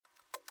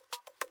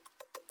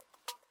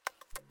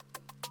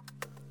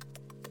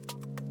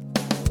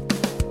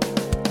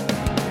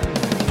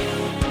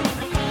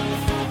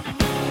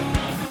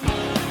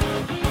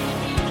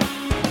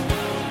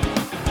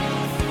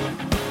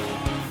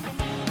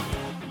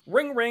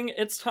Ring ring,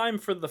 it's time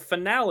for the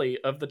finale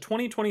of the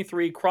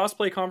 2023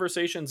 Crossplay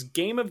Conversations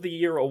Game of the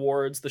Year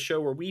Awards, the show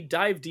where we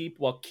dive deep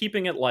while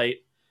keeping it light.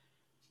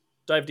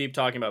 Dive deep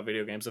talking about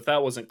video games, if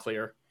that wasn't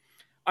clear.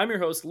 I'm your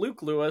host,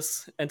 Luke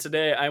Lewis, and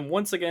today I'm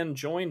once again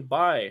joined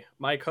by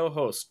my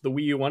co-host, the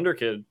Wii U Wonder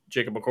Kid,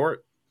 Jacob McCourt.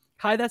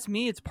 Hi, that's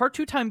me. It's part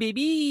 2 time,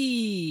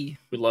 baby.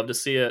 We'd love to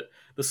see it.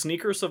 The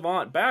Sneaker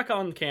Savant back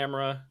on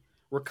camera,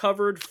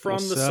 recovered from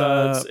the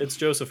suds. It's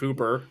Joseph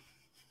Hooper.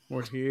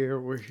 We're here,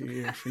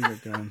 finger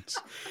guns.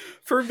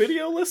 For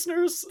video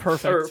listeners,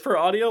 perfect. Or for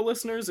audio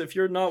listeners, if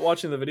you're not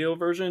watching the video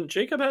version,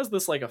 Jacob has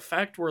this like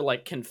effect where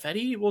like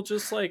confetti will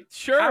just like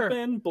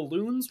happen,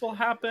 balloons will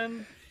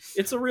happen.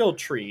 It's a real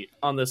treat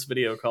on this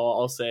video call,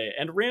 I'll say.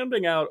 And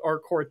rounding out our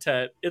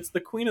quartet, it's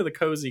the queen of the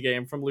cozy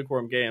game from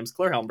Lukewarm Games,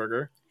 Claire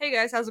Helmberger. Hey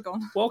guys, how's it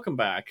going? Welcome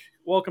back.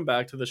 Welcome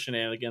back to the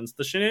shenanigans.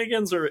 The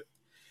shenanigans are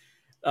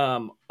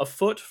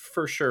afoot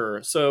for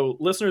sure. So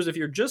listeners, if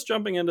you're just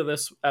jumping into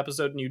this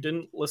episode and you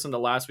didn't listen to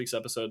last week's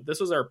episode,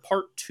 this is our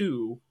part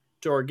 2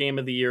 to our Game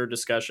of the Year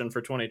discussion for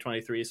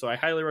 2023. So I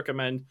highly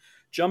recommend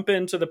jump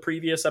into the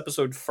previous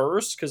episode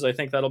first, because I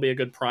think that'll be a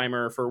good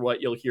primer for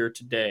what you'll hear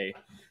today.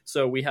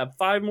 So we have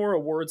 5 more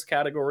awards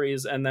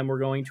categories, and then we're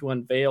going to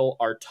unveil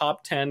our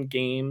top 10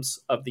 games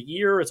of the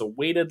year. It's a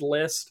weighted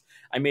list.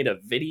 I made a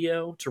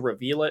video to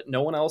reveal it.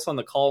 No one else on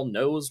the call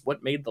knows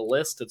what made the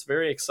list. It's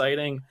very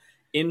exciting.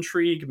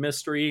 Intrigue,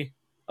 mystery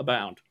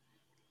abound.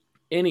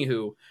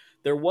 Anywho,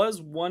 there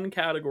was one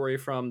category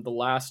from the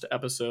last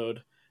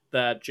episode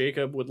that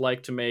Jacob would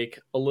like to make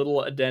a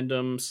little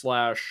addendum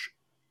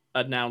 /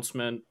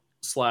 announcement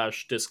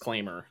 /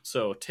 disclaimer.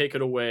 So take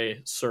it away,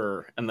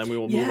 sir, and then we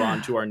will move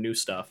on to our new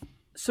stuff.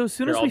 So as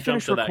soon as we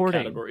finish recording,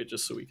 that category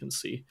just so we can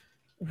see.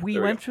 We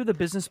went through the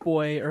Business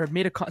Boy, or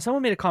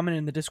someone made a comment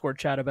in the Discord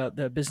chat about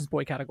the Business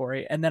Boy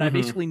category, and then I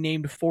basically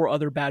named 4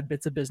 other bad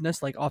bits of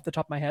business, like off the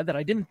top of my head, that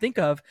I didn't think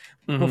of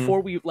before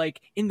we,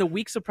 like, in the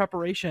weeks of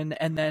preparation,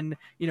 and then,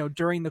 you know,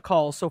 during the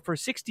call. So for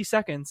 60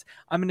 seconds,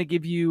 I'm going to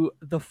give you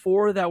the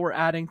 4 that we're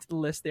adding to the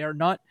list. They are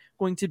not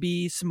going to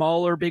be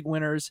small or big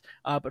winners,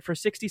 but for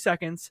 60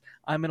 seconds,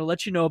 I'm going to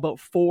let you know about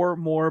 4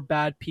 more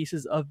bad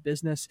pieces of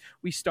business.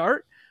 We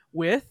start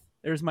with...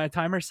 There's my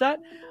timer set.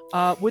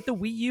 With the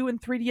Wii U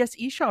and 3DS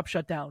eShop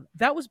shutdown.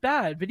 That was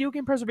bad. Video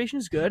game preservation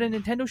is good, and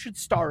Nintendo should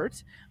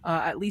start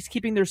at least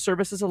keeping their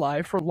services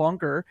alive for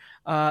longer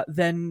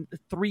than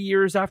 3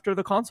 years after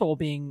the console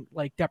being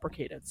like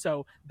deprecated.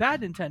 So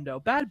bad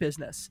Nintendo, bad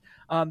business.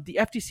 The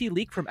FTC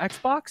leak from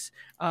Xbox,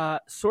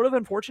 sort of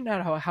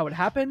unfortunate how it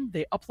happened.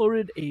 They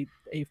uploaded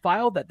a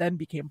file that then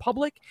became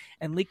public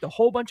and leaked a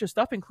whole bunch of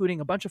stuff, including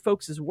a bunch of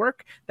folks'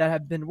 work that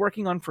have been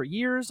working on for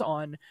years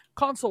on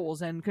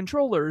consoles and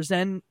controllers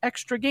and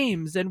extra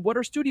games and what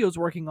are studios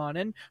working on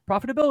and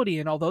profitability.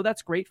 And although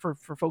that's great for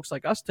folks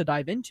like us to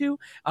dive into,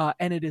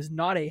 and it is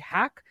not a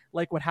hack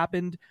like what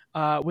happened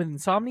with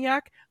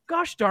Insomniac,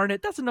 gosh darn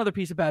it, that's another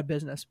piece of bad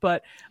business.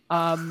 But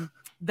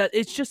that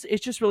it's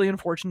just really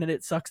unfortunate.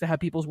 It sucks to have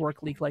people's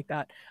work leak like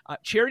that.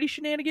 Charity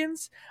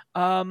shenanigans.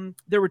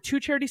 There were 2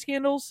 charity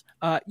scandals.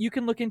 You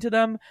can look into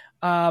them,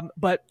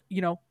 but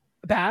you know,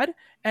 bad.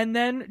 And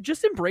then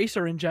just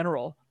Embracer in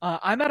general.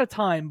 I'm out of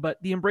time,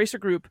 but the Embracer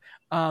group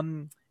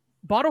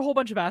bought a whole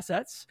bunch of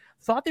assets,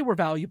 thought they were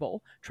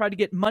valuable, tried to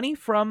get money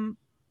from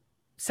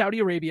Saudi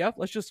Arabia.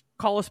 Let's just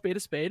call a spade a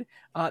spade.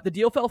 The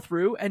deal fell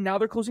through, and now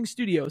they're closing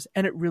studios,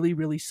 and it really,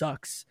 really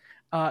sucks.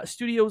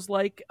 Studios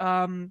like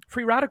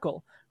Free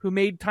Radical, who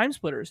made Time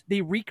Splitters,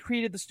 they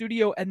recreated the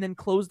studio and then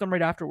closed them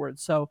right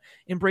afterwards. So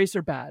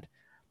Embracer bad.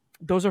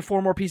 Those are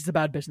 4 more pieces of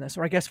bad business,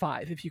 or I guess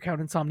 5 if you count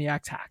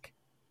Insomniac's hack.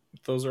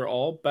 Those are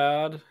all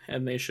bad,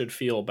 and they should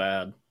feel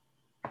bad.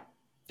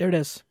 There it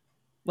is.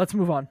 Let's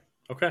move on.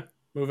 Okay,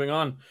 moving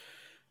on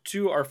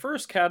to our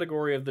first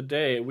category of the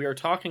day. We are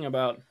talking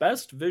about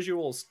Best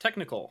Visuals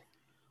Technical.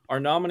 Our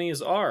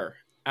nominees are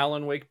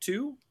Alan Wake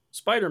 2,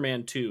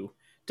 Spider-Man 2,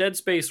 Dead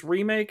Space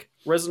Remake,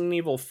 Resident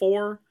Evil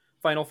 4,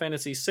 Final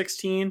Fantasy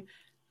 16,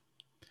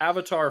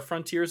 Avatar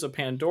Frontiers of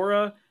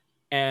Pandora,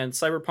 and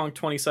Cyberpunk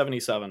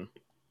 2077.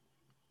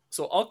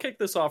 So I'll kick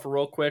this off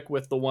real quick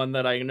with the one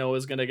that I know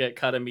is going to get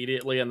cut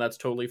immediately, and that's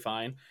totally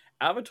fine.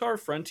 Avatar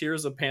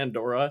Frontiers of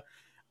Pandora.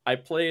 I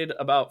played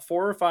about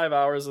 4 or 5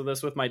 hours of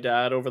this with my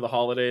dad over the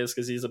holidays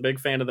because he's a big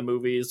fan of the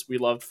movies. We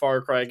loved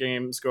Far Cry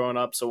games growing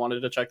up, so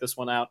wanted to check this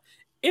one out.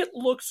 It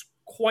looks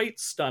quite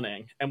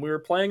stunning, and we were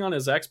playing on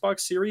his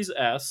Xbox Series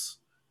S,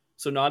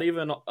 so not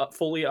even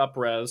fully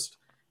up-resed.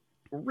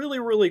 Really,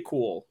 really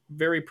cool.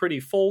 Very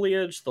pretty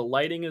foliage. The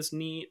lighting is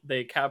neat.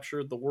 They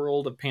captured the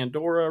world of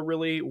Pandora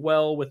really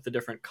well with the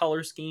different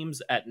color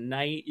schemes. At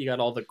night, you got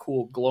all the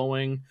cool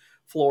glowing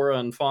flora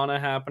and fauna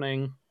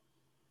happening.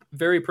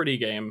 Very pretty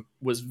game.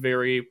 Was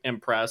very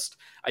impressed.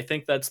 I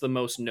think that's the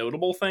most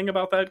notable thing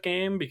about that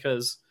game,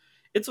 because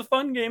it's a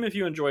fun game if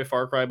you enjoy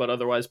Far Cry, but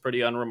otherwise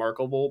pretty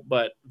unremarkable.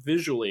 But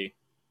visually,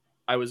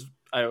 I was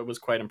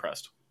quite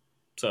impressed.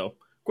 So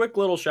quick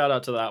little shout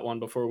out to that one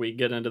before we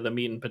get into the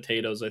meat and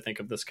potatoes, I think,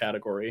 of this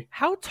category.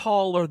 How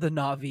tall are the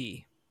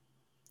Na'vi?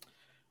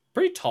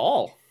 Pretty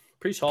tall.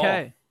 Pretty tall.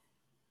 Okay.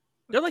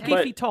 They're like Okay.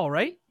 8 feet tall,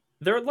 right?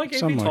 They're like 8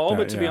 Something feet like tall, that,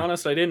 but to be yeah.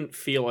 honest, I didn't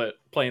feel it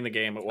playing the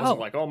game. It wasn't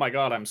Oh. like, oh my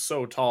god, I'm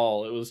so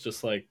tall. It was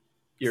just like,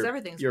 you're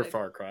everything's big.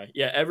 Far Cry.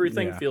 Yeah,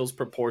 everything Yeah. feels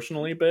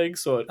proportionally big,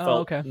 so it Oh,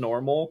 felt okay.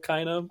 normal,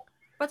 kind of.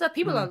 But the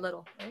people Hmm. are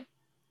little, right?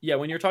 Yeah,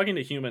 when you're talking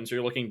to humans,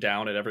 you're looking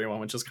down at everyone,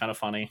 which is kind of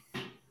funny.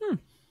 Hmm.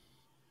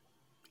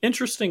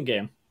 Interesting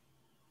game.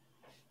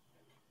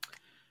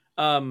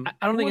 I don't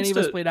who think any wants of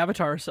us to- played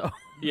Avatar, so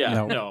Yeah,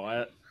 No.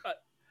 no,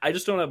 I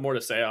just don't have more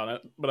to say on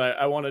it, but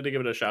I wanted to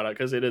give it a shout out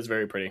because it is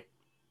very pretty.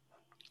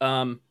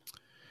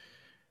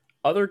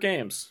 Other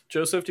games.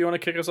 Joseph, do you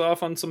want to kick us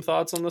off on some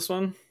thoughts on this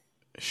one?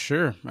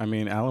 Sure. I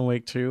mean, Alan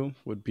Wake 2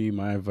 would be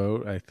my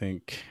vote. I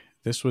think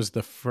this was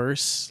the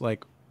first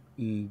like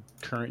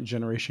current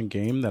generation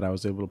game that I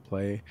was able to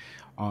play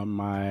on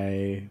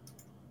my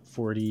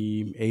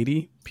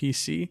 4080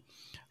 PC.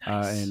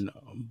 Nice. And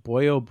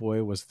boy, oh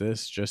boy, was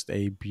this just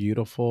a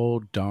beautiful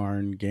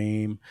darn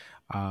game.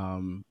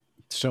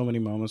 So many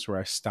moments where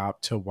I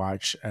stopped to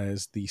watch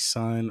as the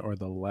sun or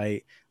the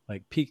light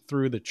like peek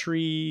through the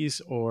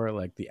trees, or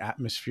like the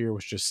atmosphere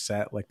was just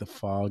set like the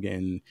fog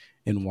and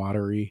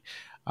watery.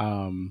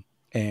 And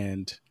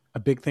a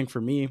big thing for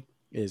me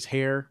is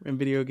hair in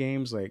video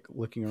games. Like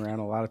looking around,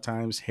 a lot of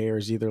times hair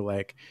is either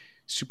like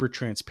super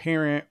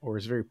transparent or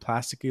is very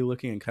plasticky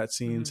looking in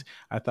cutscenes.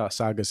 I thought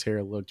Saga's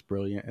hair looked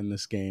brilliant in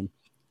this game,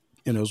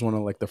 and it was one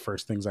of like the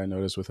first things I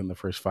noticed within the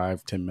first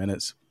 5-10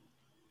 minutes.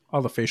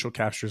 All the facial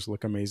captures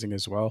look amazing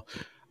as well.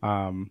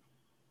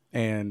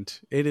 And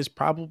it is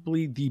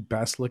probably the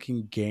best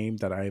looking game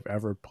that I've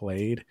ever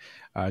played,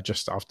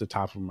 just off the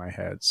top of my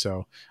head.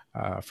 So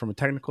from a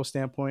technical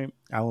standpoint,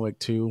 Alan Wake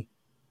 2,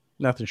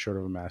 nothing short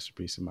of a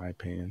masterpiece in my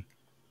opinion.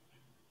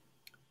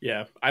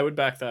 Yeah, I would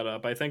back that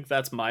up. I think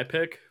that's my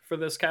pick for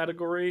this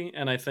category.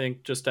 And I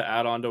think just to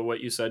add on to what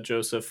you said,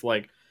 Joseph,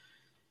 like,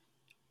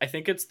 I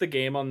think it's the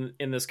game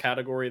in this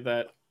category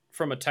that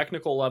from a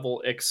technical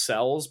level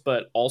excels,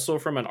 but also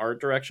from an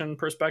art direction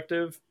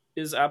perspective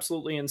is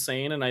absolutely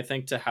insane. And I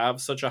think to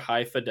have such a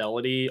high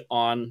fidelity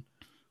on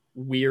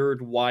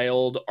weird,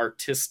 wild,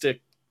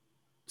 artistic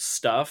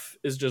stuff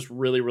is just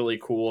really, really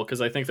cool.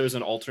 Because I think there's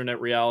an alternate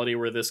reality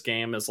where this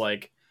game is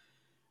like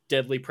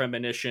Deadly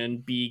Premonition,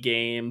 B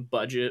game,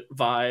 budget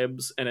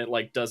vibes, and it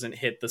like doesn't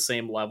hit the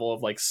same level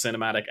of like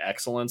cinematic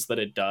excellence that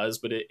it does,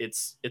 but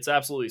it's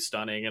absolutely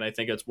stunning. And I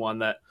think it's one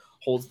that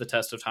holds the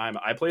test of time.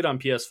 I played on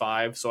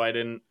PS5, so I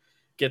didn't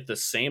get the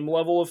same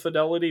level of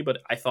fidelity, but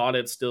I thought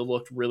it still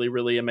looked really,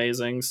 really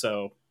amazing.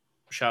 So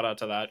shout out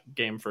to that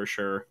game for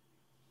sure.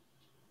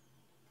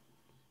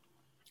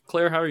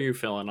 Claire, how are you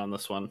feeling on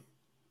this one?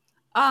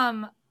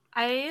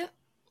 I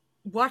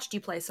watched you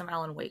play some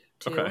Alan Wake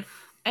too, Okay.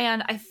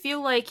 and I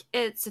feel like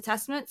it's a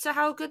testament to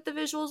how good the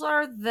visuals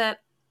are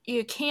that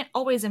you can't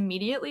always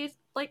immediately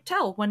like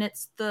tell when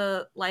it's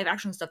the live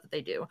action stuff that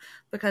they do,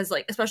 because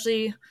like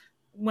especially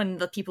when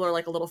the people are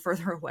like a little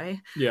further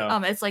away.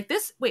 Yeah. It's like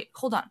this. Wait,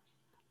 hold on.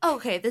 Oh,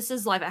 okay, this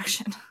is live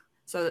action.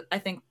 So I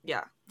think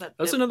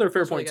That's another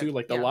fair was really point too. good.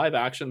 Like the Yeah. live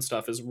action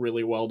stuff is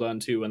really well done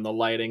too, and the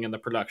lighting and the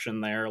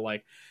production there.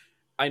 Like,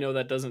 I know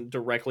that doesn't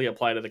directly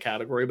apply to the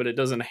category, but it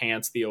does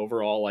enhance the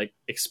overall like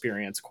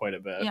experience quite a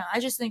bit. Yeah, I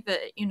just think that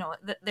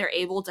that they're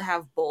able to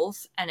have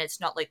both, and it's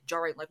not like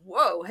jarring. Like,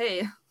 whoa,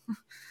 hey,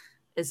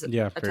 is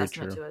Yeah, a very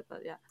testament true. to it.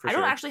 But yeah, For I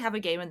don't sure. actually have a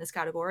game in this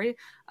category.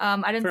 I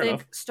didn't Fair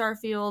think enough.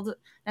 Starfield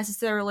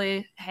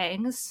necessarily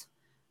hangs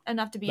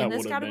enough to be That in this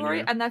would've been, category,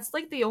 yeah. and that's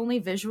like the only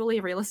visually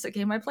realistic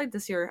game I played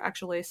this year,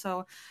 actually.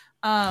 So,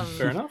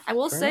 Fair enough. I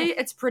will Fair say enough.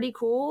 it's pretty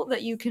cool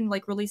that you can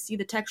like really see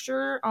the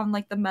texture on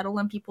like the metal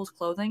in people's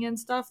clothing and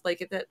stuff.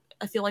 Like that,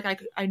 I feel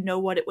like I know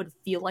what it would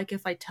feel like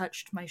if I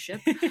touched my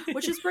ship,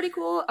 which is pretty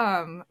cool.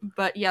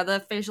 But yeah, the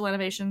facial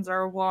animations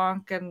are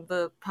wonk, and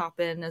the pop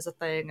in is a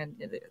thing,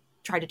 and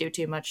try to do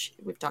too much.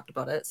 We've talked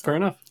about it. So. Fair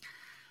enough.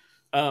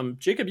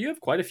 Jacob, you have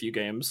quite a few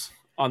games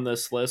on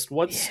this list.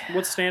 What's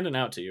standing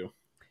out to you?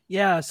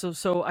 Yeah,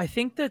 so I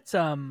think that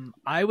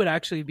I would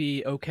actually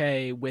be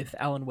okay with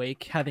Alan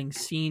Wake, having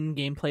seen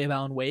gameplay of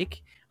Alan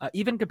Wake,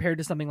 even compared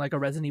to something like a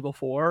Resident Evil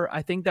 4.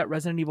 I think that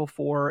Resident Evil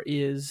 4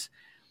 is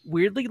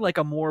weirdly like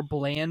a more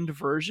bland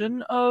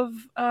version of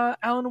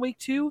Alan Wake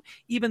 2,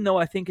 even though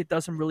I think it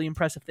does some really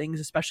impressive things,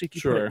 especially if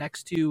you put Sure. it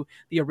next to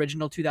the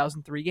original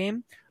 2003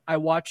 game. I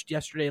watched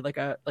yesterday like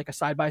a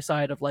side by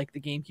side of like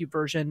the GameCube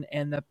version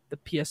and the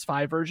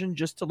PS5 version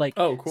just to like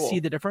Oh, cool. see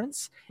the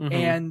difference. Mhm.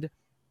 And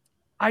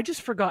I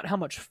just forgot how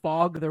much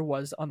fog there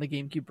was on the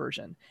GameCube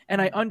version.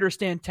 And I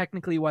understand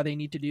technically why they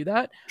need to do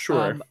that.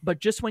 Sure. But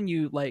just when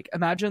you like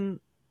imagine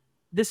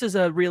this is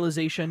a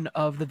realization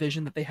of the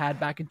vision that they had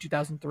back in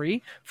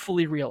 2003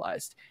 fully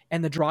realized,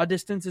 and the draw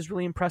distance is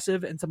really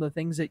impressive, and some of the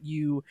things that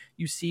you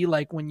see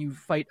like when you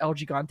fight El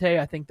Gigante,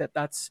 I think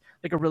that's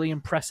like a really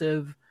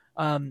impressive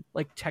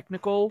like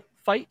technical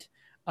fight.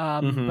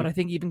 Mhm. But I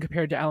think even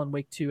compared to Alan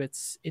Wake 2,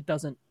 it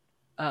doesn't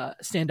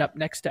stand up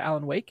next to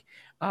Alan Wake.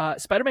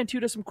 Spider-Man 2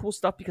 does some cool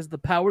stuff because of the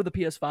power of the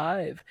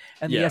PS5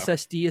 and the Yeah.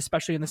 SSD,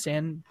 especially in the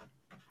sand.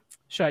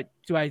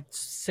 Do I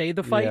say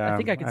the fight? I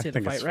think I can say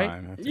the fight, it's right?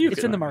 fine. I think You It's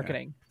can- in the fine, yeah.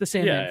 marketing, the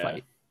Sandman Yeah.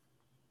 fight.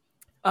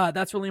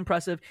 That's really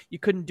impressive. You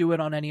couldn't do it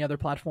on any other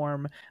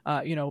platform.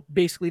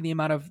 Basically the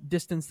amount of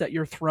distance that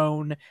you're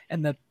thrown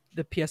and the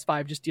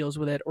PS5 just deals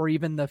with it, or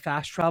even the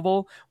fast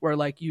travel where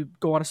like you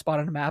go on a spot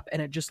on a map and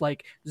it just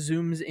like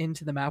zooms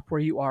into the map where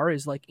you are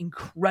is like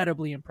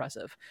incredibly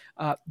impressive.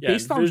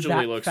 Based on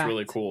visually that looks fact,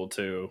 really cool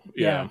too.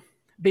 Yeah.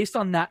 Based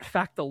on that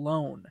fact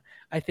alone,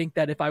 I think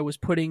that if I was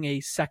putting a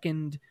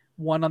second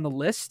one on the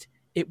list,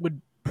 it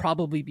would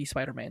probably be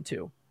Spider-Man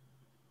 2.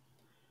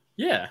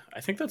 Yeah,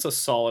 I think that's a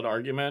solid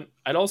argument.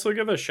 I'd also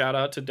give a shout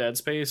out to Dead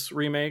Space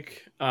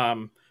remake.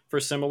 For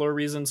similar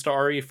reasons to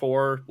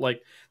RE4.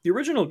 Like, the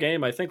original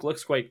game, I think,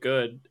 looks quite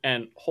good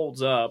and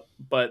holds up,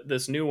 but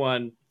this new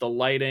one, the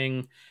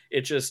lighting,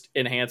 it just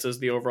enhances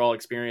the overall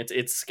experience.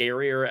 It's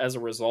scarier as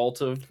a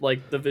result of,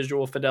 like, the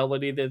visual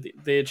fidelity that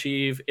they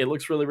achieve. It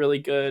looks really, really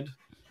good.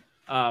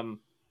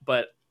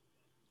 But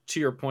to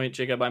your point,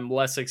 Jacob, I'm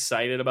less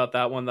excited about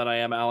that one than I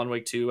am Alan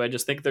Wake 2. I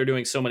just think they're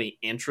doing so many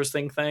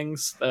interesting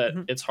things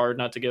that it's hard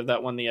not to give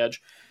that one the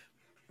edge.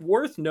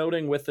 Worth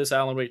noting with this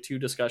Alan Wake 2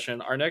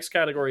 discussion, our next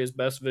category is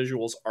best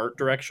visuals art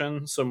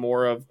direction, so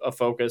more of a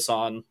focus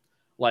on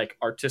like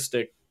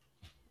artistic,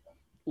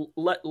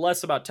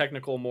 less about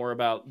technical, more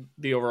about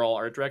the overall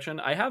art direction.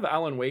 I have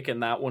Alan Wake in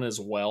that one as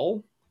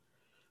well.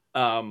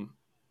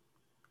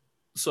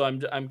 So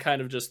I'm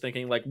kind of just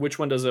thinking like which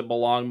one does it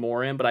belong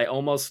more in, but I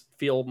almost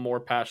feel more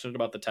passionate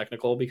about the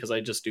technical because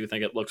I just do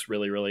think it looks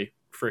really, really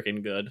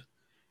freaking good.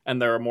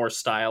 And there are more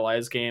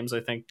stylized games, I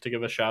think, to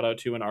give a shout out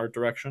to in art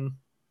direction.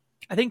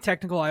 I think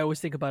technical, I always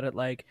think about it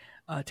like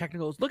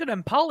technicals, look at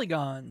them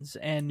polygons,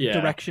 and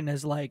direction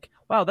is like,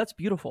 wow, that's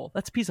beautiful.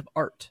 That's a piece of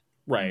art.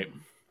 Right.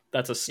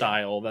 That's a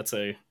style. Yeah. That's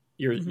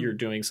you're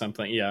doing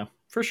something. Yeah,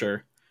 for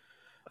sure.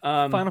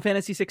 Final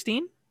Fantasy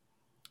 16?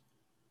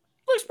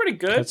 Looks pretty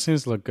good. That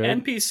seems to look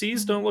good.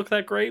 NPCs don't look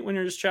that great when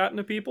you're just chatting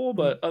to people,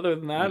 but other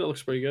than that, it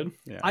looks pretty good.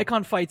 Yeah.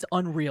 Icon fights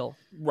unreal.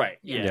 Right.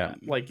 Yeah.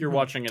 Like you're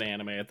watching an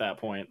anime at that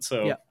point.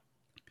 So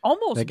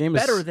almost that game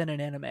better than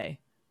an anime.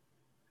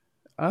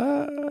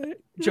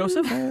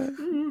 Joseph?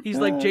 He's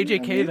like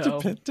JJK though.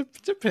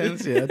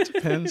 Depends. Yeah, it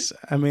depends.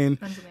 I mean,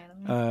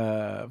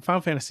 Final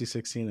Fantasy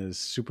 16 is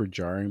super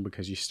jarring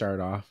because you start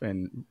off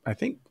and I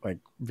think like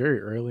very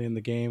early in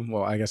the game.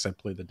 Well, I guess I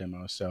played the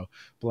demo, so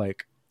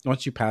like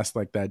once you pass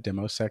like that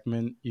demo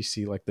segment, you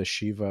see like the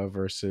Shiva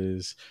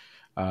versus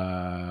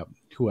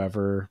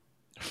whoever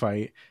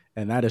fight.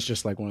 And that is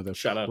just like one of the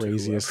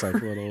craziest like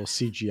little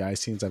CGI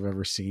scenes I've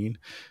ever seen.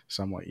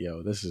 So I'm like,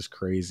 yo, this is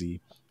crazy.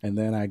 And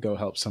then I go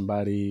help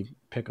somebody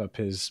pick up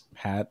his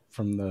hat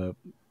from the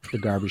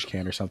garbage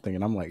can or something.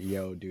 And I'm like,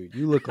 yo, dude,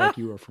 you look like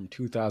you were from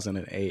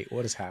 2008.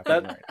 What is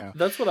happening right now?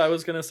 That's what I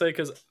was going to say,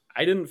 because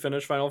I didn't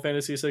finish Final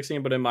Fantasy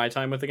 16, but in my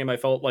time with the game, I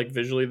felt like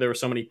visually there were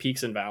so many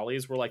peaks and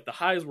valleys where like the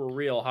highs were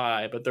real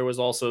high, but there was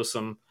also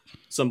some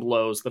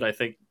lows that I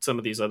think some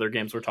of these other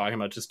games we're talking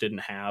about just didn't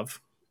have,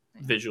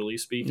 visually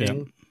speaking.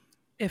 Yeah.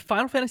 If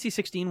Final Fantasy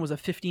 16 was a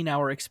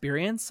 15-hour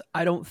experience,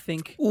 I don't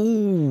think...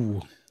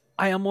 Ooh.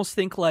 I almost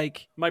think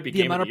like might be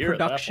the amount of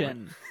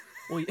production...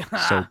 Well,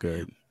 so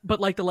good. But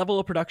like the level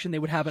of production they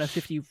would have in a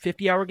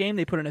 50-hour game,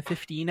 they put in a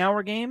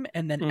 15-hour game,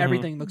 and then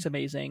everything looks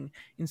amazing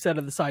instead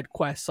of the side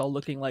quests all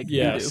looking like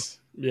yes.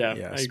 Yeah,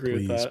 yes, I agree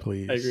with that.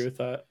 Please. I agree with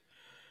that.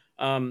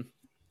 I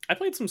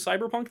played some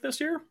Cyberpunk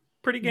this year.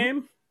 Pretty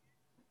game.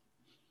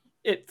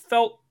 It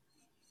felt...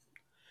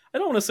 I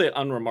don't want to say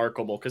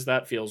unremarkable because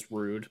that feels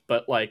rude,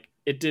 but like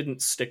it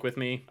didn't stick with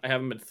me. I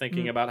haven't been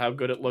thinking about how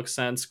good it looks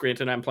since.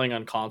 Granted, I'm playing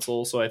on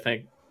console, so I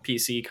think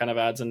PC kind of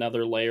adds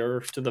another layer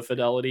to the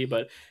fidelity,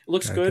 but it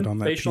looks good.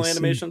 Facial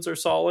animations are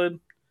solid.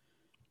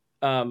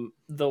 The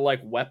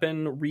like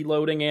weapon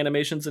reloading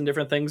animations and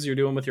different things you're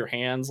doing with your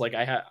hands. Like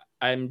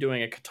I'm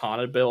doing a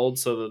katana build,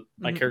 so that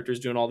my character's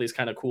doing all these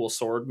kind of cool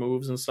sword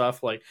moves and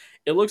stuff. Like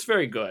it looks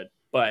very good,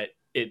 but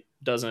it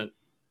doesn't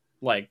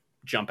like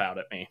jump out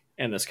at me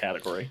in this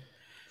category.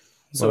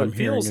 So what it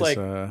feels like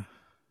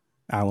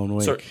Alan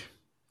Wake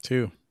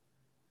 2.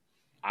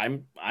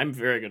 I'm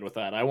very good with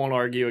that. I won't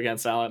argue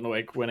against Alan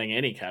Wake winning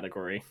any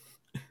category.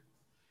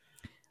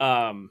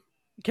 Can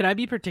I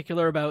be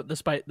particular about the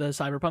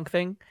Cyberpunk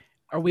thing?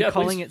 Are we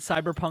calling it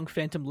Cyberpunk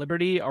Phantom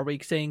Liberty? Are we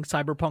saying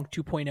Cyberpunk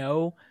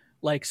 2.0?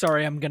 Like,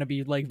 sorry, I'm going to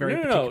be like very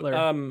particular.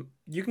 No.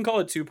 You can call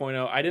it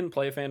 2.0. I didn't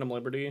play Phantom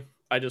Liberty.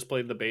 I just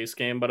played the base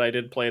game, but I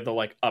did play the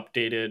like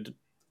updated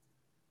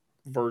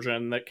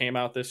version that came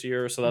out this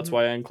year, so that's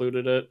why I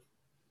included it.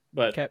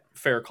 But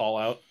fair call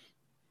out.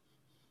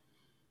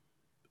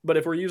 But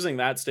if we're using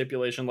that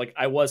stipulation, like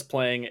I was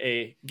playing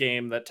a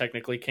game that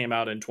technically came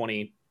out in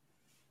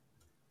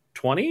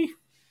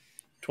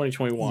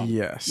 2021.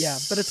 Yes. Yeah,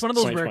 but it's one of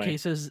those rare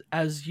cases,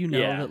 as you know,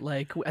 that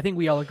like I think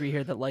we all agree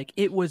here that like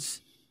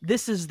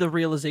this is the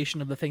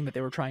realization of the thing that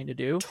they were trying to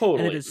do.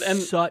 Totally. And it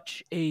is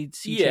such a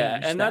sea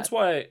change. And that's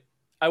why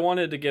I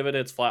wanted to give it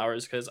its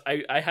flowers, because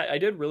I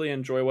did really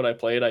enjoy what I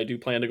played. I do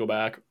plan to go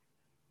back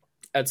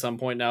at some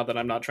point now that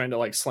I'm not trying to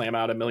like slam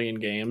out a million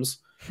games.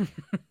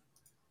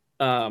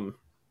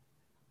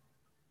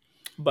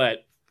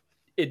 But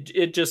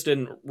it just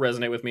didn't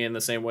resonate with me in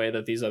the same way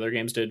that these other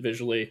games did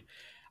visually.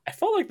 I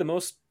felt like the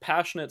most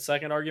passionate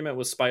second argument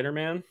was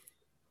Spider-Man.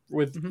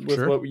 With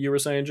Sure. what you were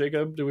saying,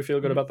 Jacob, do we feel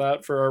good Mhm. about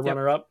that for our Yep.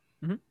 runner-up?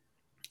 Mhm.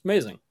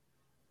 Amazing.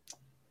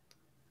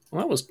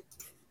 Well, that was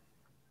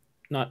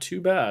not too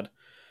bad.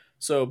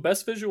 So,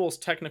 best visuals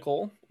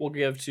technical we'll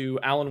give to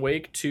Alan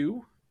Wake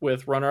 2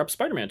 with runner-up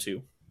Spider-Man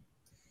 2.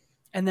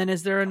 And then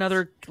is there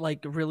another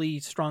like really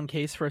strong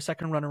case for a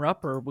second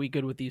runner-up, or are we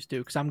good with these two?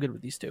 Because I'm good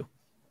with these two.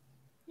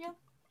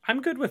 I'm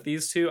good with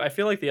these two. I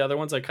feel like the other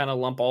ones I kind of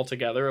lump all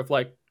together of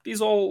like,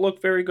 these all look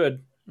very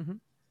good. Mhm.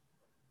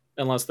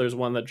 Unless there's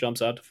one that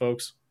jumps out to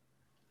folks.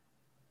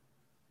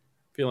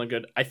 Feeling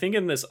good. I think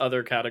in this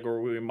other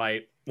category we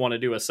might want to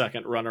do a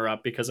second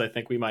runner-up because I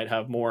think we might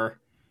have more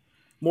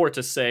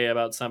to say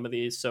about some of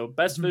these. So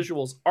best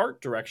visuals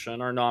art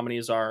direction, our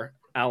nominees are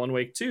Alan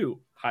Wake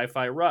 2,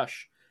 Hi-Fi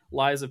Rush,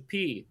 Lies of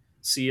P,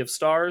 Sea of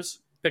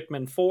Stars,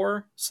 Pikmin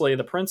 4, Slay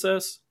the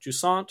Princess,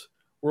 Jusant,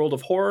 World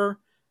of Horror,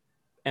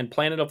 and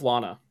Planet of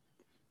Lana.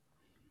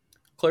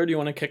 Claire, do you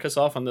want to kick us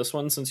off on this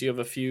one since you have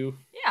a few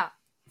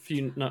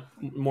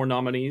more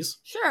nominees?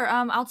 Sure.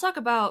 I'll talk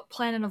about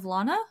Planet of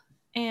Lana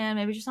and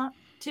maybe Jusant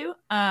too.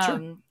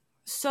 Sure.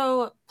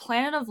 So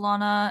Planet of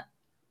Lana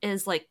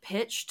is like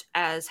pitched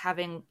as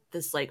having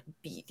this like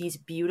these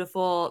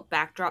beautiful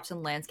backdrops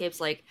and landscapes.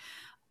 Like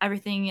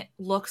everything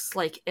looks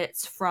like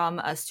it's from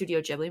a Studio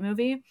Ghibli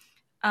movie.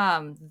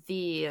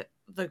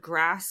 The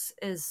grass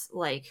is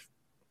like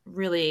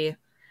really,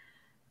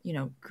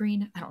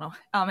 green. I don't know.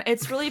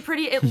 It's really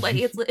pretty.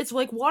 It's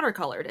like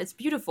watercolored. It's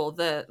beautiful.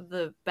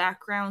 The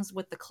backgrounds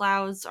with the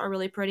clouds are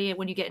really pretty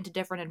when you get into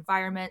different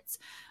environments.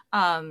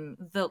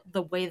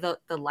 The way the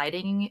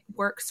lighting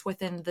works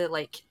within the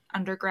like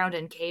underground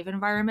and cave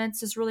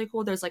environments is really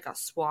cool. There's like a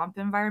swamp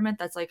environment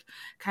that's like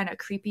kind of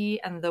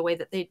creepy, and the way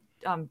that they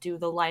do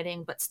the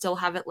lighting but still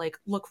have it like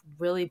look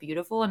really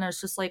beautiful, and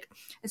there's just like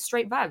it's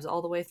straight vibes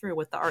all the way through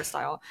with the art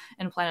style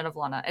in Planet of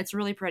Lana. It's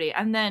really pretty.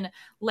 And then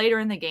later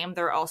in the game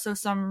there are also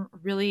some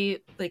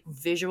really like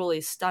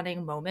visually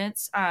stunning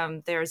moments.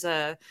 There's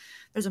a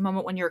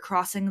moment when you're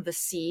crossing the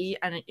sea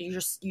and you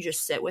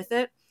just sit with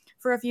it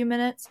for a few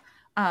minutes.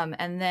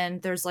 And then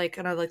there's like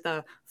kind of like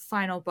the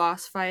final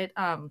boss fight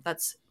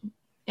that's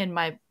in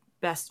my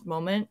best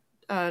moment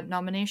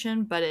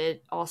nomination, but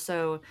it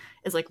also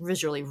is like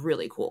visually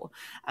really cool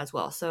as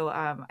well. So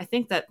I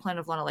think that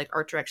Planet of Lana like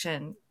art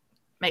direction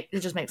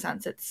it just makes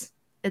sense.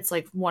 It's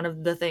like one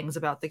of the things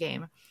about the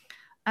game.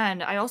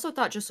 And I also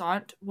thought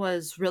Jusant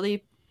was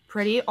really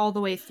pretty all the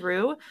way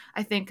through.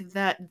 I think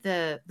that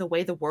the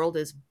way the world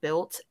is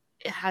built,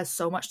 it has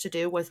so much to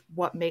do with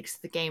what makes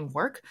the game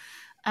work.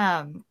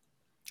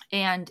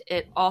 And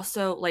it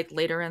also, like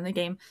later in the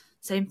game,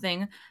 same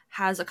thing,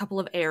 has a couple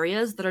of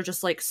areas that are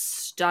just like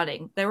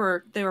stunning. There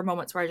were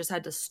moments where I just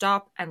had to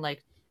stop and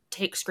like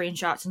take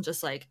screenshots and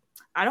just like,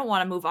 I don't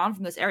want to move on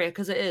from this area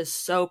because it is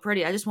so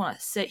pretty. I just want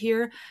to sit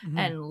here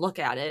and look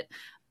at it.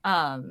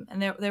 And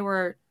there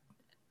were,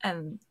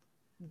 and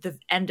the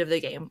end of the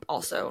game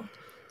also,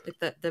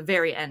 like the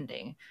very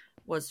ending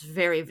was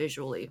very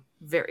visually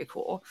very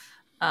cool.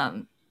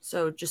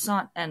 So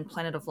Jusant and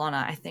Planet of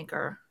Lana, I think,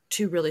 are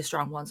two really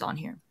strong ones on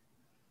here.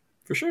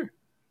 For sure.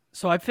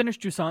 So I've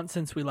finished Jusant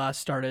since we last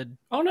started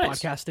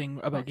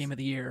podcasting about Game of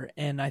the Year,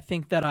 and I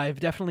think that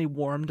I've definitely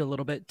warmed a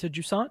little bit to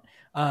Jusant.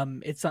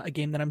 It's not a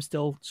game that I'm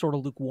still sort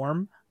of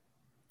lukewarm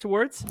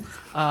towards.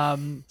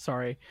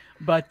 Sorry,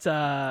 but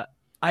I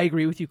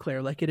agree with you,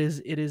 Claire. Like it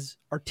is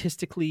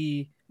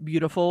artistically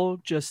beautiful.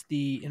 Just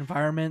the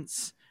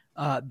environments,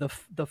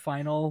 the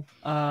final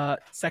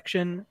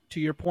section, to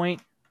your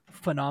point,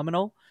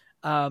 phenomenal.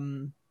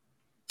 And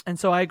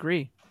so I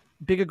agree.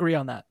 Big agree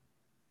on that.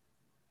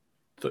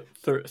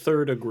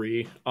 Third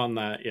agree on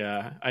that.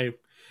 Yeah,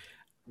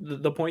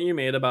 the point you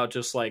made about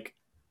just like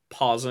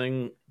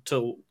pausing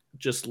to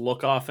just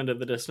look off into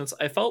the distance,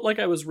 I felt like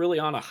I was really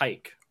on a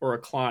hike or a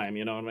climb.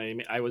 You know what I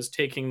mean? I was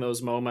taking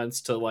those moments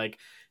to like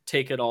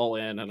take it all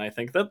in, and I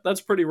think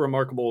that's pretty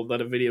remarkable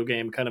that a video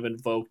game kind of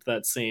invoked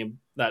that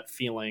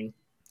feeling.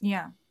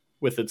 Yeah,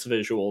 with its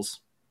visuals.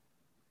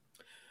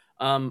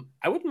 I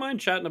wouldn't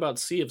mind chatting about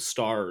Sea of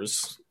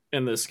Stars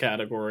in this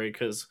category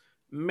because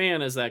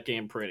man, is that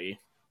game pretty.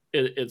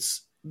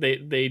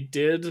 They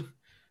did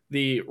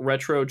the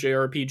retro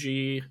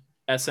JRPG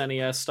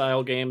SNES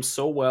style game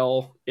so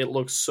well. It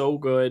looks so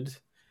good.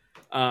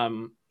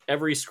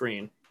 Every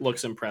screen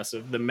looks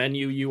impressive. The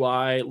menu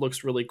UI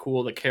looks really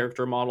cool. The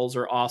character models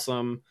are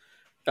awesome.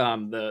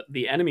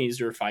 The enemies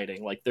you're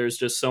fighting, like there's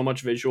just so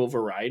much visual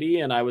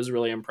variety, and I was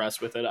really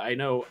impressed with it. I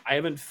know I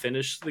haven't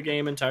finished the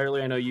game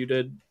entirely. I know you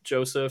did,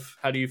 Joseph.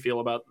 How do you feel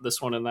about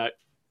this one and that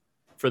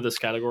for this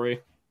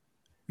category?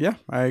 Yeah,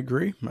 I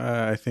agree.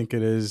 I think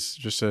it is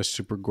just a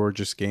super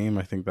gorgeous game.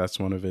 I think that's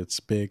one of its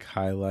big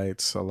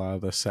highlights. A lot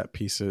of the set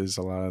pieces,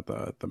 a lot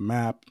of the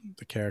map,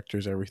 the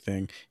characters,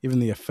 everything, even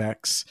the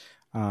effects.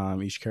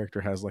 Each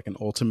character has like an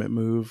ultimate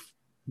move.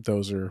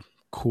 Those are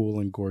cool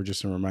and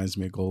gorgeous and reminds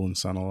me of Golden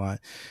Sun a lot.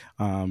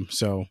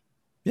 So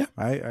yeah,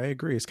 I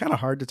agree. It's kind of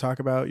hard to talk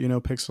about,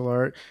 pixel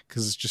art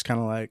because it's just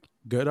kind of like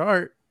good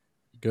art,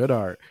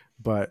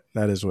 but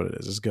that is what it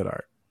is. It's good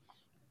art.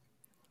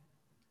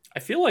 I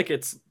feel like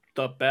it's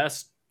the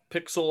best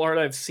pixel art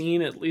I've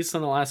seen, at least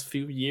in the last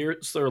few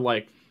years. They're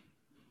like,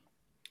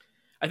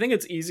 I think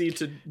it's easy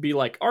to be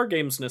like, our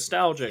game's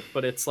nostalgic,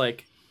 but it's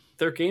like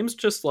their game's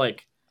just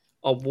like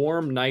a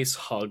warm, nice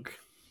hug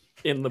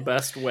in the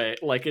best way.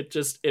 Like it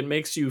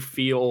makes you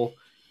feel.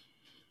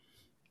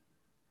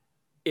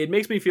 It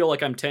makes me feel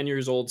like I'm 10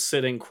 years old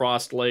sitting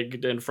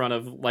cross-legged in front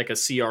of like a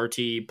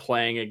CRT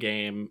playing a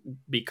game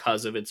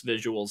because of its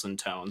visuals and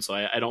tone. So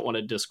I don't want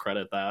to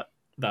discredit that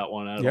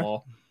one at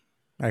all.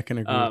 I can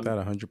agree with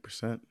that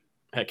 100%.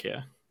 Heck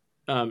yeah.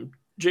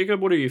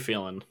 Jacob, what are you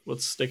feeling?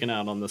 What's sticking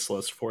out on this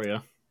list for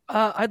you?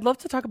 I'd love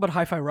to talk about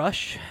Hi-Fi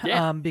Rush,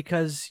 Yeah.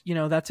 Because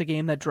that's a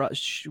game that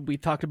we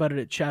talked about it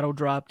at Shadow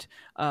Dropped.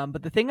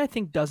 But the thing I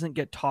think doesn't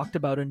get talked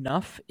about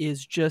enough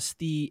is just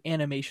the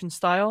animation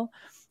style.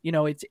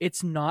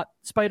 It's not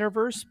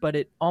Spider-Verse, but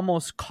it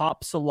almost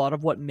cops a lot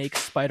of what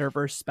makes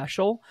Spider-Verse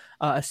special,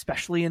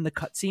 especially in the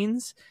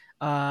cutscenes.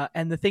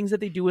 And the things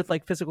that they do with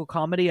like physical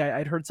comedy.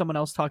 I'd heard someone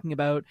else talking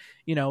about,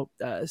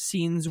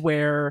 scenes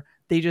where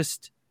they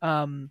just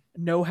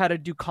know how to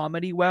do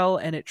comedy well,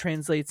 and it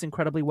translates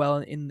incredibly well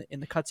in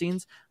the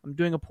cutscenes. I'm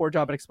doing a poor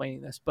job at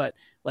explaining this, but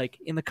like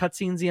in the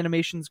cutscenes, the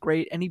animation's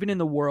great, and even in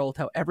the world,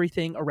 how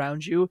everything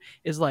around you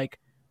is like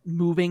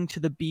moving to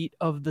the beat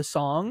of the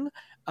song.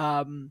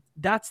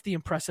 That's the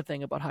impressive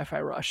thing about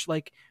Hi-Fi Rush.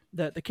 Like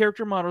the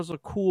character models are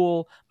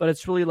cool, but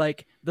it's really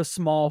like the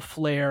small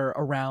flair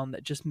around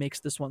that just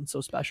makes this one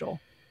so special.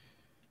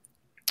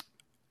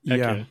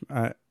 Yeah,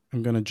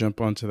 I'm going to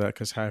jump onto that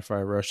because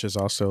Hi-Fi Rush is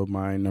also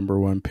my number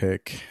one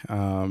pick.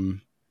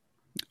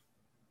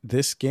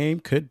 This game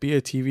could be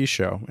a TV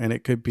show, and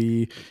it could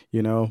be,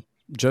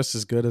 just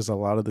as good as a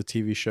lot of the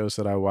TV shows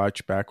that I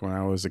watched back when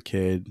I was a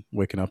kid,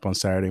 waking up on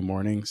Saturday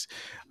mornings.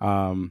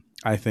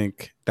 I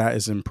think that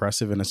is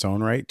impressive in its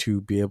own right, to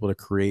be able to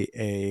create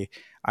a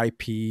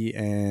IP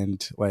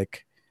and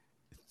like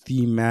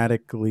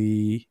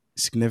thematically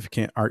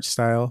significant art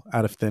style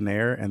out of thin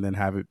air and then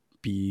have it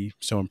be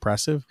so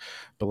impressive.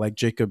 But like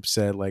Jacob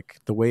said, like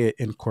the way it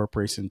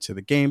incorporates into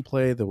the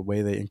gameplay, the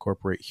way they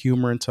incorporate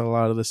humor into a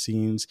lot of the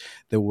scenes,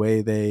 the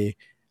way they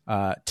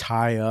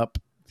tie up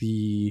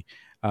the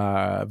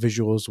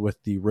visuals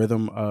with the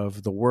rhythm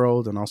of the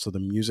world and also the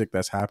music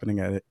that's happening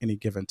at any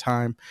given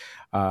time.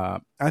 I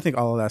think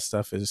all of that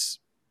stuff is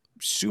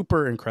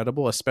super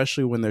incredible,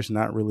 especially when there's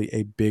not really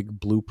a big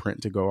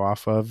blueprint to go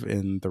off of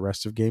in the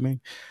rest of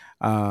gaming.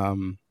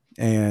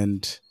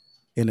 And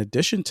in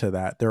addition to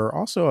that, there are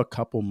also a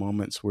couple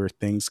moments where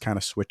things kind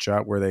of switch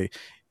up, where they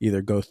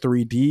either go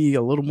 3D,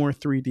 a little more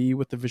 3D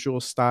with the visual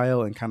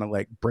style, and kind of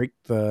like break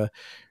the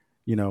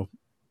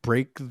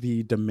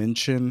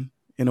dimension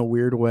in a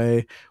weird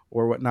way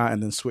or whatnot,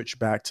 and then switch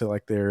back to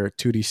like their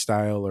 2D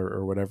style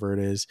or whatever it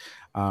is.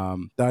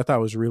 That I thought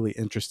was really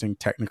interesting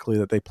technically,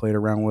 that they played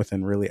around with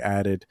and really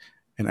added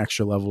an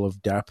extra level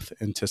of depth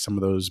into some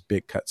of those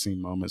big cutscene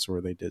moments where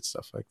they did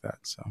stuff like that.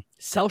 So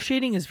cell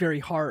shading is very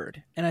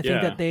hard, and I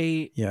think that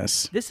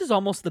this is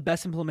almost the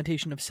best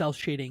implementation of cell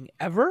shading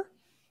ever.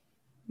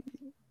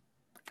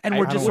 And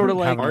we're just sort of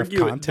like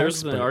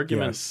there's an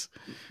argument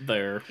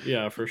there,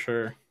 yeah, for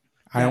sure.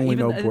 I only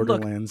know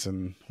Borderlands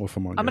and Wolf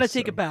Among Us. I'm going to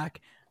take it back.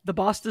 The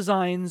boss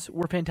designs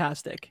were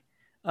fantastic.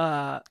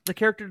 The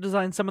character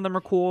designs, some of them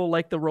are cool,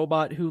 like the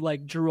robot who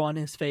like drew on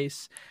his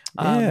face.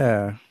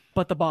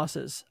 But the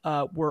bosses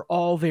were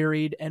all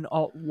varied, and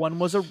one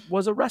was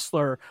a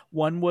wrestler.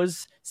 One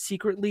was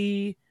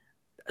secretly,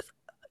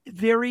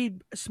 very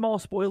small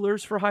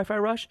spoilers for Hi-Fi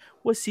Rush,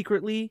 was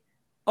secretly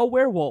a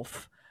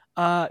werewolf.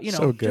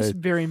 Just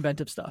very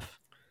inventive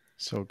stuff.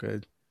 So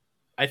good.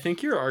 I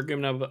think your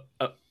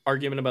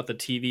argument about the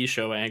TV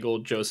show angle,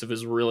 Joseph,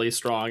 is really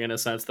strong in a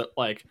sense that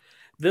like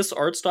this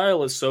art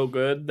style is so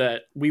good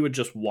that we would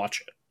just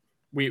watch it.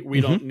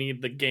 We don't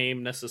need the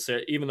game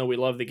necessarily, even though we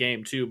love the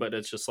game too, but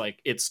it's just like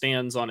it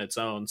stands on its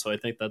own. So I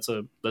think that's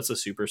a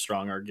super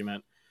strong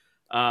argument.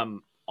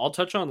 I'll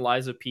touch on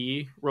Liza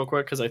P real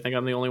quick because I think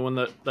I'm the only one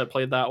that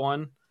played that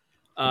one.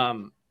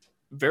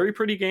 Very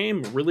pretty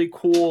game, really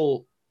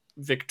cool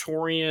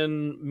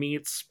Victorian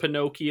meets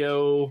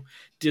Pinocchio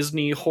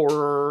Disney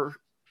horror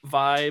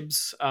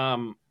vibes.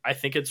 I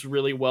think it's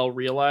really well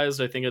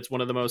realized. I think it's one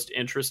of the most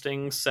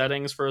interesting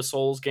settings for a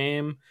Souls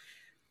game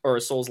or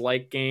a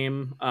Souls-like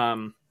game.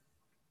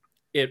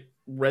 It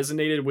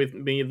resonated with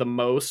me the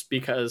most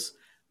because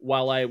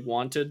while I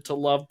wanted to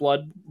love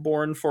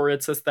Bloodborne for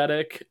its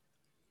aesthetic,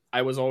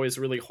 I was always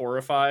really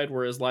horrified,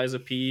 whereas Liza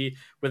P,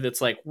 with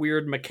its like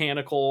weird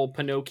mechanical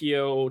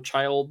Pinocchio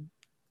child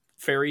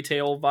fairy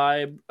tale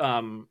vibe,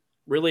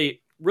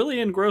 really really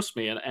engrossed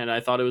me, and I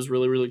thought it was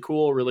really really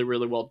cool, really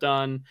really well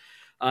done.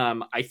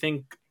 I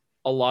think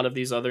a lot of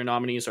these other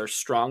nominees are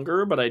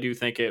stronger, but I do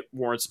think it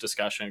warrants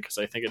discussion because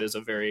I think it is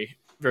a very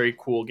very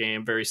cool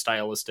game, very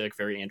stylistic,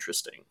 very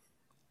interesting.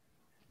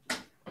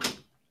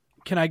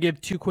 Can I give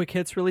two quick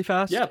hits really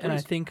fast? Yeah, please. And I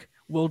think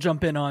we'll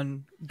jump in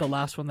on the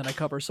last one that I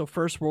cover. So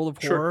first, World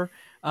of Horror.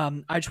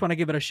 I just want to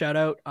give it a shout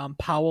out.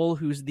 Powell,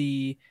 who's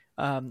the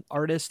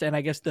artist, and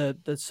I guess the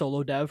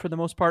solo dev for the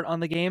most part on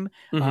the game,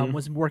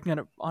 was working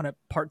on it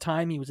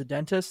part-time. He was a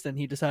dentist, and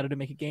he decided to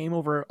make a game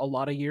over a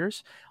lot of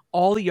years.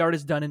 All the art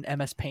is done in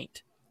MS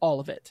Paint, all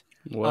of it.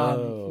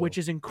 Which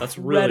is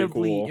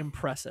incredibly really cool.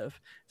 impressive.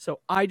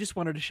 So I just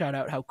wanted to shout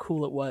out how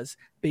cool it was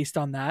based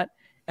on that.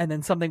 And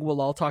then something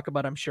we'll all talk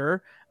about, I'm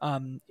sure,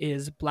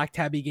 is Black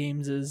Tabby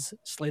Games'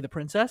 Slay the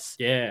Princess.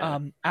 Yeah.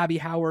 Abby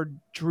Howard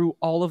drew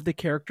all of the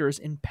characters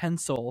in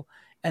pencil,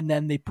 and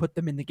then they put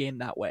them in the game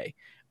that way.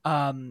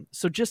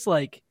 So just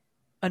like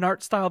an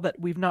art style that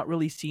we've not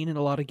really seen in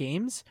a lot of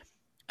games,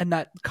 and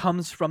that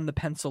comes from the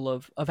pencil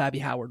of Abby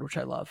Howard, which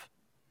I love.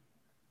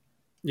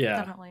 Yeah,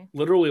 definitely.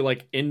 Literally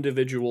like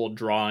individual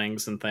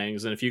drawings and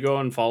things. And if you go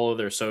and follow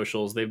their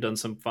socials, they've done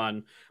some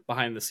fun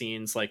behind the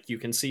scenes. Like you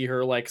can see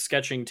her like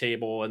sketching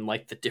table and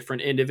like the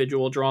different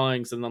individual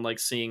drawings, and then like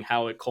seeing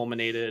how it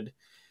culminated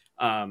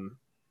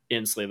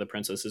in Slay the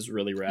Princess is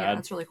really rad. Yeah,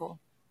 that's really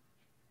cool.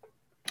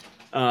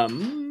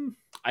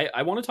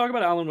 I want to talk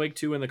about Alan Wake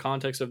 2 in the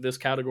context of this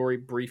category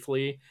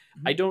briefly.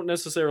 I don't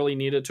necessarily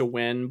need it to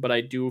win, but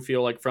I do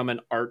feel like from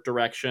an art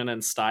direction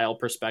and style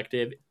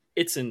perspective,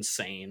 it's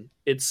insane.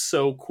 It's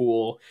so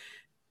cool.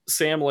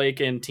 Sam Lake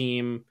and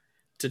team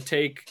to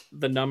take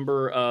the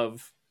number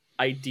of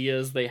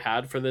ideas they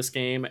had for this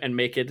game and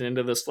make it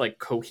into this like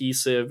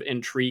cohesive,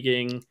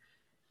 intriguing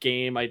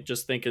game, I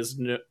just think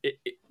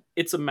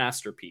it's a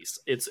masterpiece.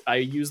 I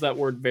use that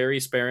word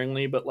very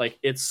sparingly, but like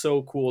it's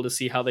so cool to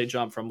see how they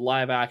jump from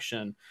live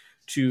action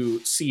to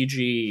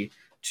CG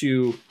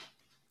to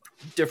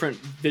different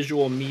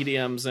visual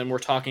mediums, and we're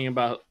talking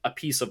about a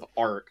piece of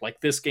art.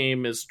 Like this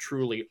game is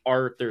truly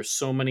art. There's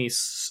so many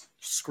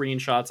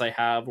screenshots I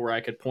have where I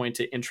could point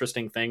to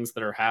interesting things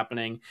that are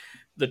happening,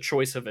 the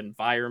choice of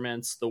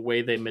environments, the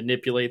way they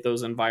manipulate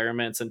those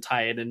environments and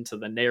tie it into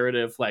the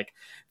narrative. Like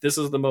this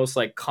is the most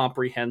like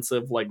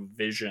comprehensive like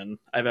vision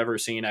I've ever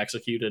seen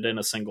executed in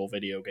a single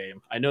video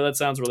game. I know that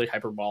sounds really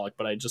hyperbolic,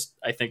 but I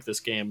think this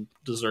game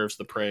deserves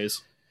the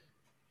praise.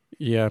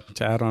 Yeah,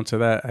 to add on to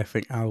that, I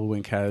think Alan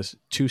Wake has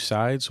two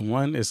sides.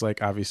 One is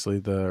like obviously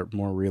the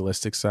more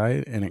realistic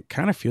side, and it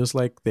kind of feels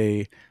like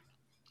they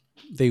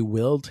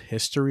willed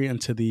history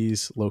into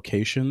these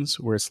locations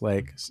where it's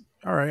like,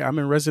 all right, I'm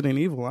in Resident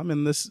Evil, I'm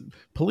in this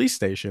police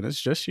station.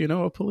 It's just,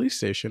 a police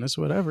station. It's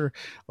whatever.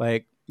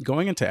 Like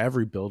going into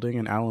every building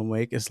in Alan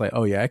Wake, it's like,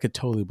 oh yeah, I could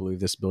totally believe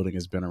this building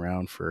has been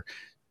around for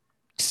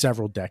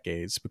several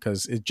decades,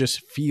 because it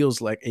just feels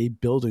like a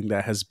building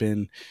that has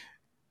been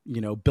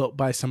built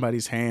by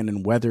somebody's hand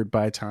and weathered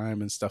by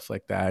time and stuff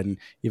like that. And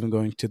even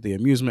going to the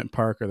amusement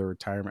park or the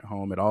retirement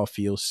home, it all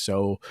feels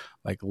so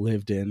like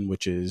lived in,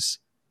 which is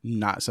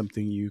not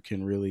something you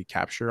can really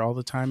capture all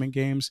the time in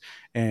games.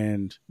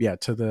 And yeah,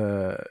 to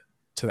the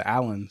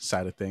Alan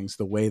side of things,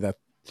 the way that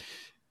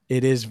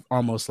it is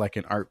almost like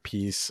an art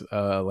piece,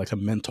 like a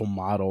mental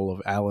model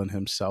of Alan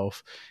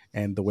himself,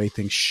 and the way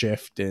things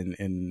shift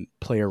and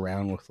play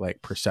around with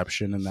like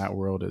perception in that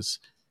world is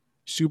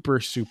super,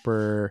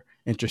 super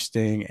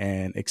interesting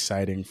and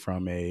exciting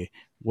from a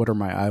what are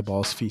my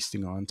eyeballs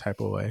feasting on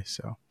type of way.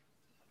 So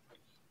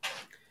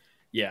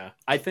yeah,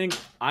 I think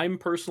I'm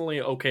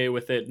personally okay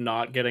with it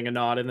not getting a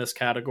nod in this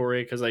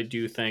category, because I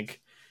do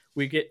think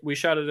we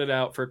shouted it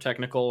out for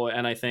technical,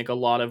 and I think a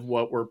lot of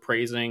what we're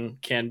praising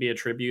can be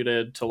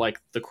attributed to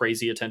like the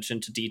crazy attention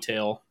to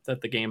detail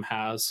that the game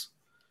has.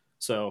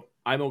 So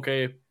I'm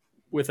okay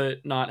with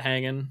it not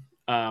hanging.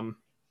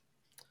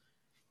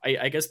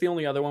 I guess the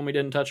only other one we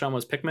didn't touch on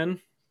was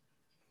Pikmin.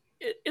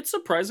 It's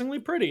surprisingly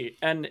pretty,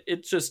 and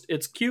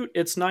it's cute.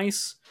 It's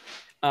nice.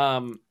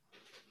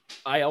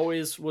 I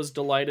always was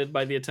delighted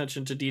by the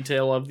attention to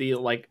detail of the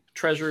like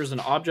treasures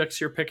and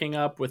objects you're picking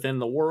up within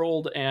the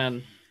world,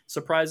 and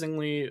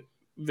surprisingly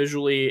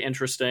visually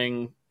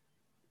interesting,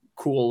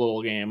 cool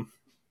little game.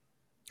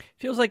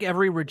 Feels like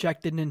every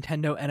rejected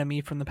Nintendo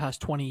enemy from the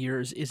past 20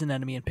 years is an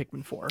enemy in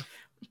Pikmin 4.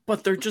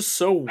 But they're just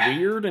so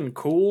weird and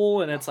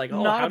cool, and it's like,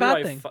 oh, Not how a do bad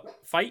I thing.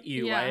 Fight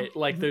you?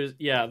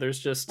 Yeah. There's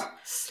just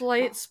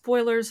Slight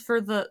spoilers for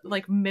the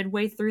like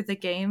midway through the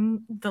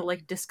game, the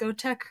like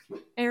discotheque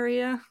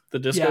area. The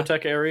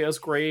discotheque area is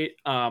great.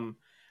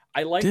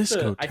 I like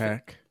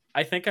discotheque.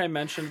 I think I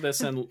mentioned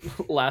this in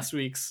last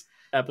week's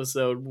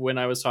episode when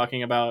I was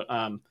talking about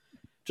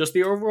just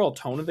the overall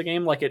tone of the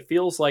game. Like it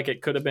feels like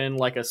it could have been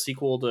like a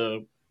sequel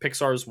to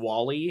Pixar's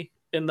WALL-E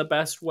in the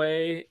best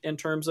way in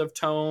terms of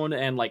tone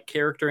and like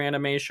character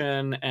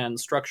animation and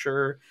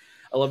structure.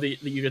 I love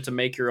that you get to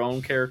make your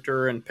own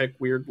character and pick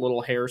weird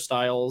little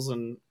hairstyles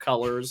and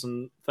colors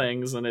and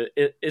things, and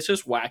it's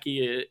just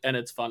wacky and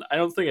it's fun. I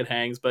don't think it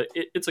hangs, but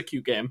it's a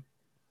cute game.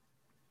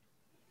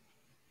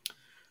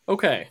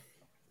 Okay.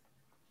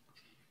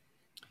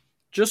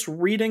 Just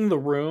reading the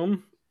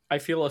room, I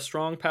feel a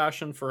strong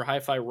passion for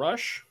Hi-Fi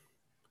Rush.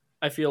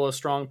 I feel a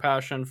strong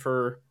passion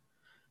for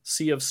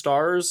Sea of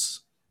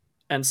Stars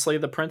and Slay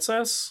the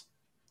Princess.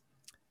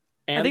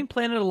 And I think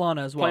Planet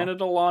Alana as well. Planet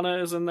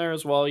Alana is in there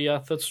as well.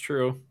 Yeah, that's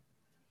true.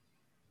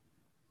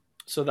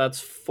 So that's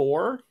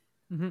 4.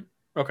 Mm-hmm.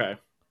 Okay.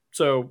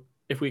 So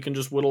if we can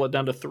just whittle it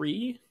down to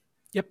 3.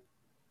 Yep.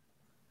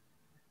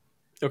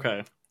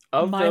 Okay.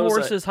 My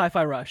horse is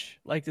Hi-Fi Rush.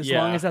 Like, as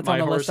long as that's on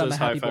the list, I'm a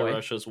happy boy. Hi-Fi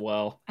Rush as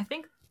well. I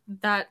think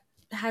that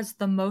has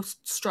the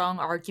most strong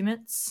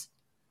arguments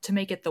to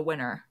make it the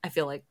winner, I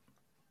feel like.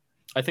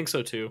 I think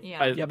so too.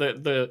 Yeah.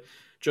 The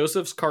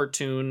Joseph's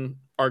cartoon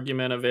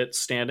argument of it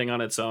standing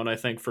on its own, I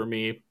think for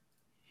me,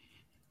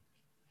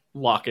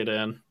 lock it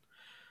in.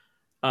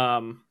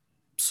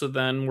 So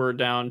then we're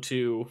down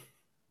to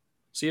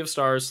Sea of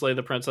Stars, Slay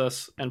the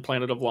Princess, and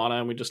Planet of Lana,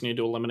 and we just need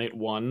to eliminate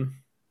one.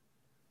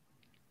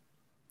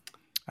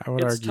 I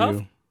would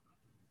argue.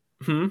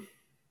 Tough.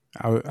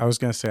 I was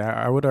going to say,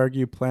 I would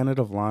argue Planet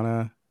of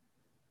Lana,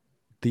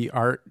 the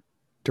art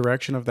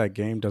direction of that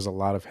game does a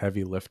lot of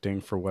heavy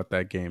lifting for what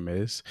that game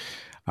is.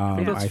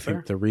 I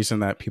think the reason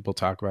that people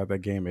talk about that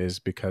game is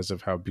because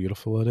of how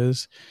beautiful it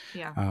is.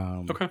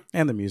 Yeah. Okay.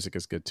 And the music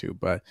is good too,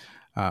 but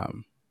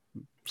so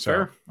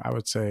fair. I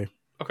would say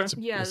okay.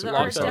 The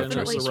art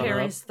definitely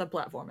carries the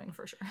platforming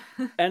for sure.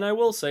 And I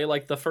will say,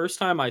 like, the first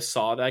time I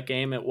saw that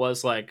game, it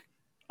was like,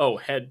 oh,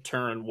 head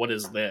turn, what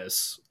is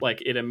this?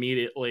 Like, it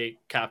immediately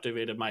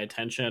captivated my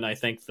attention. I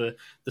think the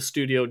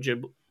Studio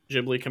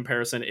Ghibli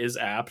comparison is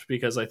apt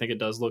because I think it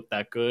does look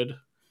that good.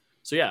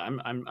 So yeah,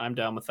 I'm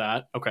down with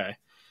that. Okay.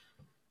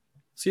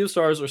 Sea of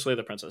Stars or Slay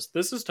the Princess.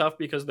 This is tough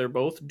because they're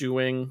both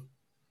doing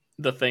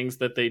the things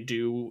that they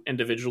do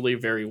individually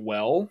very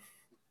well.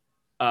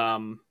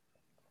 Part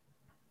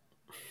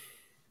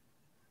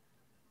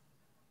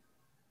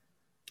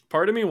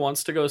of me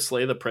wants to go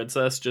Slay the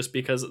Princess just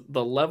because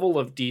the level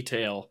of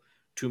detail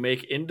to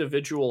make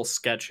individual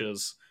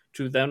sketches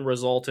to then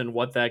result in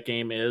what that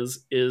game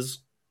is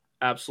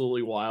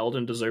absolutely wild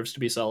and deserves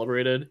to be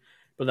celebrated.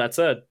 But that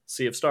said,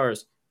 Sea of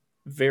Stars,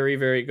 very,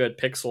 very good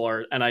pixel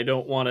art, and I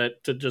don't want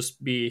it to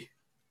just be,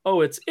 oh,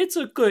 it's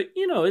a good,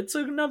 it's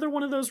another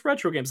one of those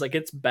retro games. Like,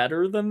 it's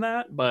better than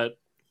that, but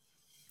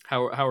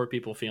how are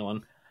people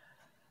feeling?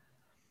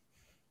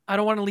 I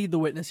don't want to lead the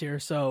witness here,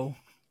 so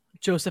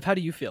Joseph, how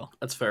do you feel?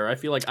 That's fair. I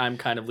feel like I'm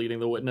kind of leading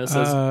the witness.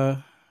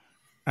 I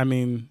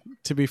mean,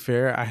 to be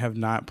fair, I have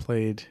not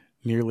played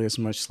nearly as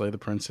much Slay the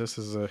Princess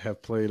as I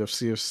have played of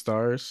Sea of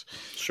Stars.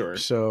 Sure.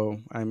 So,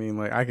 I mean,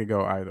 like, I could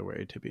go either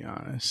way, to be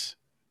honest.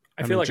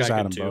 I feel like just I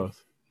add could them too.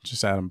 both.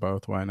 Just add them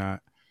both. Why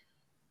not?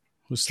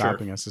 Who's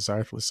stopping us?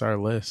 It's our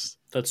list.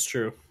 That's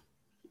true.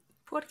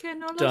 ¿Por qué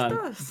no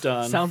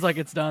Done. Sounds like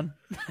it's done.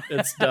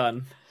 It's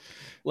done.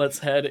 Let's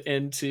head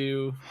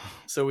into...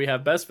 So we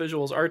have Best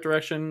Visuals Art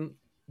Direction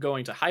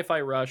going to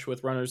Hi-Fi Rush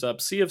with runners-up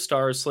Sea of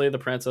Stars, Slay the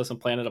Princess, and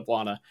Planet of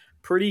Lana.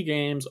 Pretty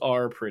games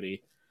are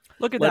pretty.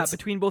 Look at that.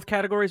 Between both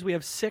categories, we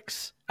have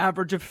 6,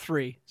 average of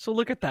 3. So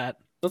look at that.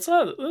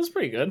 That's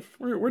pretty good.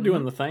 We're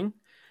doing the thing.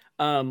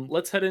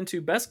 Let's head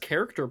into Best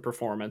Character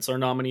Performance. Our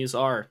nominees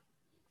are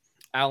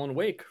Alan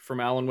Wake from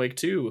Alan Wake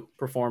 2,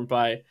 performed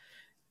by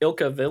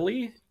Ilka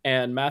Villi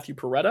and Matthew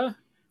Peretta.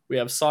 We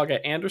have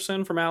Saga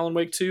Anderson from Alan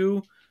Wake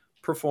 2,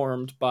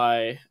 performed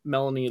by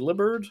Melanie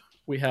Libbard.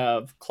 We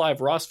have Clive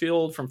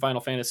Rossfield from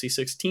Final Fantasy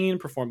XVI,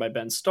 performed by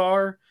Ben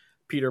Starr.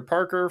 Peter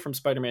Parker from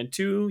Spider-Man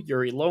 2,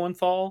 Yuri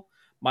Lowenthal.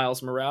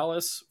 Miles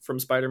Morales from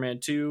Spider-Man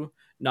 2,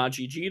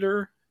 Najee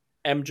Jeter.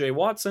 MJ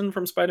Watson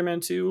from Spider-Man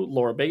 2,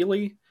 Laura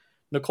Bailey.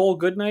 Nicole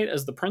Goodnight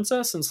as the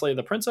princess in Slay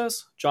the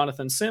Princess.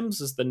 Jonathan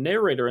Sims as the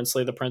narrator in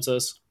Slay the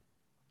Princess.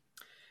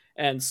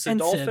 And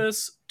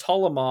Sidolphus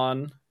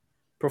Tolaman,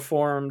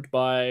 performed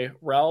by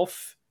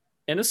Ralph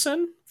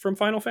Ineson from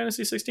Final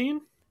Fantasy XVI.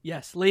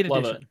 Yes, late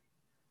edition.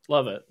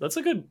 Love it. That's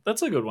a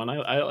good one.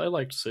 I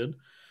liked Sid.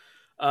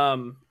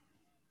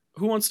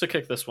 Who wants to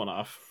kick this one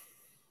off?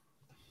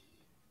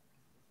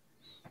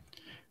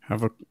 I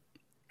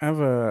have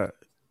a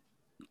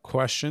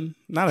question.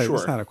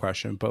 It's not a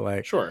question, but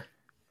like, sure.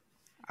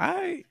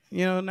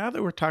 Now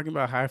that we're talking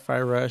about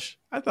Hi-Fi Rush,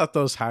 I thought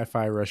those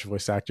Hi-Fi Rush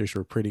voice actors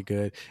were pretty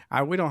good.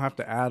 We don't have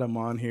to add them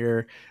on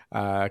here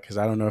because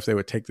I don't know if they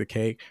would take the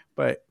cake.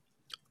 But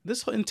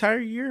this entire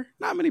year,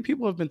 not many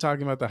people have been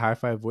talking about the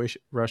Hi-Fi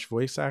Rush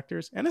voice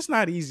actors, and it's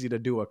not easy to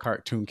do a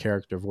cartoon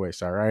character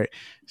voice. All right,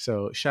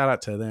 so shout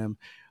out to them.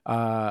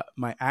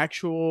 My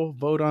actual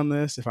vote on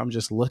this, if I'm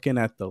just looking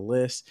at the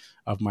list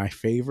of my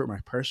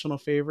personal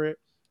favorite,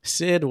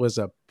 Sid was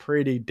a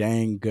pretty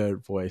dang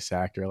good voice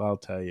actor. I'll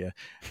tell you,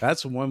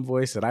 that's one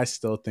voice that I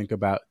still think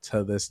about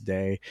to this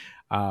day.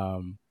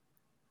 It's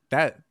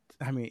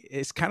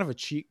kind of a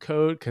cheat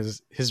code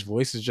because his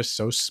voice is just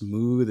so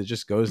smooth. It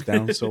just goes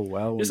down so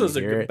well. This is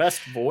the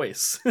best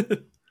voice.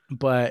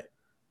 But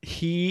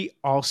he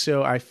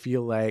also, I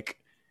feel like,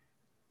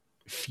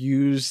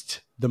 fused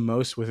the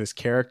most with his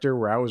character,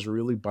 where I was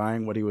really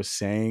buying what he was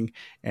saying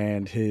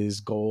and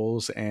his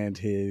goals and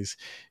his,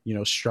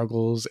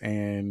 struggles,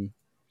 and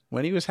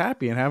when he was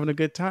happy and having a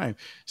good time.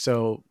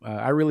 So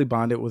I really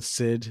bonded with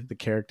Sid, the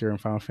character in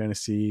Final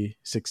Fantasy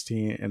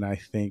 16, and I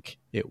think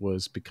it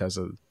was because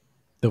of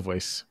the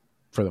voice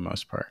for the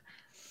most part.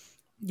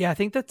 Yeah, I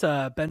think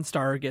that Ben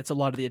Starr gets a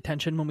lot of the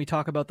attention when we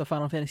talk about the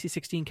Final Fantasy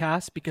 16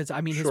 cast because,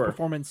 his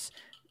performance,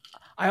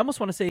 I almost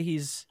want to say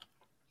he's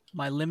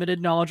my limited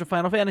knowledge of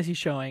Final Fantasy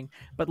showing,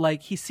 but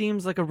like he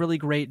seems like a really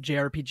great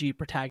JRPG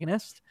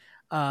protagonist.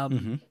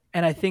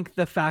 And I think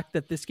the fact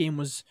that this game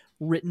was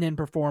written and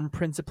performed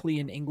principally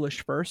in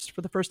English first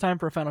for the first time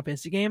for a Final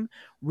Fantasy game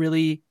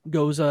really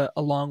goes a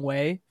long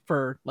way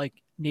for like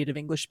native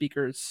English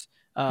speakers.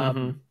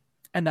 And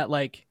that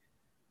like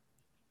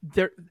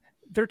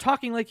they're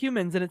talking like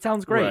humans and it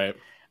sounds great.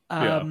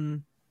 Right.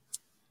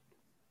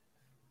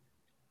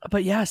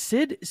 But yeah,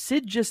 Sid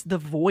just the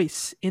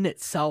voice in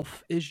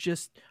itself is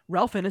just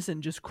Ralph Ineson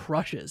just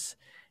crushes.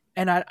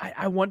 And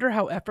I wonder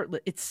how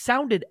effortless it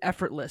sounded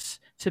effortless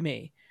to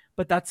me.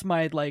 But that's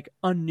my like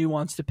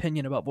unnuanced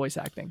opinion about voice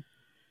acting.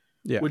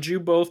 Yeah. Would you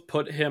both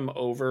put him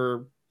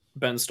over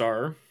Ben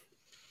Starr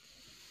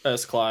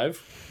as Clive?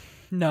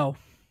 No.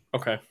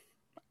 Okay.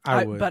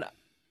 I would. But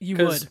you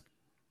would.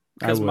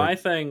 Because my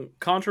thing,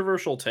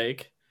 controversial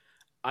take,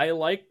 I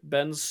like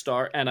Ben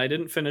Starr, and I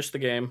didn't finish the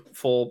game,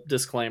 full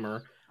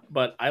disclaimer,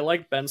 but I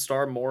like Ben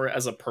Starr more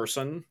as a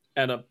person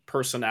and a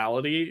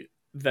personality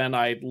than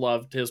I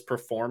loved his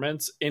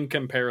performance in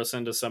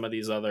comparison to some of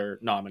these other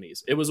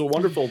nominees. It was a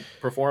wonderful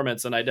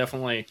performance, and I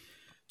definitely,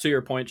 to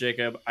your point,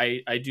 Jacob,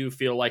 I do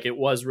feel like it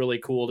was really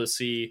cool to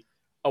see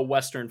a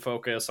Western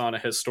focus on a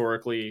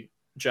historically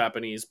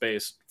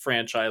Japanese-based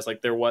franchise.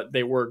 Like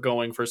they were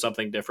going for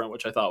something different,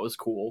 which I thought was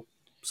cool.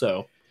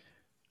 So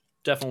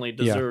definitely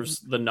deserves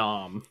the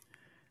nom.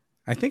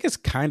 I think it's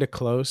kind of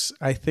close.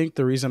 I think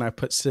the reason I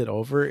put Sid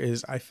over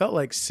is I felt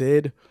like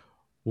Sid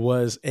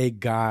was a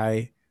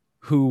guy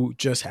who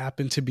just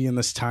happened to be in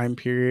this time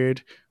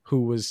period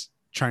who was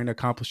trying to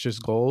accomplish his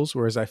goals.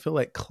 Whereas I feel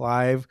like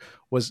Clive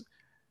was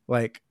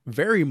like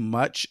very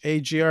much a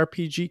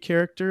JRPG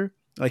character.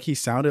 Like he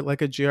sounded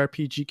like a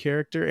JRPG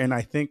character. And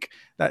I think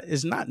that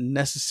is not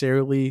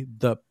necessarily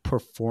the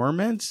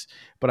performance,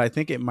 but I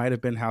think it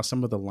might've been how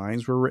some of the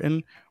lines were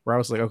written where I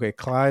was like, okay,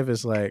 Clive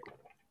is like,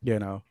 you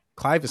know,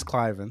 Clive is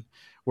Clivin.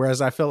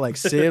 Whereas I felt like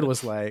Sid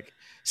was like,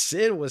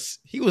 he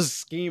was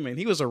scheming.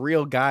 He was a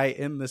real guy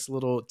in this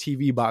little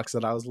TV box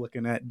that I was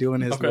looking at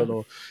doing his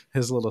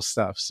little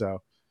stuff.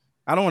 So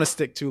I don't want to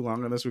stick too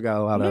long on this. We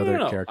got a lot of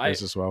other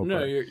characters as well.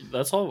 No,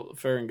 that's all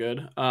fair and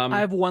good. I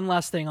have one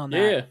last thing on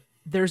that. Yeah.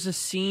 There's a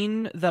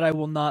scene that I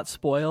will not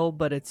spoil,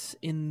 but it's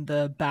in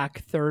the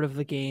back third of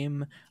the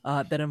game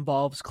that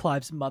involves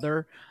Clive's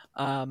mother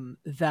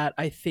that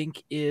I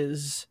think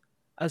is,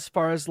 as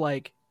far as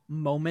like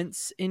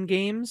moments in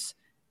games,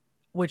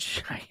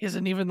 which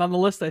isn't even on the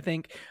list, I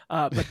think.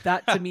 But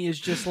that to me is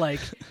just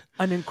like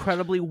an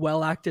incredibly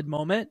well acted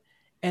moment.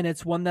 And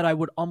it's one that I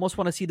would almost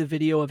want to see the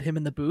video of him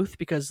in the booth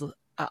because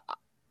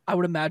I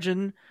would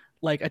imagine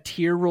like a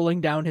tear rolling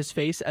down his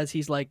face as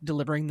he's like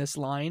delivering this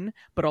line,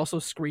 but also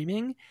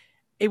screaming.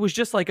 It was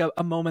just like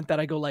a moment that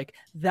I go like,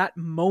 that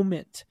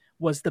moment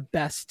was the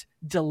best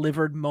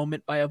delivered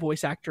moment by a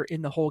voice actor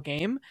in the whole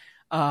game.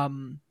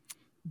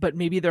 But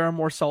maybe there are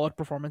more solid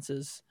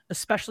performances,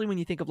 especially when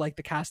you think of like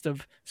the cast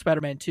of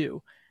Spider-Man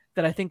 2,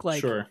 that I think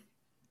like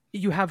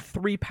you have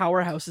three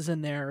powerhouses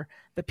in there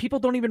that people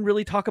don't even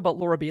really talk about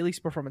Laura Bailey's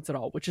performance at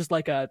all, which is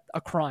like a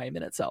crime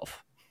in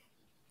itself.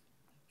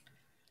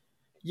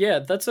 Yeah,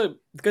 that's a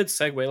good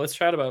segue. Let's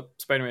chat about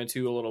Spider-Man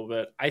 2 a little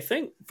bit. I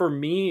think for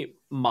me,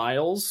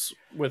 Miles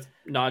with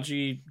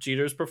Najee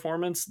Jeter's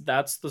performance,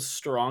 that's the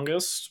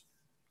strongest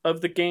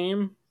of the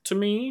game to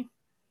me.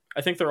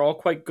 I think they're all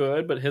quite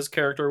good, but his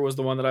character was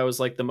the one that I was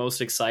like the most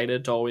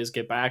excited to always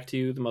get back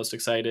to, the most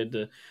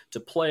excited to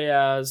play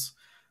as,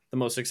 the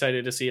most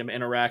excited to see him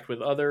interact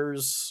with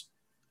others.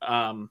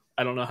 I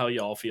don't know how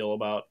y'all feel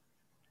about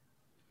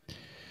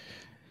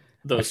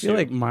those. I feel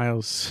like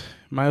Miles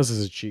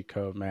is a cheat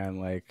code, man.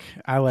 Like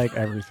I like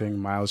everything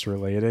Miles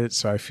related,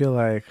 so I feel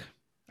like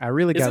I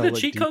really got to look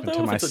deep into myself. Is it a cheat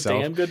code though? If it's a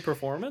damn good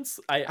performance,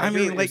 I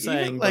mean, like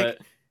saying, but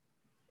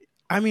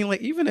I mean, like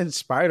even in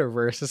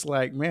Spider-Verse, it's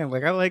like, man,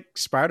 like I like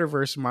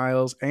Spider-Verse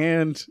Miles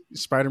and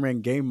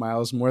Spider-Man game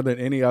Miles more than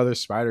any other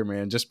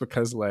Spider-Man, just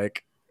because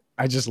like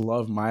I just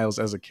love Miles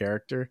as a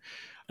character.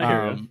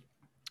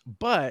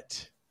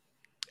 But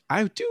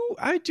I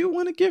do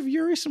want to give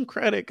Yuri some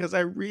credit because I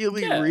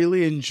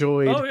really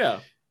enjoyed. Oh yeah.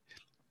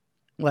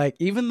 Like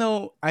even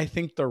though I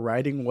think the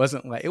writing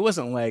wasn't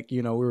like,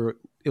 you know,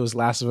 it was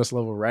Last of Us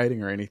level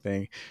writing or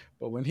anything,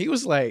 but when he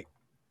was like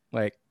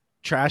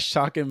trash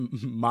talking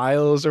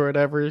Miles or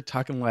whatever,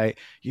 talking like,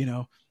 you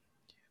know,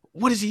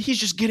 what is he's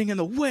just getting in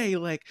the way,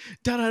 like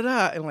da da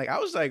da, and like I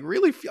was like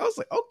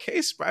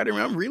okay,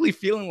 Spider-Man, I'm really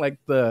feeling like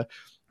the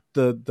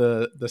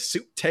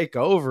suit take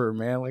over,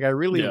 man. Like I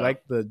really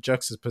like the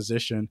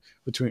juxtaposition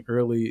between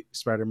early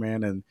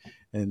Spider-Man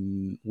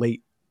and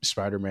late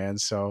Spider-Man.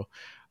 So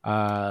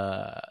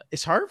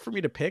it's hard for me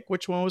to pick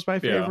which one was my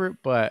favorite,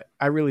 but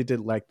I really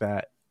did like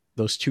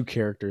those two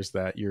characters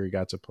that Yuri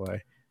got to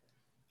play.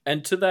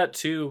 And to that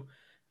too,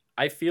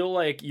 I feel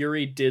like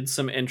Yuri did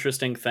some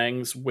interesting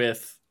things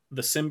with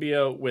the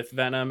symbiote, with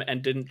Venom,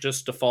 and didn't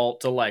just default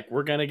to like,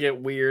 we're going to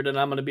get weird and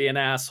I'm going to be an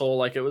asshole.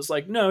 Like it was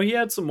like, no, he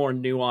had some more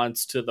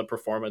nuance to the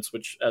performance,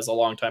 which as a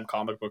longtime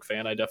comic book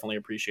fan, I definitely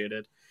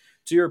appreciated.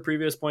 To your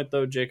previous point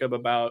though, Jacob,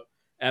 about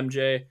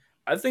MJ,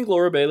 I think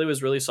Laura Bailey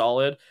was really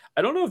solid.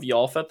 I don't know if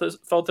y'all felt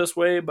this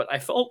way, but I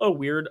felt a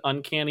weird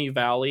uncanny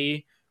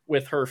valley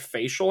with her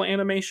facial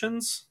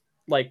animations.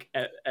 Like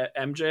at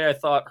MJ, I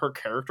thought her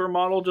character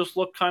model just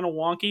looked kind of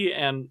wonky,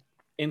 and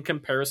in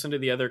comparison to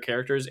the other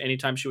characters,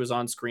 anytime she was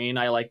on screen,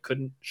 I like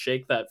couldn't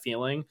shake that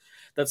feeling.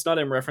 That's not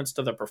in reference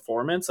to the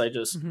performance. I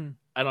just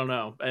I don't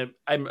know.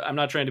 I'm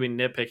not trying to be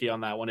nitpicky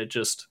on that one. It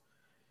just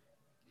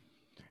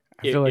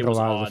I feel like it a was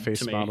lot of the odd face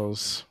to me.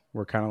 models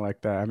were kind of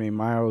like that. I mean,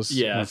 Miles,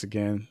 once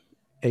again,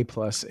 A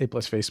plus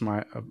face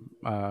model,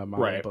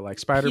 Right. but like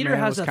Peter Spider-Man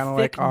has was a kind of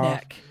thick like off.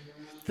 neck.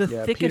 The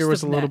thickest Peter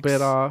was of a little necks.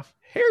 bit off.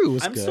 Harry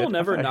was I'm good. still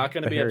never I thought not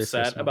going to the be Harry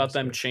upset face model about was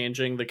them good.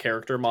 changing the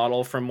character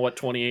model from what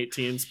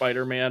 2018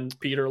 Spider-Man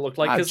Peter looked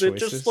like, Odd because it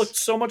just choices. looked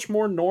so much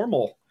more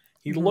normal.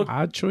 He looked.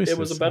 Odd choices. It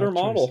was a better odd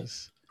model.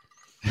 choices.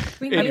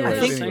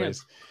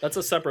 Anyways, that's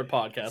a separate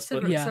podcast.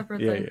 But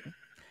Separate thing.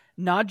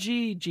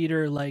 Najee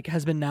Jeter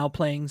has been now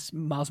playing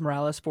Miles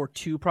Morales for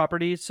 2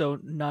 properties. So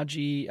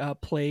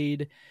Najee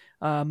played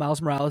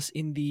Miles Morales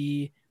in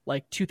the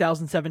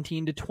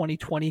 2017 to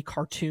 2020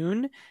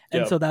 cartoon,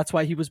 and so that's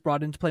why he was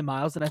brought in to play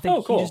Miles. And I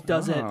think he just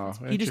does it.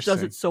 He just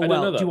does it so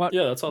well. Do you want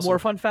that's awesome. more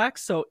fun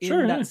facts? So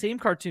in that same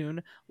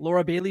cartoon,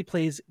 Laura Bailey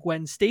plays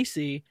Gwen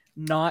Stacy,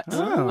 not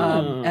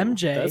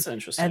MJ. That's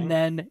interesting. And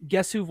then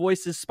guess who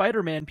voices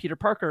Spider-Man Peter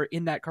Parker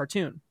in that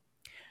cartoon?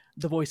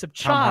 The voice of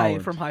Chai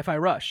from Hi-Fi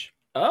Rush.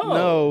 Oh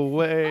no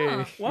way!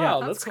 Oh,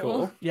 wow, yeah, that's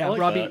cool. Yeah,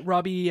 like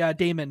Robbie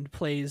Damon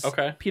plays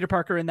Peter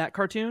Parker in that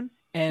cartoon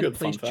and Good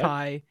plays fun fact.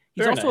 Chai.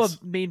 He's Very also nice.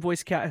 a main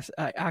voice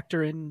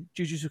actor in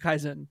Jujutsu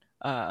Kaisen,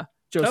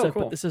 Joseph,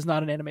 cool. but this is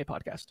not an anime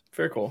podcast.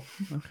 Very cool.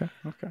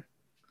 Okay.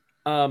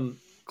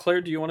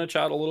 Claire, do you want to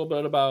chat a little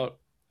bit about?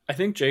 I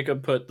think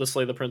Jacob put the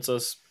Slay the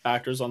Princess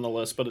actors on the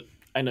list, but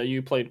I know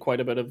you played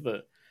quite a bit of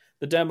the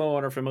demo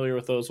and are familiar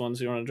with those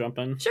ones. You want to jump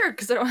in? Sure,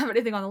 because I don't have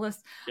anything on the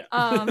list.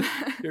 Yeah.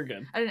 You're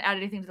good. I didn't add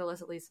anything to the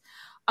list, at least.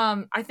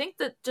 I think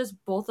that just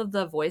both of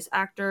the voice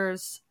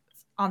actors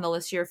on the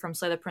list here from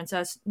Slay the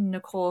Princess,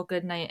 Nicole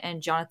Goodnight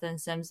and Jonathan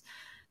Sims,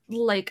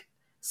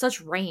 such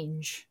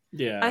range.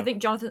 Yeah. I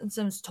think Jonathan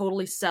Sims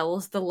totally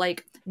sells the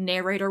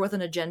narrator with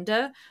an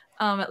agenda,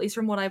 at least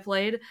from what I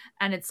played.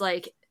 And it's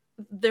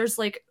there's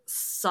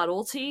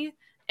subtlety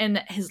in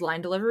his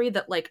line delivery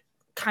that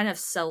kind of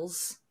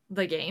sells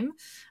the game.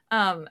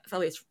 At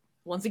least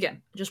once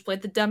again, just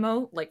played the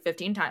demo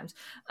 15 times.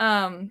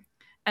 And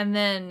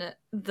then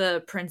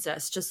the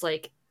princess, just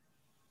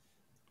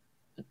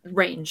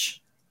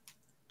range.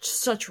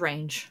 Such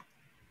range.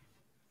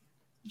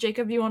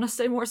 Jacob, you want to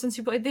say more since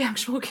you played the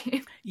actual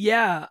game?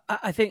 Yeah,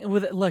 I think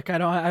with it, look, I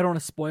don't want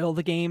to spoil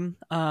the game,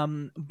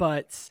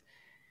 but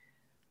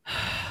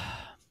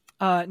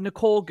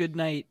Nicole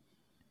Goodnight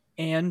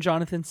and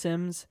Jonathan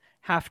Sims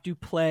have to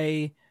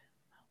play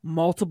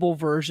multiple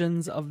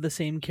versions of the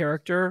same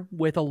character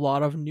with a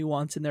lot of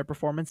nuance in their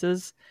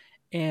performances,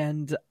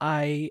 and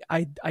I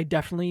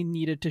definitely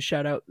needed to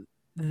shout out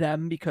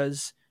them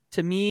because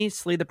to me,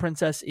 Slay the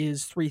Princess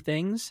is 3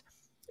 things.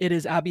 It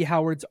is Abby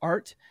Howard's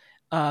art.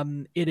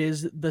 It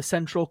is the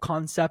central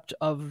concept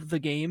of the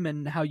game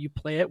and how you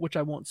play it, which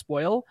I won't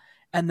spoil.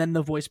 And then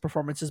the voice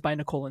performances by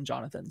Nicole and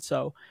Jonathan.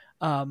 So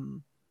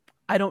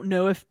I don't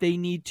know if they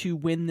need to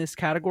win this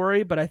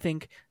category, but I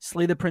think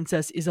Slay the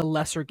Princess is a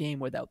lesser game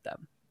without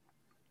them.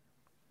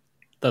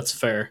 That's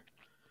fair.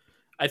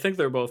 I think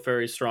they're both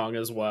very strong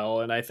as well.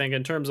 And I think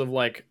in terms of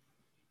when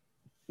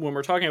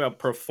we're talking about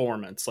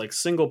performance,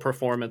 single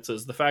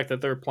performances, the fact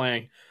that they're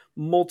playing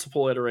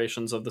multiple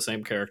iterations of the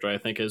same character, I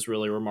think is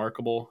really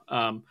remarkable.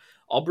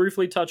 I'll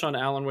briefly touch on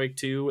Alan Wake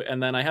 2,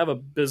 and then I have a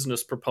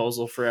business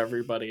proposal for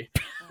everybody.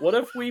 What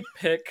if we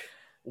pick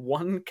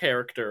one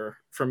character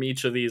from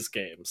each of these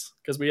games?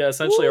 Because we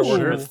essentially are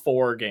working with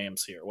 4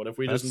 games here. What if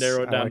we just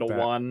narrow it down to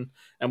one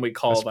and we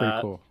call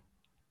that? Cool.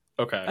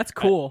 Okay. That's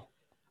cool.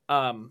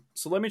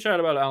 So let me chat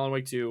about Alan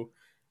Wake 2.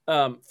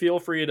 Feel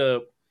free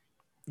to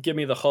give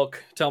me the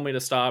hook, tell me to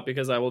stop,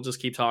 because I will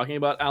just keep talking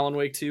about Alan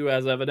Wake 2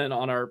 as evident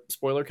on our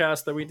spoiler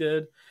cast that we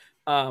did.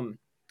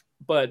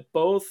 But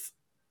both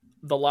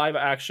the live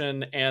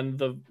action and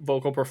the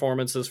vocal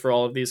performances for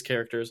all of these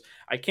characters,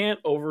 I can't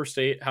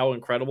overstate how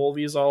incredible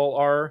these all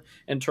are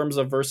in terms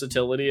of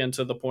versatility, and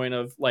to the point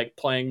of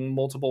playing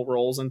multiple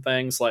roles and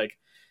things.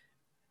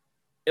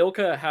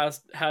 Ilka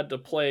has had to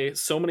play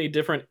so many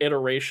different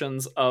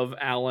iterations of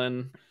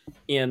Alan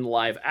in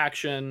live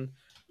action.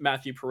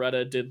 Matthew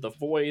Peretta did the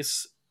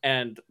voice,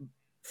 and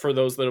for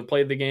those that have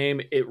played the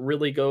game, it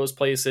really goes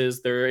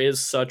places. There is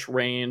such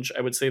range.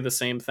 I would say the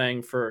same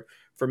thing for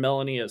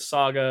Melanie as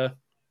Saga.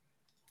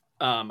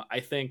 I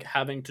think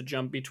having to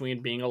jump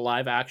between being a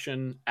live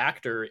action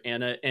actor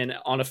and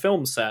on a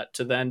film set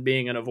to then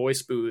being in a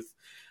voice booth,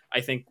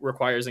 I think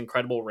requires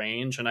incredible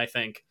range, and I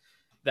think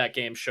that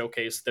game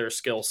showcased their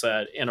skill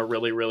set in a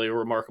really, really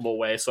remarkable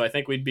way. So I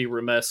think we'd be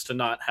remiss to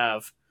not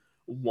have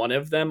one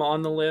of them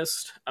on the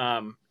list.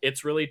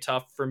 It's really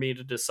tough for me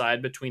to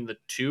decide between the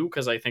two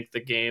because I think the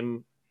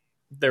game,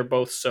 they're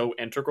both so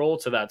integral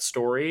to that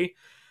story.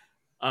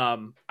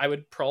 I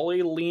would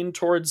probably lean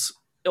towards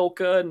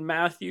Ilka and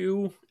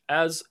Matthew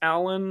as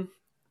Alan,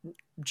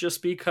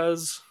 just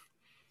because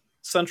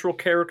central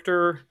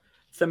character,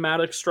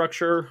 thematic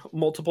structure,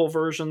 multiple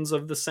versions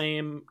of the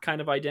same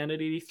kind of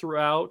identity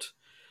throughout.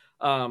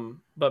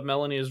 But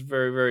Melanie is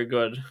very, very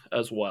good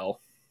as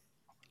well.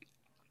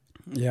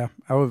 Yeah,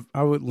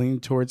 I would lean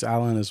towards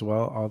Alan as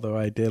well, although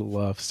I did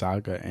love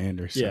Saga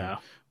Anderson. Yeah.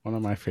 One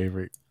of my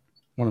favorite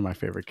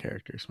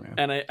characters, man.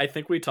 And I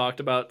think we talked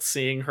about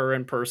seeing her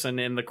in person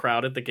in the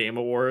crowd at the Game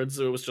Awards.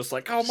 It was just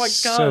like, oh my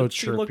So god,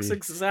 she trippy. looks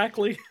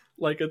exactly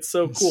like it's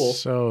so cool.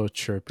 So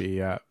trippy,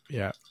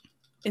 yeah.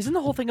 Isn't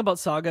the whole thing about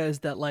Saga is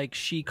that like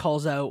she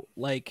calls out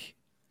like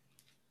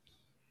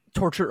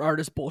tortured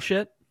artist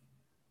bullshit?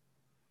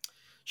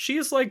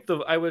 She's like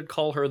I would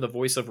call her the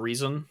voice of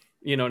reason.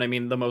 You know what I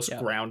mean? The most Yeah.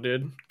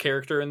 grounded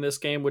character in this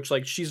game, which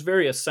like she's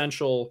very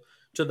essential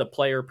to the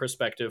player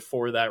perspective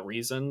for that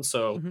reason.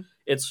 So Mhm.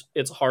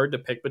 it's hard to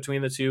pick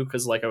between the two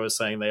because, like I was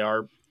saying, they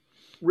are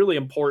really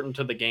important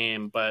to the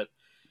game. But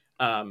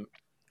I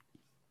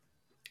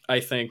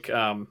think,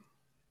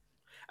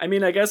 I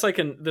mean, I guess I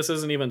can. This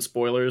isn't even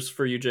spoilers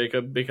for you,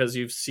 Jacob, because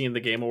you've seen the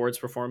Game Awards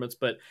performance.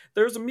 But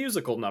there's a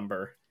musical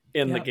number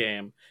in the Yeah.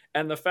 game,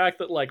 and the fact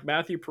that like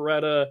Matthew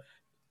Peretta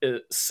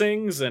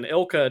sings and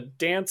Ilka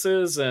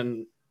dances,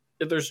 and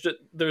there's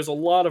a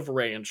lot of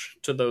range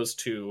to those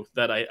two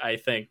that I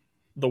think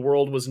the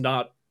world was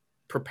not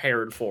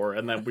prepared for,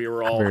 and then we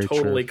were all Very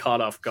totally true.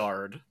 caught off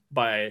guard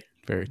by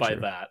Very by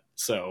true. that.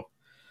 So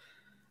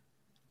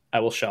I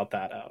will shout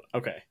that out.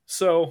 Okay,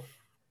 so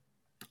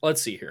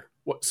let's see here.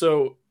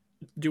 So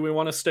do we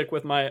want to stick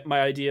with my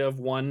idea of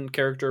one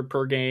character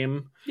per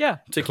game Yeah.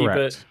 to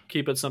Correct.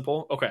 keep it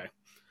simple? Okay.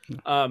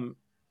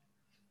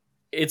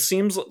 It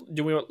seems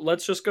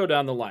let's just go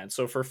down the line.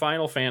 So for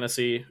Final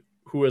Fantasy,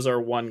 who is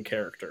our one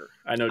character?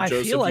 I know I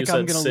Joseph, feel like you I'm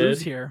said gonna Sid.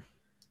 lose here.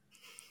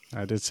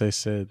 I did say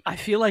Sid. I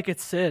feel like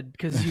it's Sid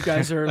because you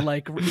guys are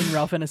like in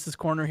Ralph Ennis's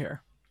corner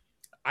here.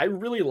 I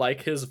really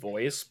like his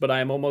voice, but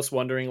I'm almost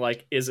wondering,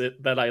 like, is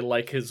it that I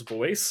like his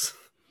voice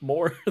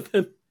more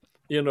than,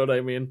 you know what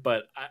I mean?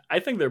 But I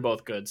think they're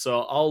both good, so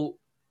I'll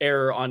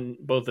err on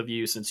both of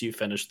you since you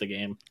finished the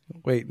game.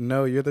 Wait,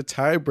 no, you're the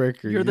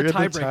tiebreaker. You're the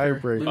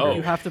tiebreaker. Luke, Oh.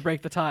 You have to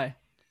break the tie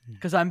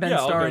because I'm Ben Yeah,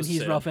 I'll Starr go and he's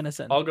Sid. Ralph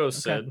Ineson. I'll go Okay.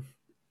 Sid.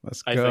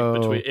 Let's I go.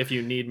 think between if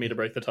you need me to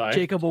break the tie.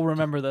 Jacob will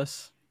remember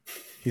this.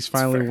 He's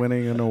finally fair.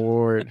 winning an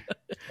award.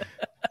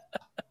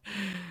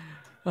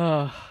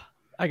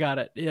 I got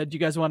it. Yeah, do you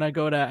guys want to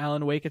go to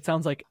Alan Wake? It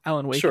sounds like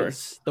Alan Wake Sure.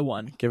 is the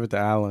one. Give it to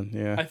Alan.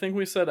 Yeah. I think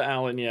we said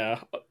Alan,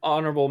 yeah.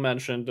 Honorable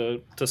mention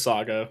to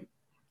Saga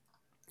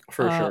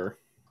for sure.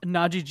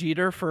 Najee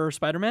Jeter for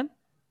Spider-Man.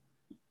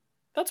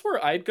 That's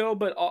where I'd go,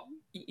 but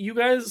you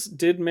guys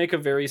did make a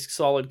very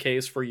solid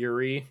case for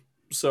Yuri,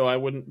 so I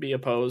wouldn't be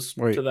opposed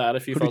Wait, to that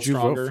if you Who felt did you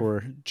stronger. vote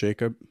for,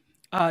 Jacob?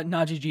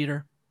 Najee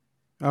Jeter.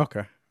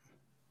 Okay.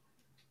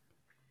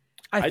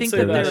 I I'd think say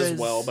that that there as is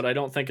well, but I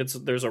don't think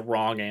there's a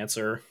wrong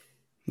answer.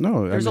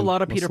 No, there's a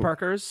lot of let's Peter look.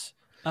 Parkers.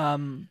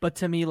 But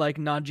to me, like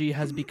Najee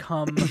has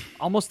become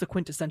almost the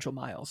quintessential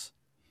Miles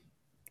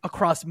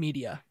across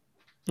media.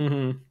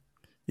 Mm-hmm.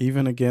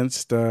 Even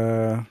against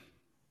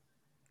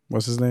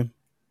what's his name?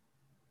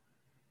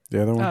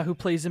 The other one? Who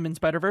plays him in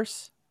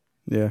Spider-Verse?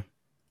 Yeah.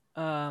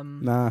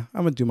 Nah, I'm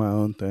gonna do my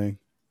own thing.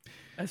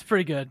 That's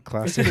pretty good.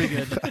 Classic. It's pretty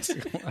good.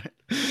 Classic line.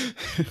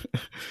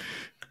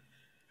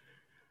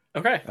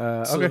 Okay,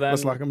 so okay, then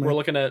let's lock 'em in. we're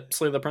looking at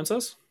Slay the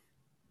Princess.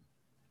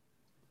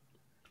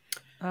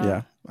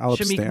 Yeah, I'll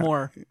Shamik abstain.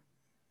 Moore.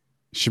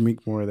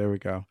 Shamik Moore. There we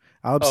go.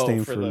 I'll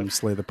abstain for from the-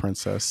 Slay the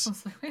Princess. I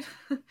was like,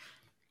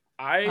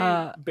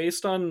 wait.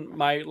 Based on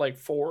my like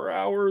 4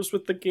 hours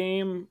with the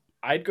game,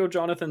 I'd go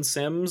Jonathan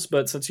Sims,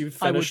 but since you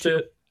I would finished too.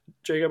 it,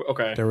 Jacob,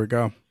 okay. There we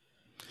go.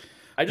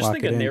 I just Lock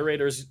think it a in.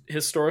 narrator's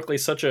historically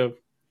such a,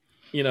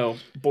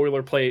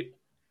 boilerplate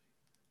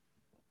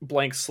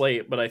blank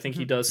slate, but I think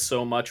he does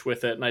so much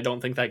with it, and I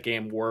don't think that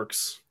game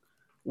works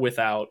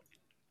without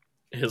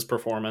his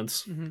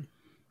performance. Mhm.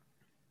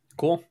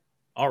 Cool.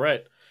 All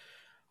right.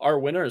 Our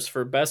winners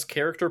for best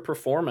character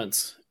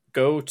performance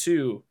go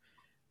to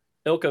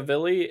Ilka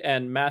Villi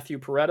and Matthew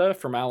Peretta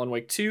from Alan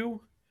Wake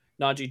 2,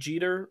 Najee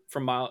Jeter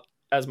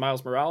as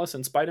Miles Morales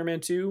in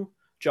Spider-Man 2,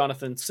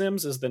 Jonathan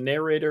Sims as the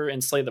narrator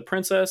in Slay the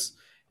Princess,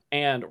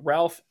 and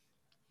Ralph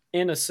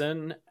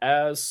Ineson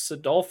as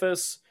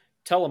Sidolphus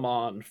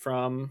Telemon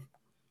from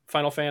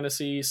Final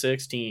Fantasy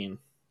 16.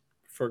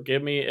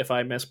 Forgive me if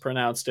I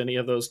mispronounced any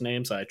of those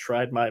names. I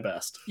tried my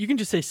best. You can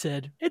just say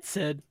Sid. It's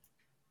Sid.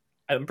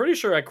 I'm pretty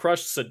sure I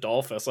crushed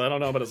Sidolphus. I don't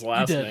know about his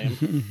last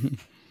did. name.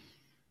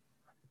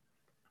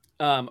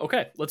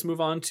 Okay, let's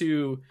move on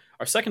to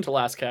our second to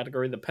last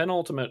category, the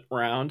penultimate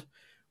round.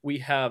 We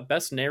have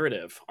Best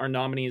Narrative. Our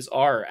nominees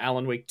are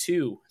Alan Wake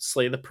 2,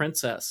 Slay the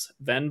Princess,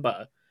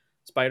 Venba,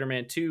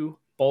 Spider-Man 2,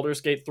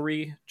 Baldur's Gate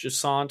 3,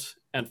 Jusant,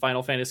 and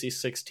Final Fantasy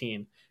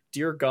 16.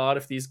 Dear God,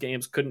 if these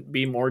games couldn't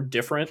be more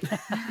different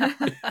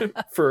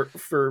for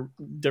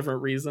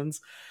different reasons.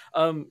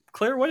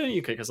 Claire, why don't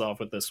you kick us off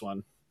with this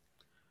one?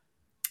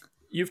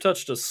 You've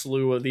touched a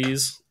slew of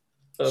these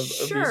of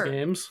Sure. these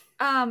games.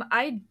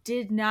 I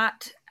did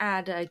not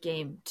add a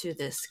game to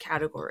this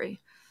category.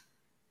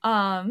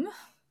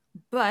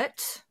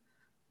 But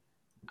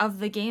of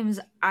the games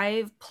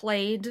I've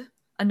played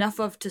enough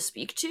of to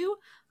speak to,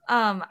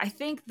 I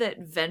think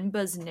that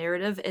Venba's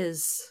narrative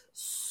is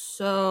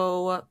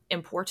so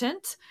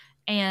important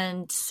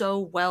and so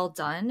well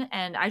done.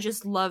 And I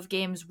just love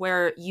games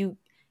where you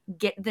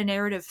get the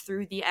narrative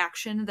through the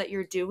action that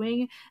you're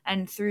doing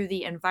and through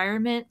the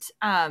environment.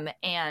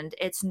 And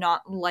it's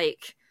not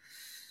like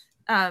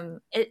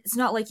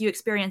you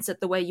experience it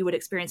the way you would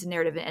experience a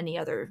narrative in any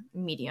other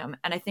medium.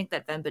 And I think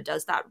that Venba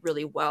does that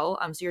really well.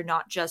 So you're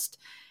not just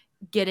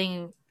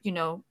getting,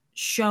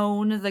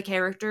 shown the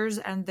characters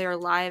and their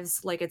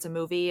lives like it's a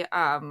movie.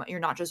 You're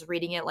not just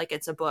reading it like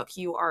it's a book.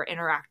 You are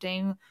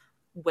interacting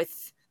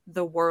with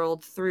the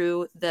world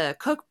through the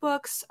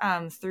cookbooks,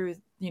 through,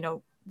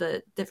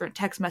 the different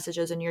text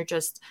messages, and you're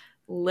just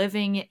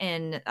living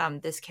in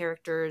this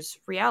character's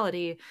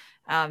reality,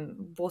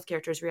 both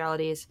characters'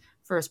 realities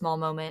for a small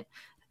moment,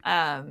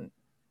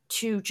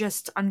 to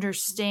just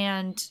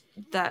understand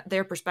that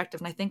their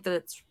perspective. And I think that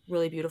it's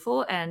really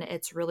beautiful and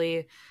it's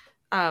really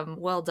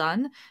well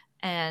done,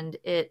 and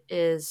it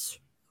is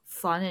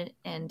fun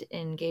and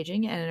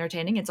engaging and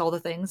entertaining. It's all the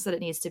things that it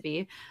needs to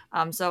be.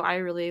 So I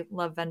really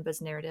love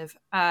Venba's narrative.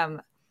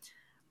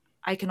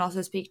 I can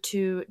also speak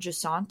to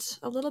Jusant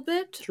a little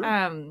bit,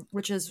 sure.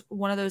 Which is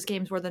one of those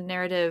games where the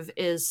narrative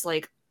is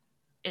like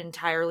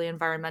entirely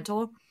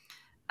environmental.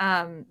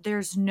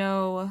 There's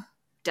no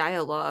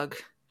dialogue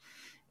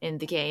in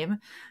the game.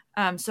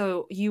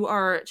 So you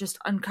are just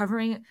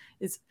uncovering.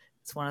 It's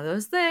one of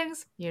those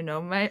things,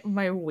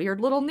 my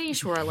weird little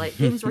niche where I like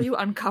games where you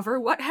uncover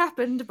what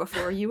happened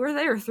before you were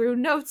there through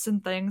notes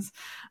and things,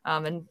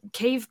 and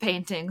cave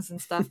paintings and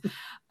stuff.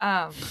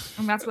 And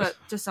that's what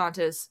Descent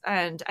is.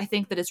 And I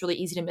think that it's really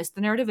easy to miss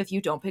the narrative if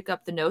you don't pick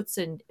up the notes.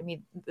 And I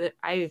mean,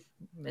 I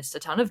missed a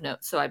ton of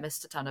notes, so I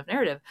missed a ton of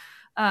narrative.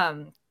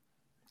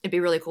 It'd be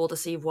really cool to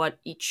see what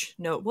each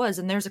note was.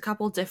 And there's a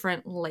couple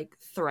different like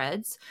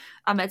threads.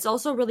 It's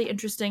also really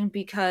interesting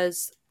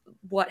because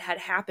what had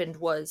happened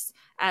was,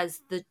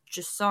 as the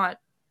Jusant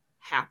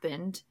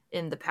happened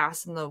in the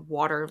past and the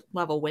water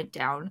level went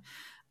down,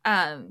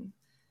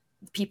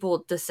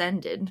 people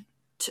descended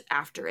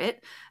after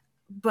it,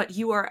 but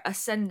you are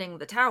ascending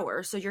the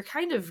tower. So you're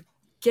kind of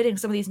getting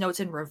some of these notes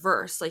in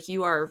reverse. Like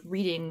you are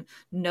reading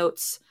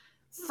notes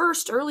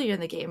first early in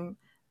the game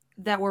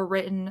that were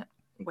written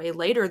way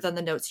later than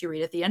the notes you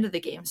read at the end of the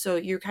game. So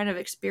you're kind of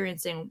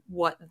experiencing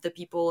what the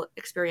people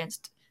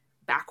experienced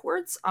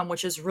backwards,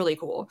 which is really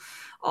cool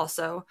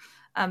also.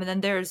 And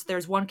then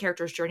there's one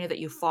character's journey that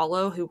you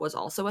follow who was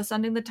also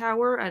ascending the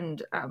tower,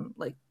 and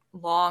like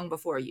long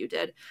before you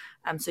did.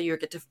 So you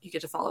get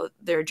to follow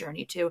their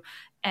journey too,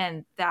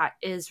 and that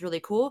is really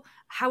cool.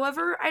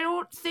 However, I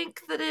don't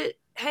think that it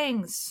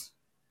hangs.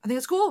 I think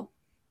it's cool.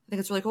 I think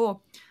it's really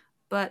cool.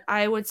 But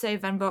I would say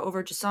Venba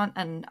over Jusant,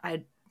 and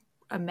I'd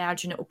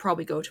imagine it will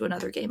probably go to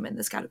another game in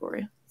this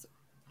category. So.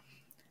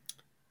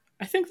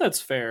 I think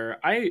that's fair.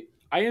 I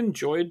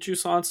enjoyed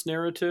Jusant's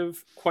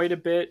narrative quite a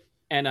bit,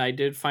 and I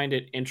did find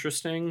it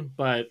interesting,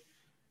 but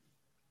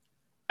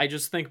I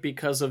just think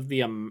because of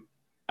the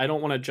I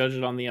don't want to judge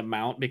it on the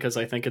amount, because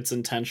I think it's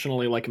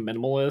intentionally like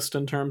minimalist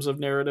in terms of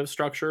narrative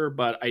structure,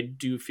 but I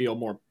do feel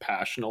more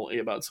passionately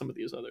about some of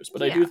these others.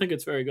 But yeah. I do think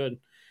it's very good.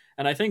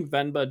 And I think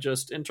Venba,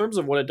 just in terms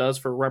of what it does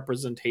for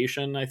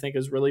representation, I think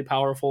is really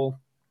powerful.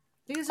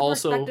 Because a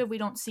perspective we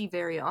don't see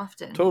very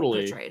often.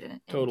 Totally. In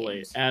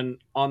games. And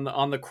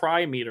on the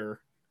cry meter,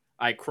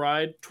 I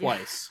cried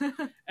twice.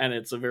 And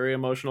it's a very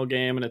emotional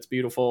game, and it's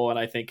beautiful, and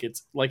I think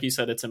it's, like you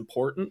said, it's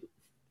important,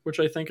 which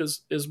I think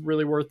is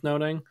really worth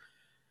noting.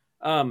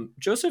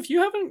 Joseph,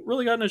 you haven't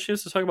really gotten a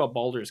chance to talk about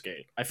Baldur's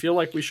Gate. I feel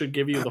like we should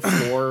give you the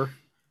floor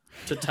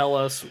to tell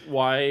us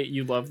why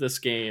you love this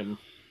game.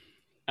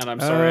 And I'm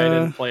sorry I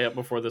didn't play it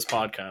before this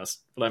podcast,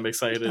 but I'm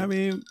excited. I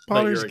mean,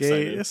 Baldur's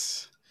Gate,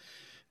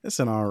 it's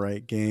an all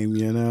right game,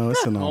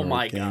 It's an all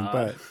right game.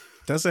 But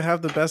does it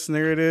have the best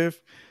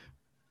narrative?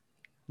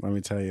 Let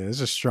me tell you,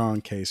 there's a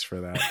strong case for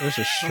that. There's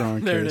a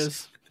strong there case. It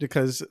is.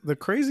 Because the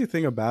crazy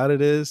thing about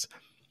it is,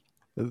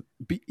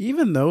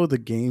 even though the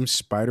game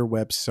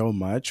spiderwebs so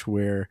much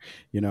where,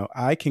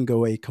 I can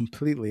go a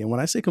completely, and when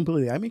I say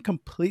completely, I mean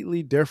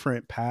completely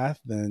different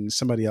path than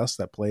somebody else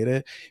that played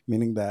it,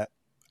 meaning that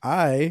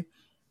I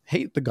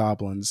hate the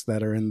goblins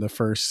that are in the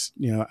first,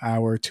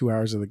 hour, 2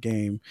 hours of the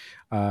game,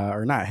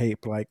 or not hate,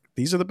 but like,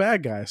 these are the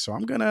bad guys. So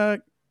I'm going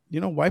to,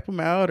 wipe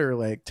them out or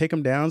like take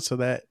them down so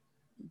that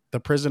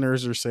the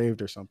prisoners are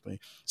saved or something.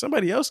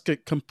 Somebody else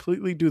could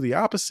completely do the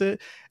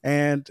opposite,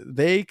 and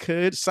they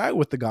could side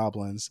with the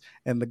goblins,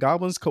 and the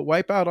goblins could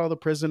wipe out all the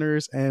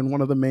prisoners and one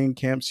of the main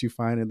camps you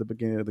find in the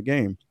beginning of the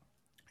game.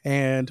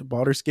 And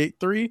Baldur's Gate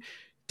 3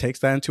 takes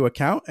that into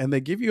account, and they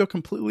give you a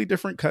completely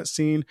different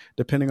cutscene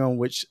depending on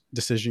which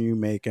decision you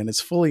make, and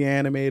it's fully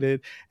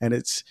animated, and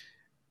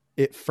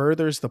it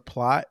furthers the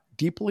plot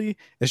deeply.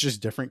 It's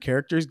just different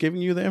characters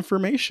giving you the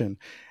information.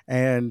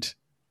 And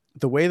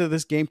the way that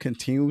this game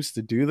continues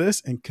to do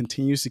this and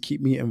continues to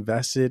keep me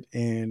invested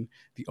in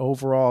the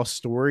overall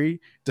story,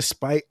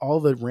 despite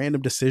all the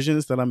random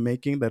decisions that I'm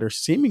making that are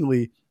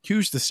seemingly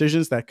huge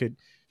decisions that could,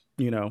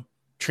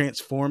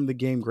 transformed the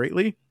game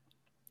greatly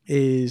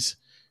is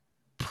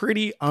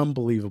pretty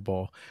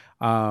unbelievable.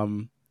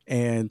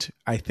 And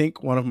I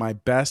think one of my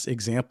best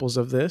examples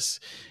of this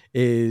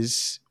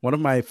is one of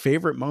my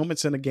favorite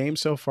moments in a game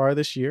so far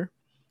this year,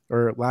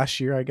 or last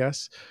year, I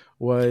guess,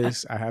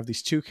 was I have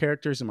these two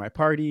characters in my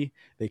party.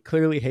 They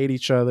clearly hate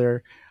each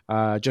other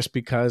just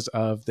because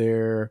of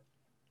their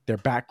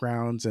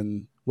backgrounds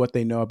and what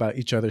they know about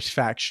each other's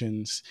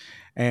factions.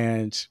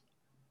 And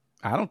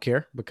I don't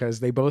care because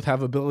they both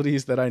have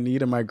abilities that I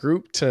need in my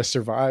group to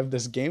survive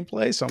this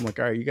gameplay. So I'm like,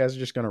 all right, you guys are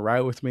just going to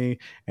ride with me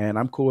and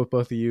I'm cool with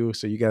both of you.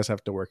 So you guys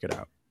have to work it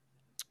out.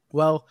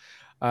 Well,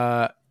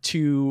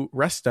 to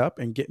rest up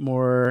and get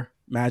more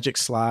magic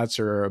slots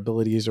or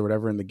abilities or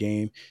whatever in the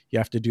game, you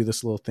have to do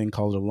this little thing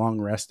called a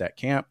long rest at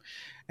camp.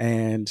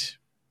 And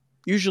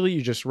usually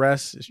you just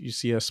rest. You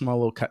see a small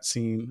little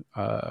cutscene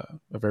of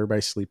everybody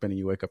sleeping and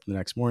you wake up the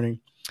next morning.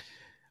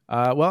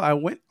 Well, I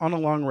went on a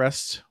long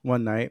rest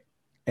one night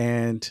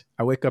and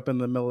I wake up in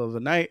the middle of the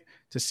night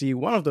to see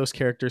one of those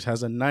characters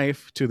has a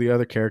knife to the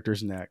other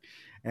character's neck.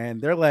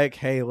 And they're like,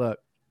 hey, look,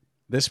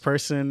 this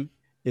person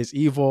is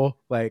evil.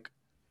 Like,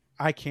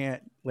 I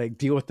can't like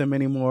deal with them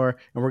anymore.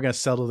 And we're going to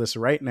settle this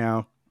right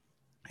now.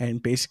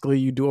 And basically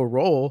you do a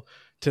roll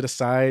to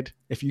decide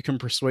if you can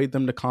persuade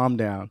them to calm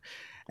down.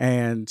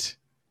 And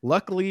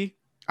luckily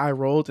I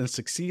rolled and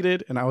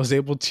succeeded and I was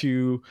able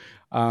to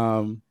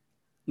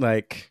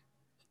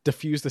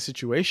diffuse the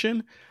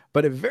situation.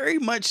 But it very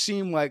much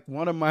seemed like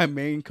one of my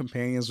main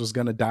companions was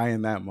going to die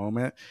in that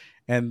moment.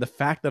 And the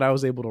fact that I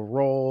was able to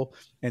roll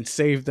and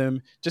save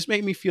them just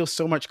made me feel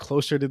so much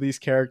closer to these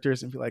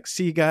characters and be like,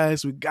 see,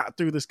 guys, we got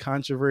through this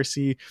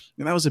controversy.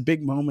 And that was a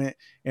big moment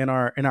in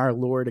our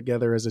lore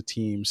together as a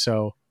team.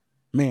 So,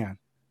 man,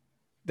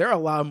 there are a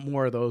lot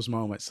more of those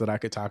moments that I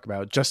could talk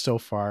about just so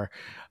far.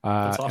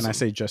 Awesome. And I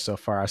say just so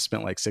far, I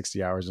spent like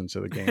 60 hours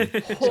into the game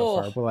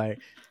so far. But like,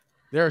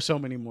 there are so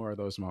many more of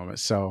those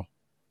moments. So,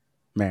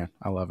 man,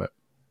 I love it.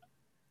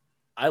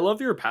 I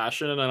love your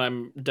passion, and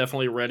I'm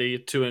definitely ready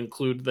to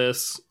include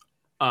this.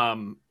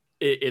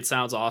 It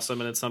sounds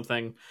awesome, and it's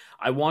something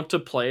I want to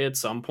play at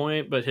some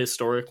point, but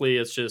historically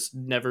it's just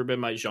never been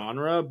my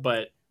genre,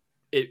 but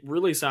it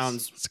really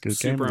sounds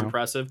super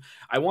impressive.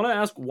 I want to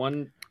ask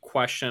one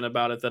question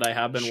about it that I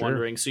have been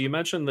wondering. So you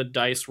mentioned the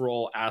dice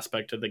roll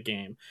aspect of the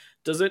game.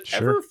 Does it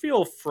ever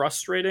feel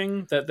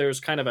frustrating that there's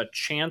kind of a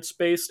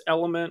chance-based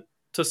element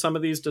to some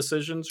of these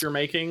decisions you're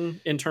making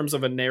in terms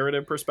of a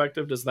narrative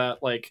perspective? Does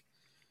that like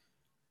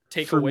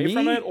take away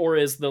from it, or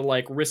is the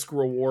like risk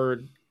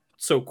reward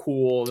so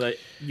cool that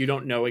you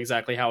don't know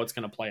exactly how it's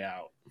going to play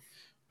out?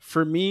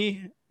 For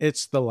me,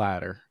 it's the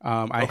latter.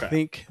 I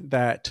think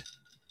that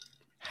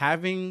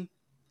having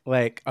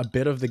like a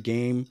bit of the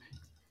game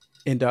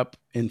end up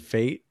in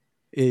fate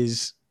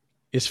is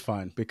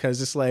fun,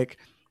 because it's like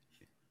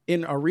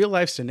in a real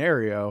life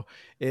scenario,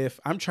 if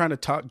I'm trying to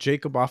talk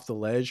Jacob off the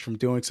ledge from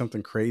doing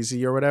something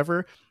crazy or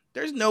whatever,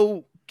 there's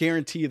no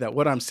guarantee that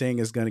what I'm saying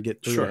is going to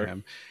get through to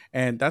him.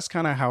 And that's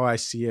kind of how I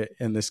see it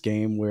in this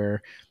game,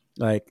 where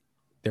like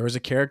there was a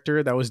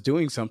character that was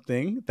doing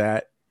something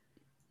that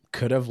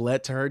could have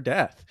led to her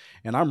death,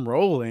 and I'm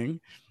rolling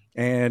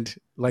and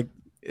like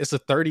it's a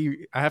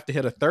 30, I have to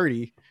hit a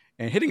 30,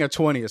 and hitting a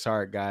 20 is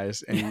hard,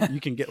 guys. And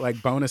you can get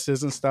like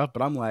bonuses and stuff,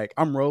 but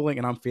I'm rolling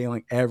and I'm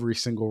failing every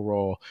single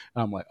roll.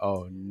 And I'm like,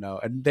 oh no.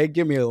 And they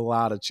give me a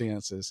lot of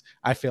chances.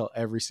 I fail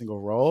every single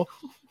roll.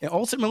 And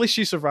ultimately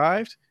she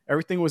survived.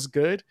 Everything was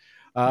good.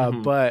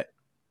 But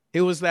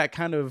it was that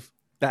kind of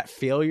that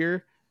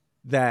failure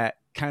that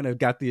kind of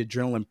got the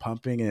adrenaline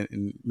pumping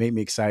and made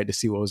me excited to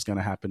see what was going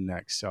to happen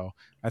next. So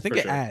I think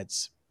it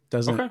adds,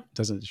 doesn't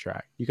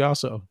distract. You can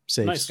also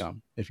save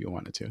scum if you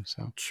wanted to.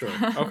 So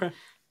Okay.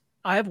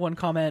 I have one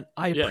comment.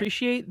 I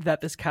appreciate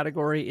that this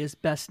category is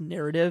best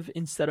narrative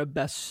instead of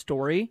best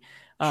story,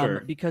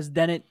 because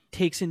then it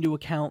takes into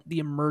account the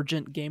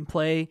emergent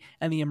gameplay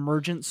and the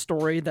emergent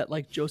story that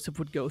like Joseph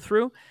would go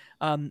through.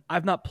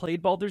 I've not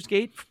played Baldur's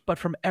Gate, but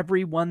from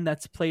everyone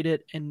that's played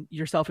it, and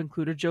yourself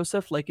included,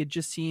 Joseph, like it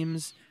just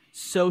seems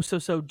so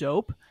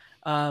dope.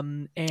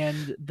 And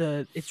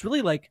it's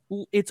really like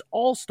it's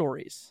all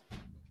stories.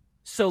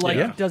 So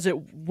like, does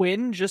it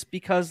win just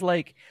because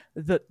like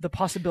the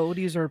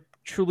possibilities are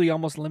truly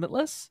almost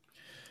limitless?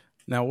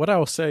 Now, what I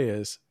will say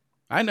is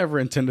I never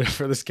intended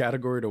for this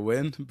category to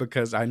win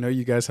because I know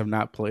you guys have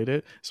not played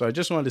it. So I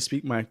just wanted to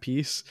speak my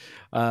piece,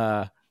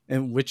 and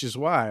which is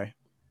why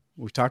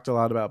we've talked a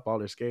lot about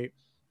Baldur's Gate.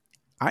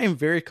 I am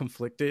very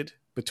conflicted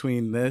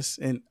between this,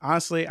 and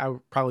honestly, I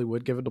probably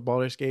would give it to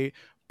Baldur's Gate,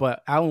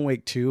 but Alan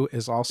Wake 2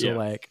 is also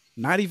like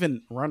not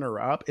even runner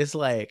up. It's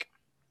like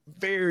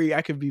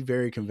I could be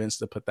very convinced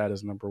to put that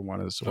as number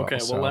one as well. Okay,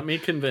 well, let me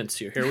convince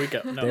you. Here we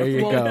go. No. There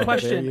you go.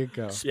 Question. There you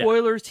go.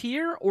 Spoilers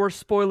here or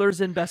spoilers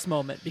in best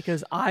moment?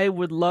 Because I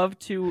would love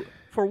to,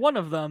 for one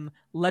of them,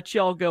 let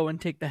y'all go and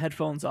take the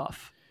headphones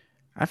off.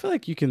 I feel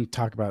like you can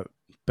talk about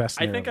best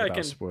narrative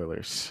without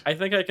spoilers. I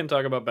think I can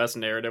talk about best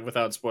narrative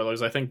without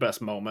spoilers. I think best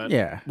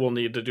moment we'll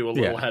need to do a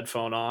little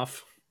headphone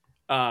off.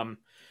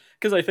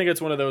 Because I think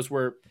it's one of those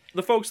where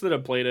the folks that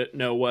have played it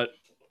know what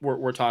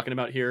we're talking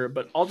about here.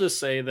 But I'll just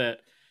say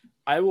that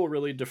I will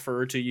really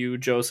defer to you,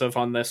 Joseph,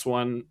 on this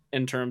one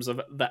in terms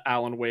of the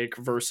Alan Wake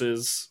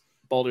versus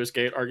Baldur's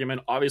Gate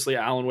argument. Obviously,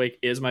 Alan Wake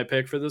is my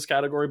pick for this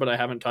category, but I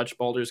haven't touched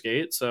Baldur's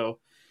Gate, so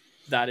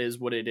that is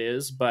what it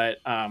is. But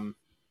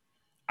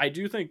I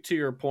do think, to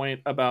your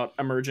point about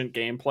emergent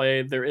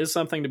gameplay, there is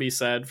something to be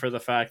said for the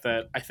fact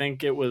that I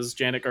think it was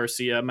Janet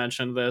Garcia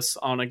mentioned this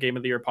on a Game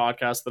of the Year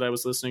podcast that I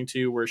was listening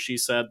to, where she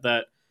said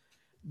that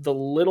the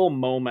little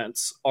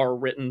moments are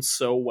written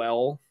so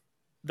well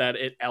that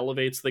it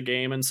elevates the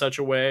game in such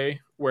a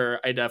way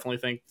where I definitely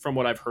think, from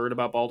what I've heard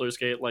about Baldur's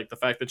Gate, like the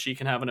fact that she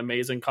can have an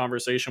amazing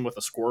conversation with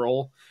a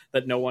squirrel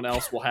that no one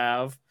else will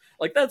have,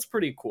 like that's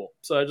pretty cool.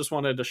 So I just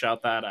wanted to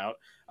shout that out.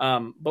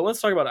 But let's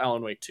talk about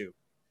Alan Wake 2.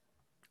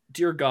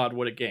 Dear God,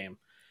 what a game.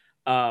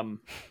 I'm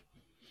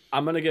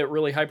going to get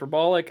really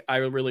hyperbolic. I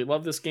really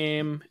love this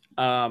game.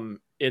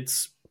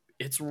 It's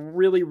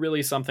really,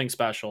 really something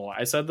special.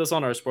 I said this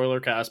on our spoiler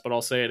cast, but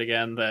I'll say it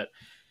again, that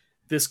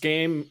this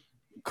game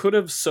could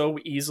have so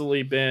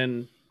easily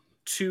been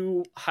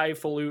too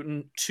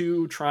highfalutin,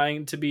 too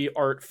trying to be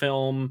art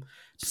film,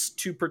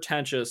 too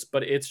pretentious,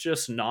 but it's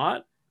just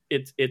not.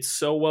 It's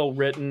so well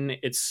written.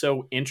 It's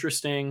so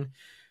interesting.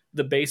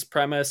 The base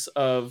premise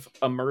of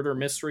a murder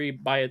mystery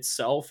by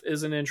itself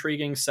is an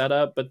intriguing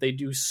setup, but they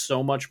do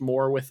so much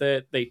more with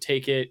it. They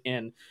take it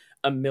in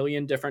a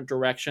million different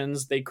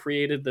directions. They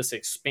created this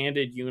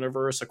expanded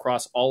universe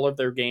across all of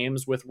their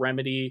games with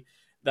Remedy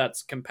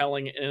that's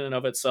compelling in and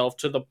of itself,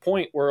 to the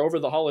point where over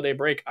the holiday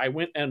break, I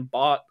went and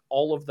bought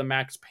all of the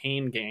Max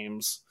Payne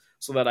games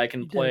so that I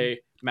can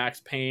play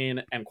Max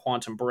Payne and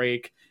Quantum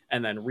Break,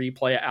 and then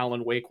replay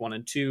Alan Wake 1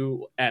 and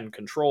 2 and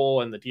Control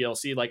and the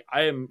DLC. Like,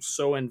 I am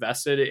so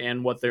invested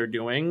in what they're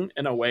doing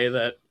in a way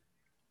that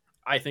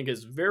I think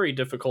is very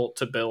difficult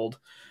to build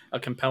a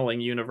compelling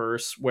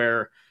universe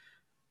where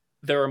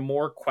there are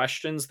more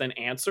questions than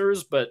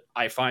answers, but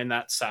I find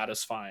that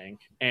satisfying.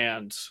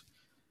 And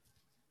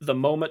the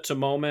moment to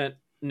moment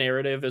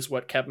narrative is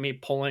what kept me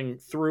pulling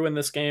through in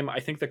this game. I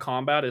think the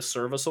combat is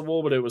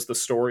serviceable, but it was the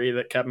story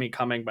that kept me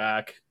coming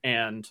back.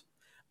 And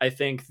I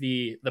think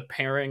the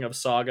pairing of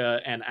Saga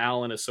and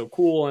Alan is so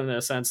cool in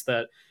a sense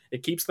that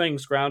it keeps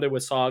things grounded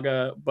with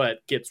Saga,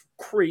 but gets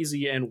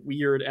crazy and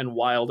weird and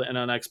wild and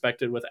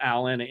unexpected with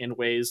Alan in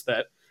ways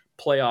that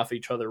play off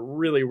each other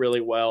really,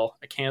 really well.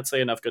 I can't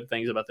say enough good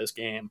things about this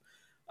game.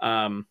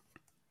 I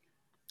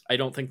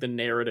don't think the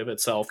narrative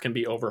itself can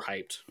be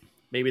overhyped.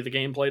 Maybe the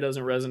gameplay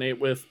doesn't resonate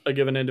with a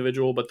given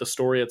individual, but the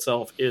story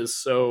itself is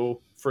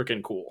so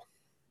freaking cool.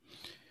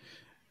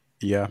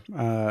 Yeah.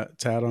 To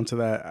add on to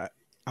that,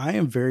 I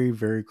am very,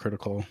 very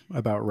critical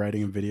about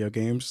writing in video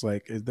games.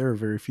 Like, there are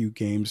very few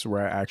games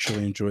where I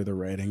actually enjoy the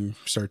writing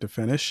start to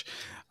finish.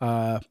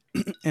 And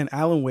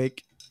Alan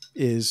Wake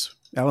 2 is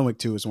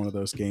one of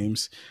those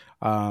games.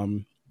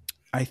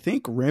 I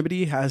think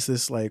Remedy has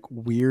this like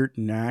weird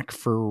knack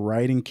for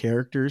writing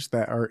characters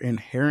that are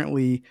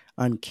inherently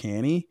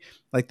uncanny.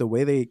 Like, the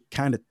way they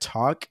kind of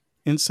talk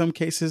in some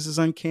cases is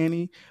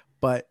uncanny,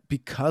 but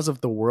because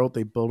of the world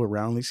they build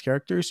around these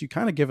characters, you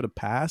kind of give it a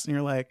pass and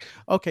you're like,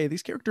 okay,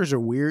 these characters are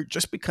weird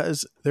just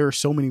because there are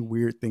so many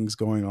weird things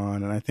going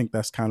on. And I think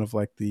that's kind of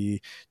like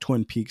the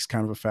Twin Peaks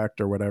kind of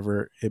effect or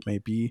whatever it may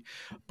be.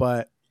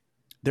 But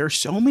there are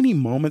so many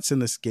moments in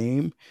this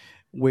game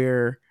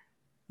where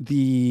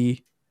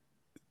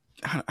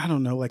I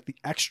don't know, like the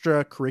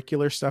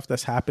extracurricular stuff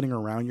that's happening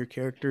around your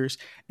characters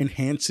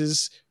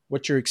enhances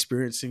what you're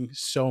experiencing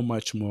so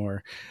much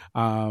more.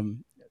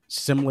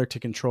 Similar to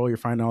Control, you're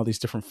finding all these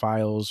different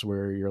files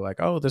where you're like,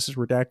 oh, this is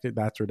redacted,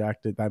 that's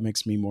redacted. That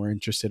makes me more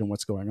interested in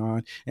what's going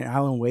on. In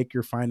Alan Wake,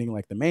 you're finding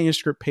like the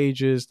manuscript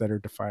pages that are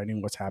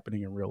defining what's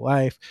happening in real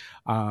life.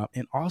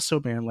 And also,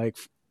 man, like,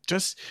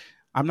 just,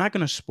 I'm not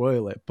going to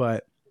spoil it,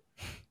 but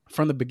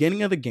from the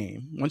beginning of the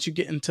game, once you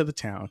get into the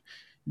town,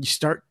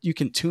 you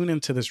can tune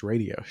into this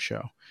radio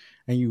show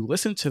and you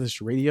listen to this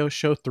radio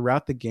show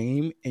throughout the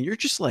game and you're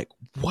just like,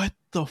 what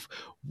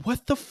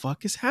the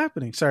fuck is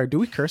happening? Sorry, do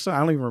we curse? I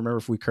don't even remember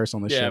if we curse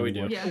on this show. Yeah, we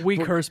do. Yeah. We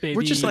curse, baby.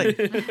 We're just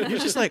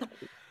like,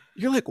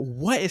 you're like,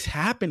 what is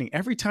happening?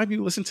 Every time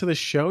you listen to the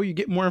show, you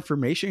get more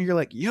information. You're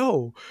like,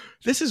 yo,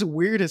 this is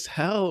weird as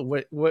hell.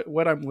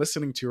 What I'm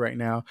listening to right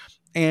now.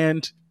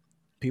 And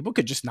people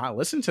could just not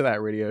listen to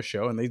that radio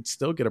show and they'd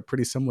still get a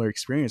pretty similar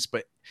experience,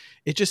 but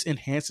it just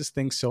enhances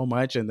things so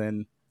much. And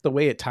then the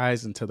way it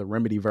ties into the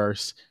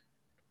Remedyverse,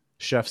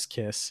 Chef's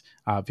Kiss,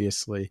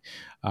 obviously,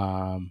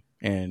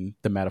 and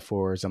the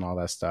metaphors and all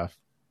that stuff,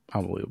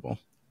 unbelievable.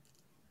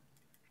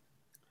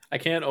 I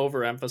can't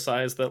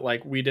overemphasize that,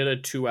 like, we did a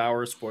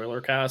 2-hour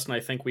spoiler cast and I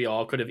think we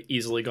all could have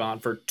easily gone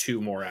for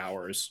 2 more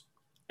hours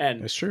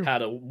and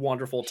had a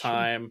wonderful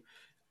time.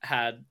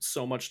 Had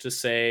so much to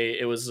say.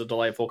 It was a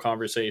delightful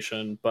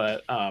conversation,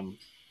 but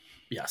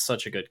yeah,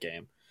 such a good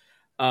game.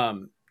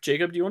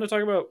 Jacob, do you want to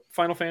talk about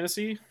Final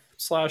Fantasy /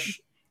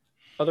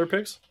 other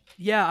picks?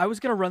 Yeah, I was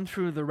gonna run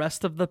through the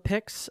rest of the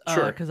picks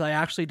Sure. because I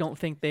actually don't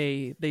think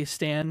they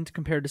stand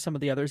compared to some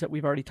of the others that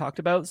we've already talked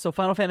about. So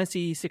Final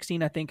Fantasy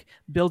 16, I think,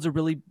 builds a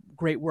really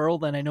great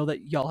world, and I know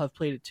that y'all have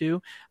played it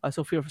too.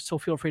 So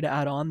feel free to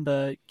add on.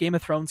 The Game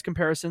of Thrones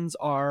comparisons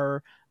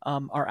are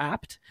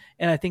apt,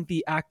 and I think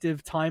the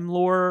active time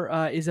lore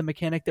is a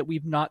mechanic that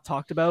we've not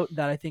talked about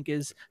that I think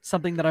is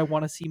something that I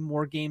want to see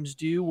more games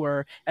do,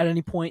 where at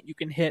any point you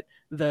can hit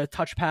the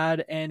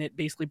touchpad and it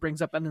basically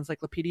brings up an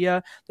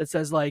encyclopedia that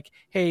says like,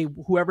 hey,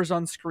 whoever's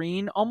on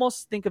screen,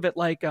 almost think of it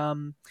like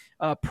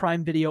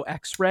Prime Video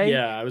X-Ray,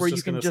 Yeah, I was where just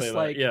you can gonna just say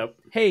like, that. Yep.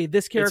 hey,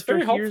 this character,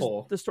 very here's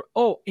helpful. the story.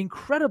 Oh,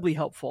 incredibly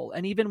helpful.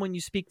 And even when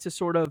you speak to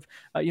sort of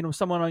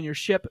someone on your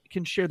ship,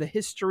 can share the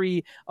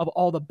history of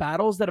all the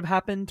battles that have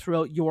happened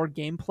throughout your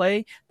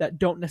gameplay that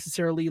don't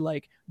necessarily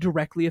like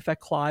directly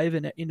affect Clive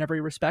in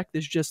every respect,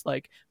 is just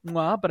like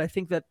mwah. But I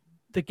think that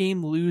the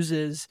game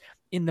loses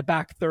in the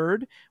back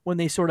third when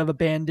they sort of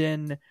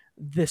abandon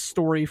this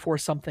story for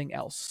something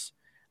else.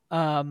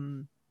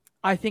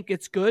 I think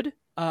it's good.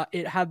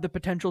 It had the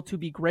potential to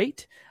be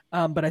great,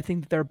 but I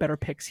think that there are better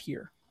picks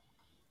here.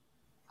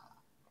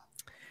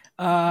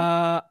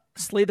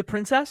 Slay the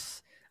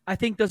Princess, I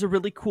think, does a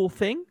really cool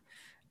thing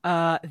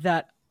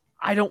that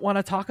I don't want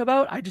to talk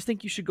about. I just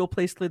think you should go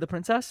play Slay the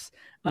Princess.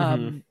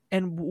 And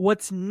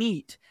what's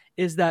neat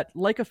is that,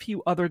 like a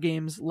few other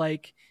games,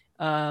 like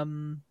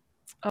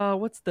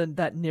what's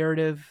that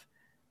narrative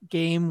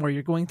game where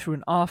you're going through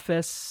an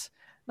office?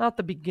 Not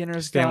the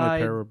Beginner's Guide.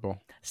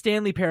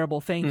 Stanley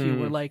Parable. Thank you.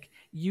 Where like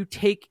you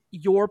take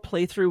your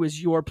playthrough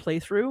as your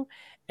playthrough,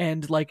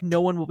 and like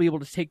no one will be able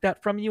to take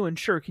that from you. And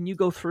sure, can you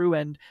go through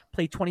and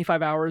play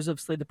 25 hours of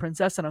Slay the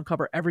Princess and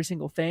uncover every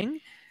single thing?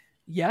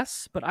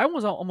 Yes, but I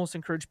almost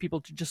encourage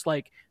people to just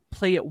like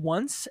play it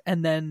once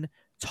and then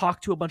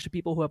talk to a bunch of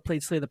people who have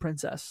played Slay the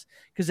Princess,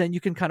 because then you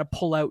can kind of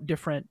pull out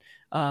different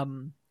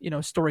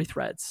story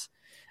threads.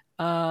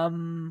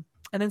 And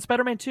then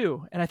Spider-Man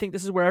 2, and I think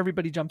this is where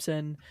everybody jumps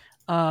in.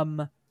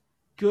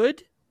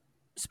 Good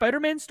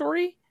Spider-Man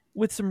story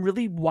with some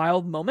really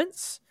wild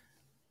moments,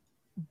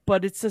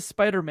 but it's a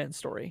Spider-Man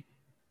story.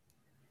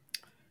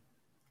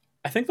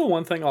 I think the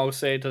one thing I'll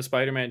say to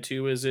Spider-Man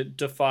 2 is it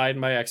defied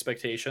my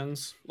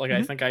expectations. Like,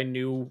 I think I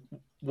knew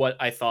what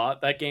I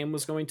thought that game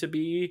was going to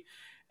be,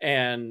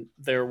 and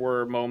there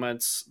were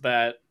moments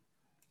that,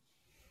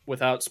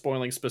 without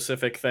spoiling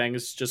specific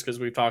things, just because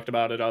we've talked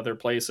about it other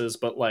places,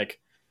 but like,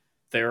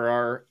 there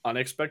are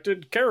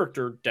unexpected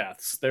character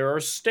deaths, there are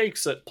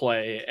stakes at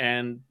play,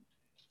 and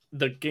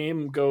the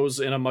game goes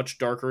in a much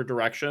darker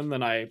direction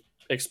than I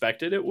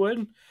expected it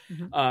would.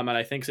 And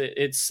I think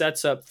it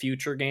sets up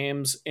future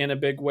games in a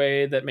big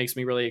way that makes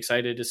me really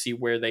excited to see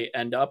where they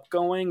end up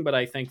going. But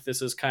I think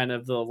this is kind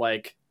of the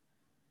like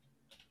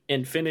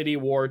Infinity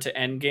War to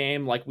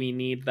Endgame. Like, we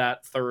need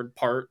that third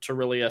part to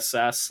really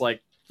assess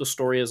like the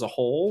story as a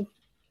whole,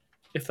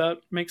 if that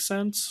makes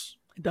sense.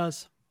 It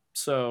does.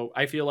 So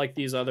I feel like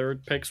these other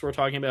picks we're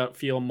talking about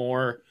feel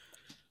more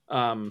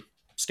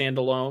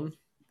standalone,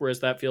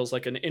 whereas that feels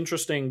like an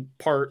interesting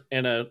part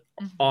in a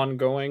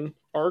ongoing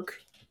arc.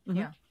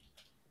 Yeah.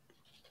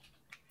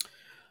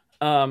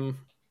 I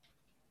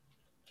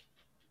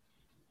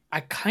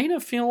kind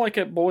of feel like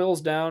it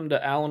boils down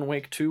to Alan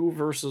Wake 2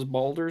 versus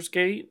Baldur's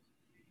Gate.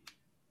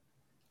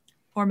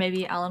 Or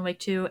maybe Alan Wake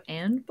 2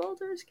 and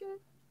Baldur's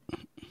Gate?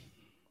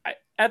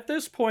 At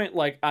this point,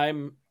 like,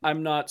 I'm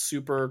not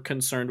super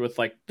concerned with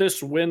like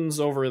this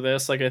wins over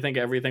this. Like, I think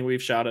everything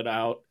we've shouted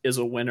out is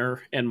a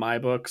winner in my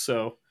book.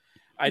 So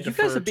you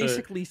guys have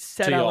basically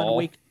said Alan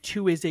Wake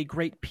 2 is a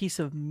great piece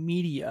of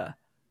media,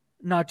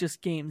 not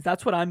just games.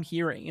 That's what I'm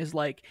hearing, is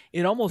like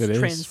it almost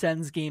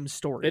transcends game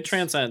stories. It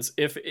transcends.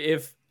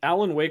 If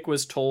Alan Wake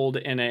was told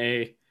in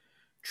a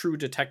True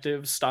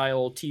Detective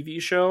style TV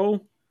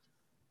show,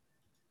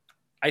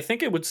 I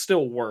think it would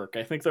still work.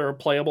 I think there are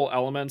playable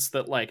elements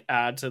that like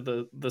add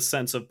to the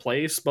sense of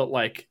place, but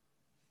like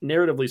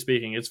narratively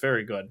speaking, it's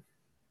very good.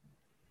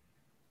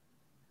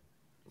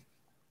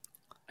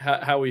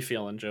 How are we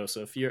feeling,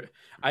 Joseph?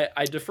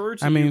 I defer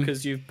to you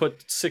because you've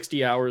put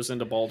 60 hours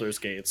into Baldur's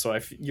Gate, so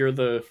you're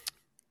the.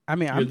 I'm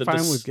fine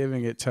with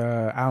giving it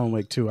to Alan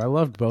Wake 2. I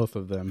loved both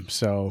of them,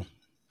 so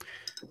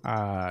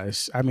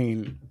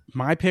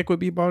my pick would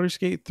be Baldur's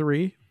Gate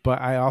 3, but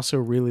I also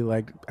really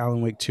like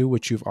Alan Wake 2,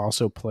 which you've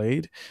also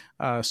played,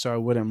 so I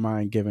wouldn't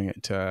mind giving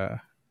it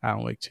to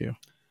Alan Wake 2.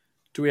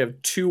 Do we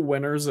have 2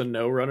 winners and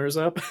no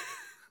runners-up?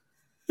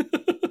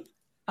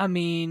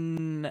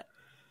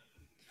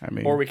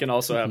 Or we can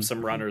also have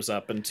some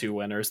runners-up and 2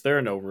 winners. There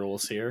are no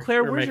rules here.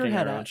 Claire, we're where's making your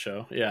head our own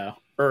show. Yeah.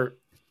 Go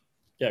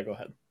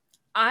ahead.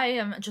 I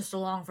am just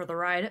along for the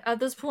ride at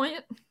this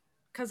point.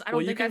 Because I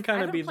don't think you can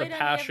kind of be the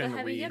passion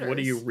read. What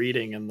are you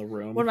reading in the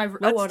room?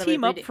 Let's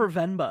team up for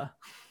Venba.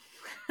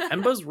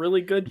 Venba's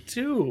really good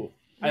too.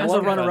 I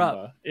love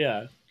runner-up.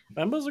 Yeah,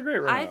 Venba's a great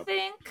runner-up. I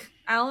think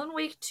Alan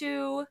Wake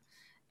 2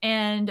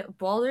 and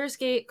Baldur's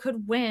Gate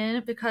could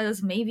win,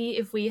 because maybe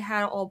if we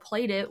had all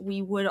played it,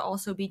 we would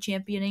also be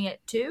championing it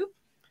too.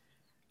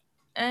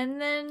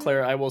 And then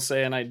Claire, I will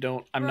say, and I'm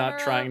not Runner-up.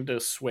 trying to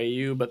sway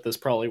you, but this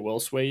probably will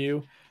sway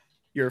you.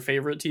 Your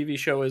favorite TV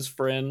show is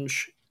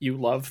Fringe. You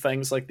love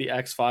things like the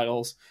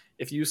X-Files.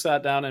 If you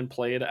sat down and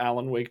played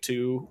Alan Wake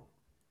 2,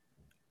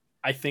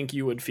 I think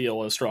you would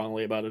feel as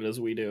strongly about it as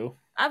we do.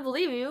 I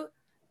believe you.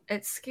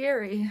 It's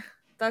scary.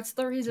 That's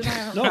the reason I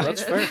haven't No, played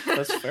that's it. fair.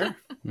 That's fair.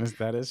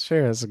 That is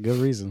fair. That's a good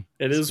reason.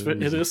 It is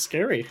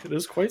scary. It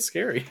is quite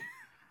scary.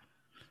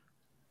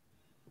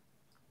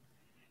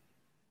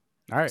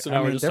 All right. So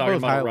now we're just talking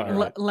about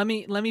runner-up. Let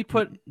me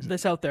put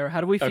this out there.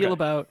 How do we feel Okay.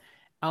 about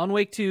Alan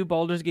Wake 2,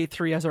 Baldur's Gate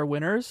 3 as our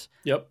winners,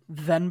 Yep.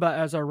 Venba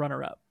as our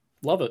runner-up?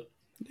 Love it.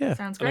 Yeah.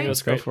 Sounds I think great.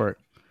 that's Go great. for it.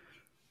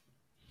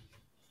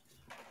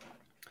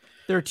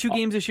 There are 2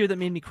 games this year that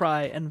made me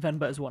cry, and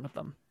Venba is one of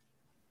them.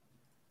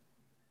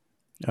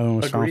 Oh,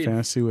 was Final Agreed.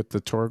 Fantasy with the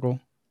Torgal.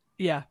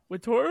 Yeah,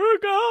 with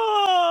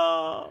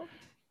Torgal.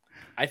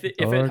 I think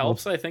if Adorable. it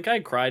helps, I think I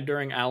cried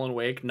during Alan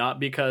Wake, not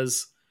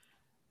because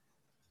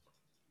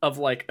of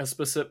like a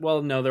specific.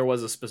 Well, no, there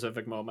was a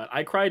specific moment.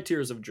 I cried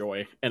tears of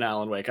joy in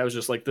Alan Wake. I was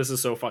just like, "This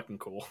is so fucking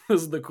cool.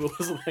 This is the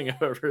coolest thing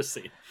I've ever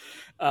seen."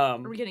 Are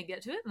we gonna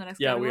get to it in the next?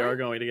 Yeah, category? we are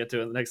going to get to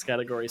it in the next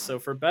category. So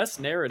for best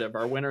narrative,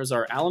 our winners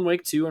are Alan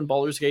Wake 2 and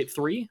Baldur's Gate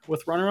 3,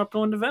 with runner-up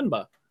going to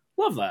Venba.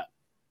 Love that.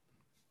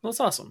 That's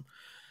awesome.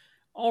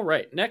 All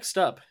right, next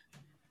up.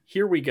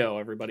 Here we go,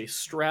 everybody.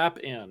 Strap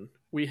in.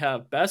 We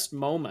have best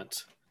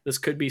moment. This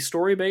could be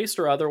story-based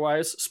or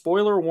otherwise.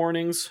 Spoiler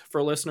warnings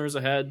for listeners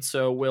ahead,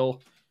 so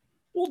we'll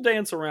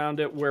dance around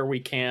it where we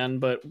can,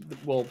 but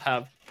we'll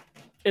have...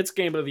 It's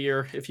Game of the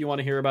Year. If you want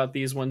to hear about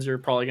these ones, you're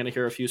probably going to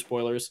hear a few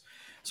spoilers.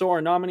 So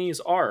our nominees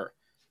are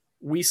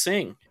We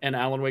Sing and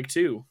Alan Wake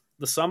 2,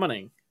 The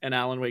Summoning and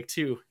Alan Wake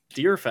 2,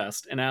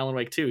 Deerfest and Alan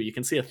Wake 2. You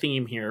can see a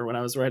theme here when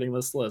I was writing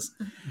this list.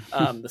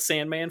 The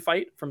Sandman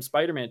fight from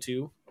Spider-Man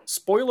 2,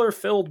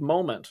 spoiler-filled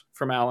moment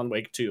from Alan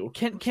Wake 2.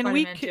 Can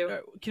Spider-Man 2.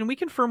 can we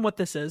confirm what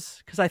this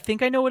is? Because I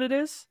think I know what it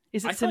is.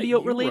 Is it I thought symbiote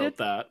you related? wrote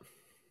that.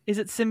 Is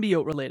it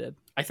symbiote related?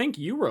 I think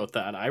you wrote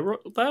that. I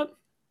wrote that?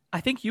 I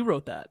think you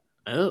wrote that.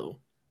 Oh.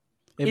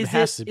 It Is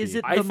has it- to be. is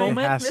it I the think-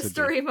 moment? It has to be.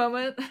 Mystery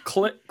moment.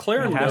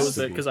 Claire It has knows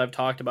to it be. because I've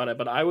talked about it,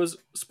 but I was,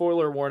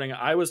 spoiler warning,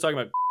 I was talking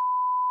about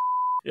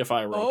if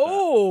I wrote that.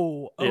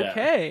 Oh, Yeah.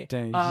 okay.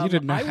 Dang, you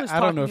did not. was I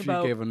don't know talking if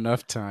about- you gave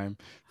enough time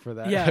for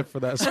that. Yeah. For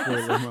that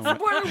spoiler moment.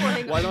 Spoiler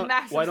warning.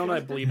 massive Why don't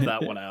I spoiler. bleep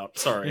that one out?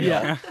 Sorry.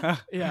 Yeah.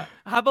 Yeah.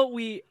 How about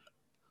we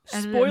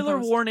Edit it in spoiler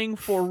post. warning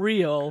for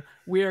real.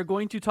 We are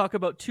going to talk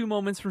about 2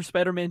 moments from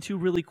Spider-Man 2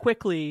 really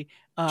quickly.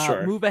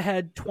 Sure. Move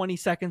ahead 20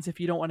 seconds if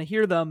you don't want to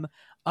hear them.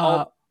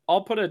 Uh,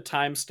 I'll put a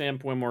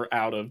timestamp when we're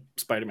out of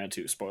Spider-Man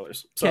 2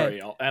 spoilers. Sorry,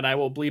 y'all. And I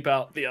will bleep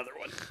out the other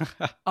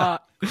one.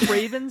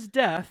 Craven's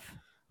death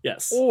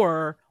Yes.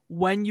 or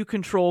when you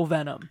control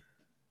Venom.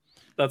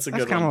 That's a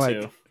That's good one,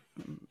 kinda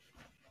too.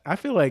 I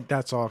feel like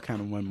that's all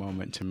kind of one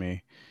moment to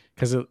me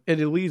because it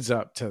leads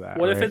up to that.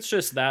 What if right? it's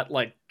just that,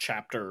 like,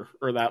 chapter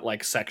or that,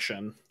 like,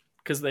 section?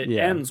 Because it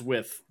Yeah. ends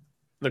with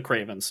the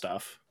Craven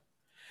stuff.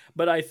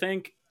 But I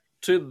think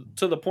to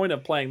the point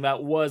of playing,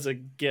 that was a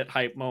get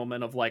hype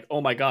moment of like,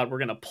 oh my god, we're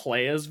going to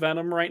play as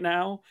Venom right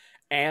now.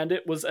 And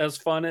it was as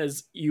fun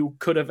as you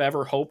could have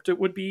ever hoped it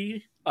would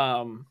be.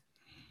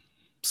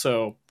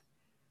 So...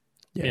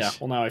 Yes. Yeah,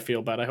 well, now I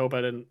feel bad. I hope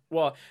I didn't.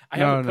 Well, I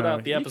No, haven't put no,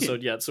 out the you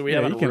episode yet, so we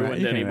yeah, haven't you can-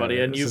 ruined you can anybody,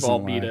 edit. and This you've isn't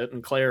all a beat lie. it.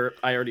 And Claire,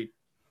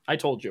 I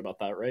told you about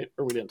that, right?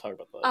 Or we didn't talk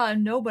about that?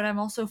 No, but I'm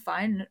also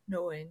fine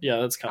knowing. Yeah,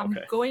 that's kind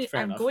of okay. Fair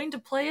I'm enough. going to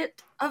play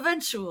it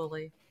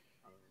eventually,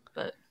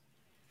 but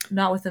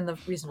not within the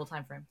reasonable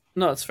time frame.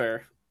 No, that's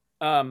fair.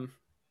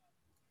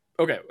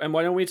 Okay, and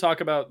why don't we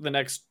talk about the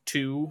next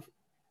 2?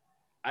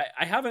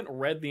 I haven't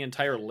read the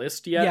entire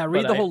list yet. Yeah,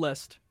 read but the whole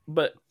list.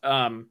 But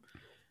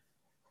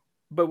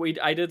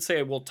I did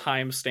say we'll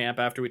timestamp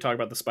after we talk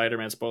about the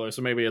Spider-Man spoilers,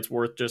 so maybe it's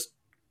worth just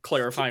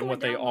clarifying Keep what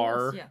they going down the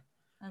are. list, yeah.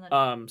 And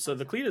then- So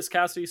the Cletus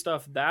Cassidy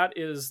stuff, that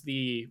is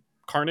the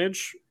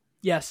Carnage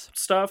Yes.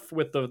 stuff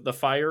with the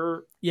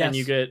fire. Yes. And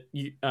you get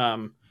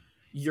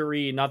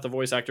Yuri, not the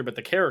voice actor, but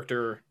the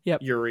character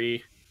Yep.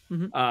 Yuri.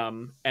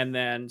 Mhm. And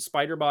then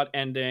Spider-Bot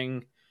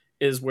ending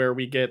is where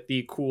we get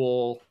the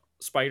cool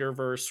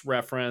Spider-Verse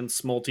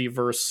reference,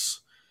 multiverse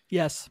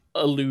Yes.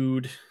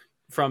 allude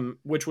from,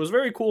 which was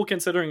very cool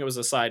considering it was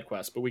a side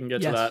quest, but we can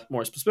get Yes. to that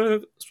more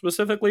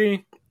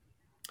specifically.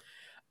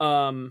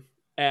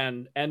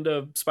 And end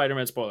of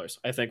Spider-Man spoilers,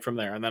 I think, from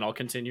there, and then I'll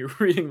continue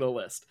reading the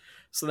list.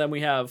 So then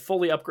we have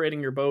fully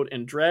upgrading your boat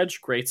in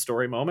Dredge, great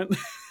story moment.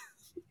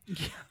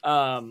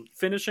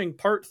 Finishing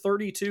part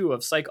 32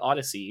 of Psych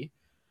Odyssey,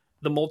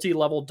 the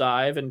multi-level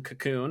dive in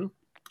Cocoon,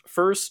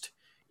 first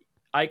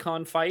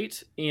icon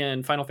fight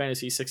in Final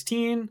Fantasy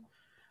 16,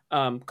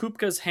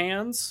 Kupka's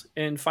hands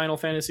in Final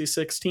Fantasy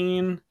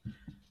 16,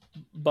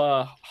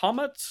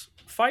 Bahamut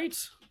fight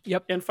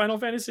in Final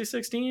Fantasy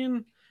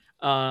 16,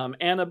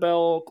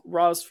 Annabelle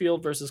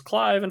Rosfield versus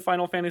Clive in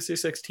Final Fantasy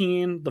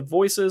 16, the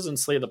voices in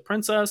Slay the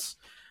Princess,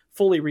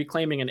 fully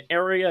reclaiming an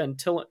area in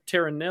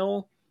Terra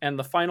Nil, and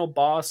the final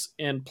boss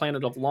in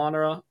Planet of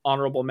Lana.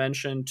 Honorable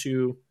mention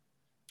to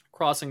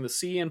Crossing the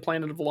Sea in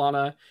Planet of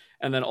Lana,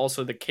 and then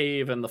also the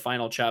cave and the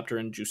final chapter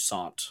in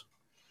Jusant.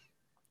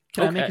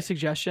 Can I make a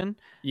suggestion?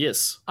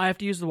 Yes. I have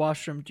to use the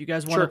washroom. Do you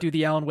guys want to do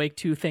the Alan Wake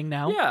 2 thing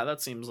now? Yeah,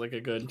 that seems like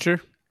a good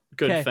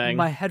thing.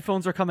 My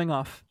headphones are coming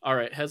off. All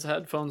right, his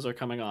headphones are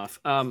coming off.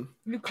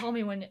 You call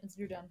me when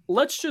you're done.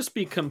 Let's just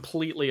be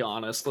completely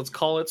honest. Let's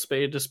call it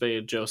spade to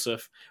spade,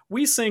 Joseph.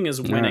 WeSing is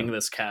winning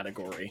this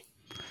category.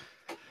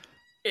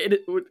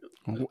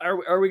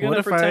 Are we going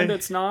to pretend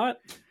it's not?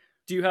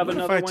 Do you have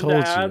another one to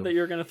add that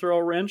you're going to throw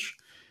a wrench?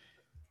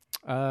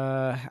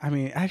 I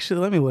mean, actually,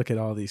 let me look at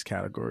all these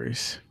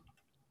categories.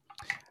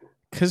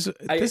 Because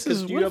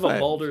do you have a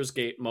Baldur's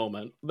Gate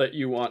moment that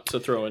you want to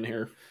throw in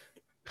here?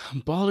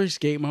 Baldur's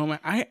Gate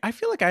moment. I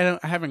feel like I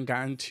haven't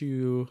gotten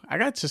to. I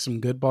got to some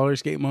good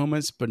Baldur's Gate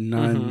moments, but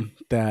none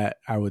that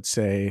I would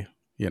say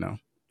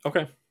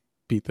okay,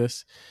 beat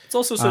this. It's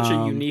also such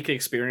a unique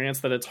experience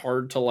that it's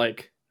hard to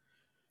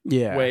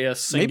weigh a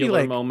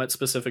singular moment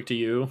specific to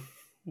you.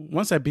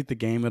 Once I beat the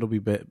game, it'll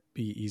be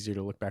easier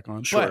to look back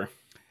on. Sure,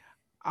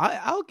 but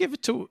I'll give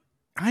it to.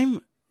 I'm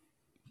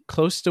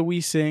close to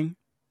WeSing.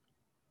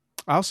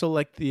 I also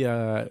like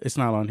the it's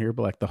not on here,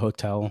 but like the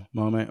hotel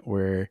moment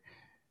where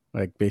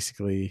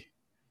basically,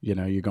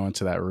 you go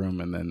into that room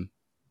and then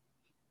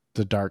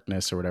the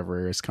darkness or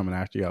whatever is coming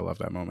after you. I love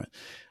that moment.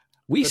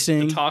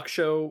 The talk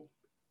show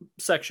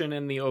section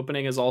in the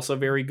opening is also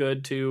very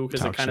good too,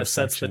 because it kind of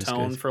sets the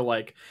tone for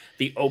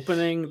the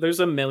opening. There's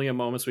a million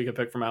moments we could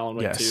pick from Alan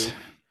Wake 2.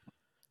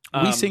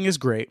 WeSing is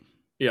great.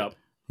 Yeah.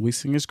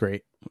 WeSing is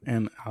great.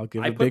 And I'll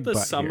give a big butt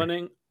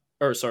summoning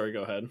here. Or sorry,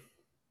 go ahead.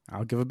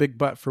 I'll give a big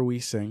butt for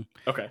WeSing.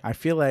 Okay. I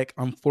feel like,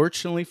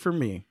 unfortunately for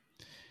me,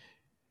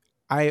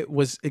 I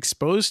was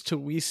exposed to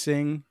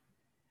WeSing.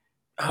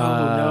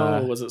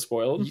 No, was it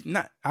spoiled?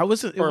 I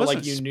wasn't. It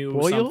wasn't you knew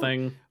spoiled.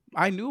 something.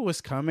 I knew it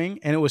was coming,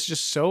 and it was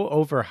just so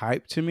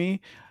overhyped to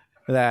me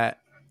that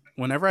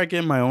whenever I get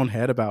in my own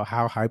head about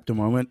how hyped a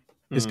moment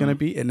is going to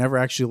be, it never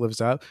actually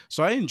lives up.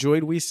 So I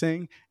enjoyed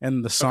WeSing,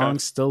 and the song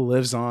still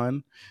lives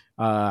on.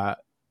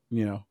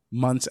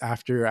 Months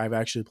after I've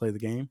actually played the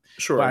game.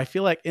 Sure. But I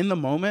feel like in the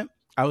moment,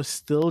 I was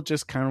still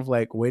just kind of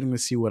waiting to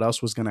see what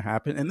else was going to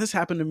happen. And this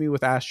happened to me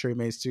with Ashtray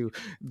Maze too.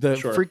 The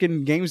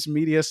freaking games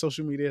media,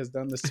 social media has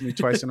done this to me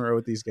twice in a row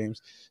with these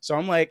games. So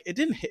I'm like, it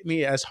didn't hit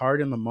me as hard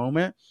in the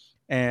moment.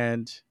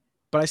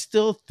 But I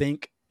still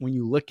think when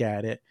you look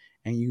at it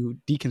and you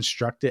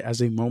deconstruct it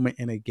as a moment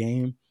in a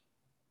game,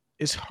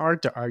 it's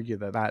hard to argue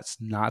that that's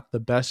not the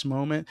best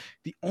moment.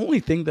 The only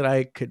thing that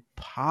I could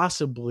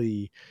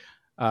possibly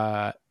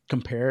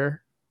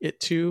compare it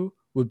to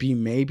would be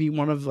maybe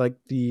one of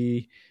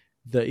the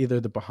either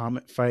the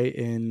Bahamut fight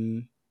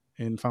in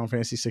Final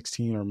Fantasy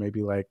 16, or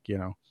maybe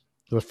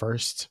the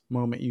first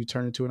moment you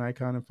turn into an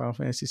icon in Final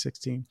Fantasy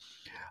 16.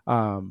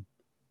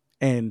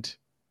 And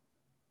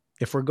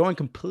if we're going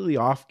completely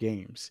off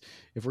games,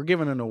 if we're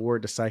giving an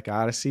award to Psych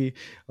Odyssey,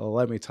 well,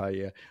 let me tell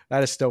you,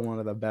 that is still one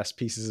of the best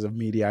pieces of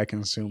media I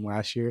consumed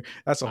last year.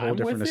 That's a whole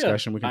different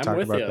discussion. We can talk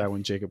about that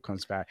when Jacob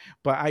comes back.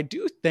 But I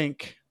do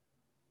think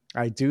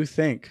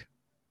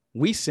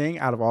WeSing,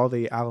 out of all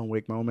the Alan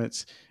Wake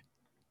moments,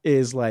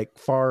 is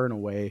far and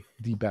away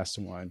the best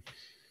one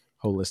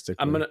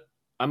holistically.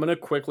 I'm gonna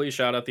quickly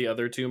shout out the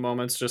other two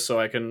moments just so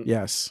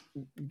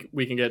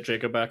we can get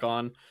Jacob back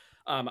on.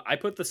 I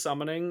put the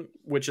summoning,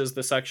 which is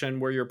the section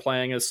where you're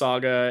playing as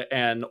Saga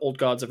and Old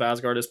Gods of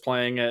Asgard is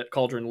playing at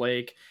Cauldron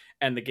Lake,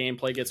 and the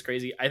gameplay gets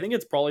crazy. I think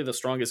it's probably the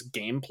strongest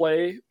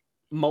gameplay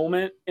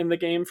moment in the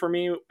game for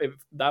me. If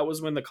that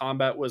was when the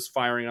combat was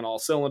firing on all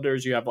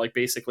cylinders, you have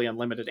basically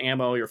unlimited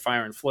ammo, you're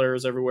firing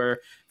flares everywhere.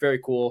 Very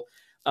cool.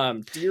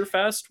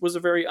 Deerfest was a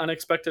very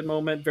unexpected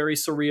moment, very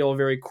surreal,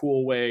 very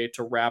cool way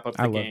to wrap up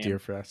the game. I love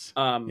Deerfest.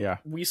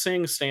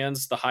 WeSing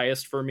stands the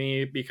highest for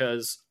me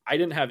because I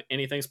didn't have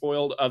anything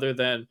spoiled other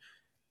than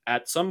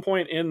at some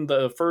point in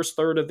the first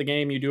third of the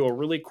game, you do a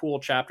really cool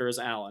chapter as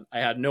Alan. I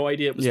had no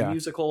idea it was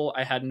musical.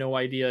 I had no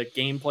idea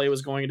gameplay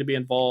was going to be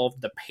involved.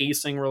 The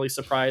pacing really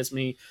surprised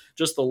me.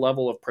 Just the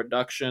level of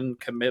production,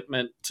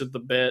 commitment to the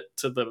bit,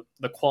 to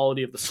the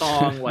quality of the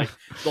song,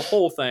 the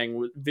whole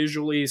thing,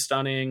 visually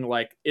stunning.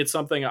 It's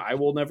something I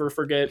will never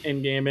forget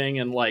in gaming,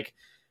 and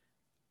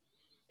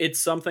it's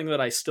something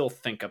that I still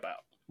think about.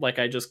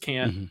 I just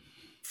can't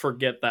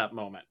forget that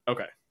moment.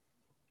 Okay.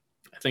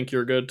 I think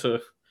you're good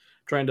to...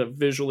 trying to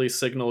visually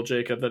signal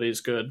Jacob that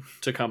he's good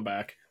to come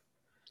back.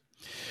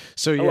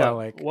 So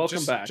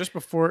welcome back. Just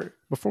before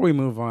we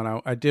move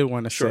on, I did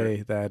want to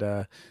say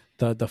that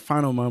the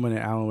final moment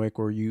in Alan Wake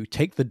where you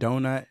take the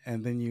donut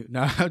and then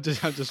I'm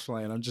just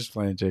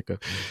playing,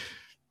 Jacob.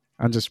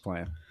 I'm just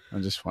playing.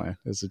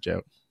 It's a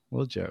joke.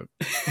 Little joke.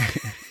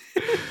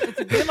 It's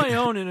a game I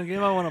own and a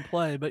game I want to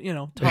play, but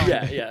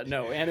talk.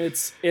 No, and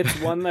it's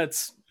one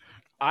that's...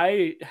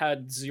 I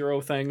had zero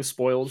things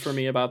spoiled for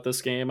me about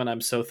this game, and I'm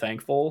so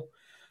thankful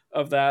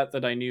of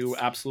that I knew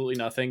absolutely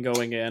nothing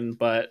going in.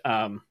 But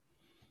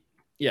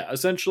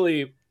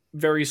essentially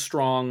very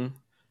strong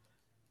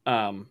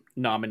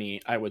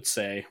nominee, I would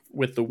say,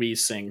 with the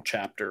WeSing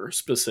chapter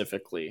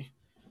specifically.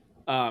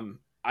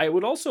 I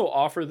would also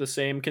offer the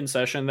same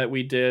concession that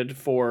we did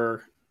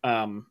for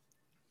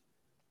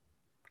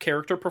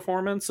character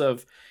performance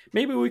of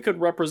maybe we could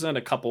represent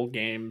a couple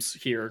games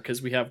here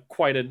because we have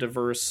quite a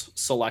diverse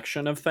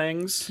selection of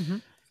things. Mm-hmm.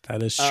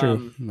 That is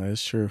true. That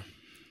is true.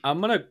 I'm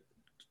going to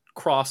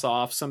cross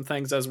off some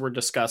things as we're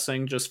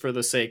discussing just for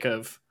the sake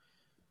of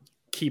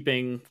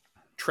keeping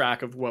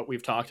track of what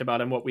we've talked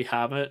about and what we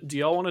haven't. Do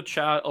y'all want to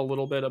chat a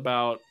little bit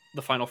about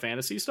the Final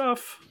Fantasy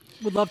stuff?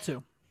 Would love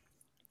to.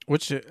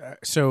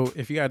 So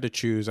if you had to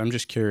choose, I'm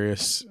just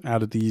curious,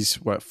 out of these,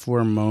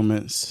 4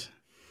 moments,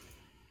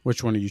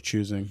 which one are you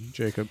choosing,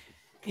 Jacob?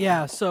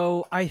 Yeah,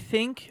 so I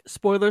think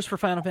spoilers for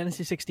Final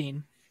Fantasy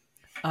 16.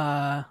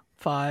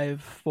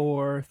 5,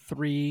 4,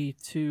 3,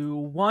 2,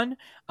 1.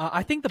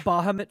 I think the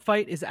Bahamut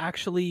fight is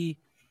actually,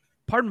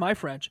 pardon my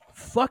French,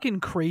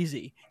 fucking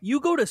crazy. You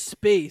go to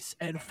space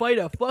and fight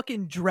a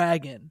fucking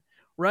dragon,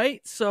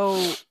 right?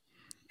 So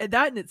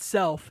that in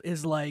itself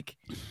is like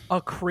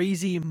a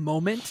crazy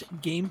moment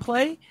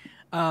gameplay.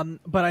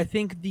 But I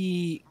think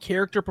the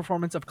character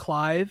performance of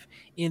Clive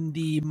in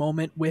the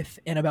moment with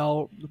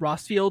Annabelle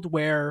Rossfield,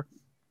 where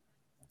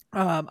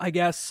I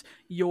guess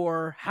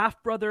your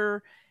half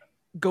brother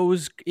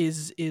goes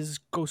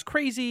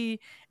crazy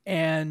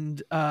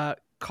and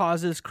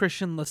causes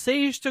Christian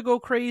Lesage to go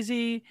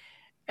crazy,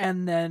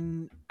 and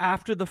then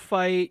after the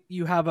fight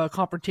you have a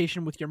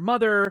confrontation with your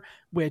mother,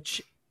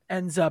 which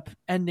ends up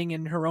ending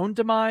in her own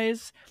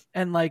demise,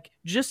 and like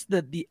just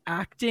the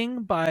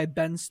acting by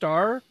Ben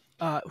Starr,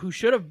 who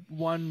should have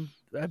won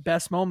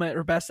best moment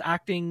or best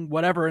acting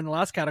whatever in the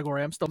last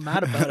category. I'm still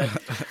mad about it.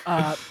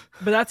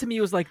 But that to me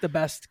was like the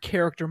best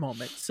character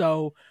moment.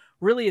 So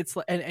really it's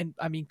and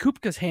I mean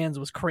Kupka's hands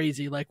was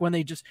crazy, like when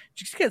they just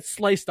get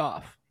sliced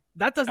off.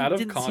 That doesn't out of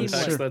didn't context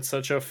seem like... That's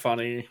such a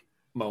funny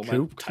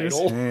moment. Kupka's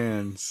title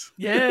hands.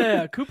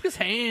 Yeah, Kupka's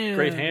hands.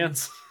 Great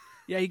hands.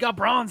 Yeah, you got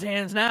bronze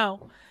hands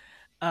now.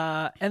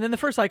 And then the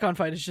first icon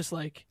fight is just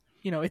like,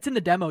 it's in the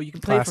demo, you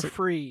can play it for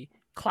free.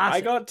 Classic.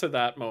 I got to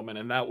that moment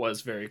and that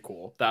was very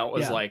cool. That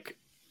was Yeah. like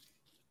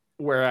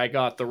where I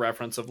got the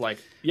reference of like,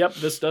 yep,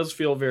 this does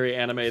feel very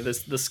anime.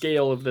 The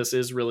scale of this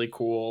is really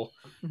cool.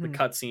 The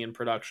cutscene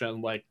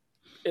production, like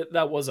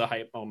that was a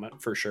hype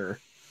moment for sure.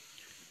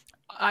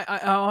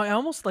 I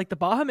almost like the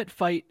Bahamut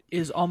fight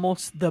is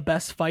almost the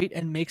best fight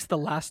and makes the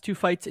last 2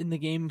 fights in the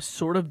game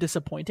sort of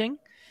disappointing.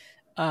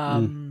 I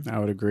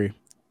would agree.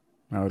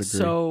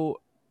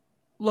 So,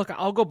 look,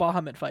 I'll go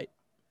Bahamut fight.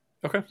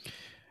 Okay.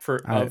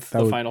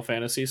 The Final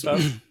Fantasy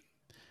stuff.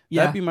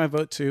 Yeah. That'd be my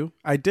vote too.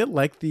 I did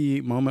like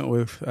the moment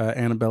with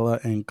Annabella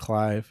and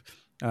Clive.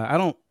 I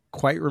don't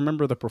quite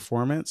remember the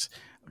performance,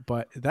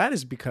 but that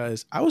is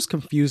because I was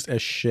confused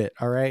as shit.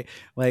 All right,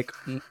 like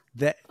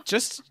that.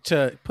 Just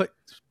to put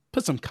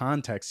some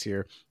context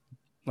here,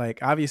 like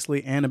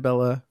obviously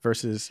Annabella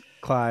versus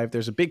Clive.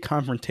 There's a big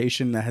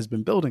confrontation that has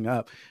been building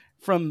up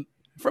from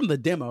the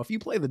demo. If you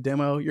play the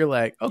demo, you're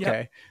like,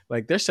 okay,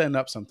 like they're setting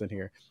up something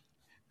here.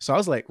 So I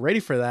was like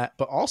ready for that.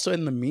 But also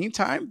in the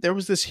meantime, there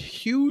was this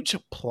huge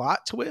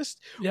plot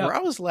twist where I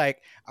was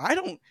like,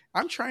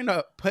 I'm trying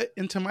to put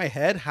into my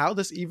head how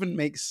this even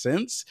makes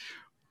sense.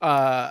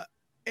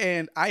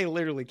 And I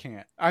literally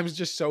can't. I was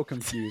just so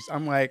confused.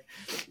 I'm like,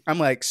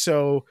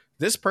 so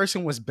this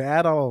person was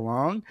bad all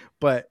along,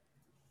 but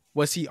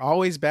was he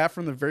always bad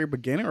from the very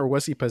beginning, or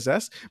was he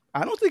possessed?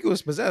 I don't think it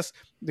was possessed,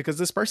 because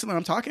this person that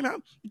I'm talking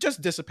about just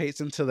dissipates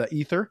into the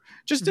ether,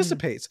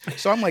 dissipates.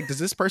 So I'm like, does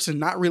this person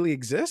not really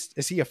exist?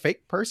 Is he a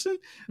fake person?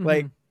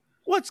 Like,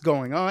 what's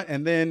going on?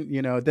 And then,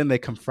 then they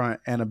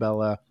confront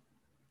Annabella.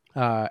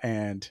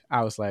 And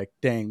I was like,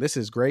 dang, this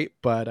is great.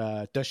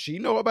 But does she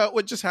know about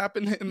what just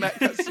happened in that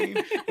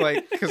cutscene?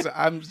 Like, because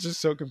I'm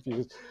just so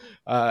confused.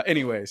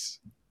 Anyways.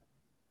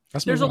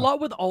 There's a lot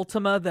with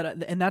Ultima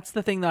and that's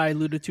the thing that I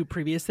alluded to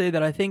previously,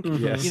 that I think,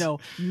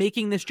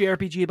 making this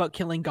JRPG about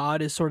killing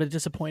God is sort of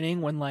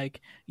disappointing when like,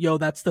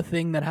 that's the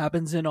thing that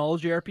happens in all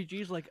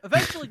JRPGs. Like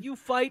eventually you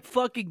fight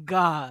fucking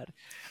God.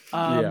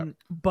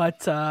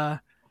 But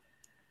I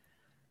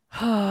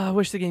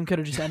wish the game could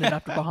have just ended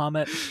after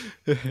Bahamut.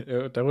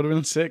 That would have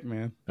been sick,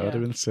 man. That would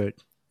have been sick.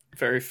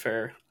 Very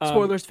fair.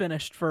 Spoilers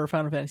finished for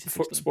Final Fantasy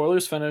 16.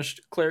 Spoilers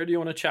finished. Claire, do you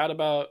want to chat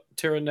about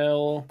Terra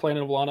Nil,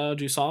 Planet of Lana,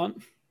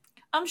 Jusant?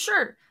 I'm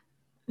sure.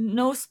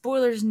 No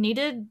spoilers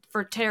needed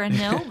for Terra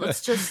Nil.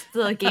 That's just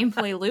the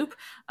gameplay loop.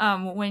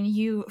 When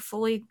you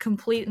fully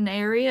complete an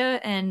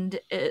area and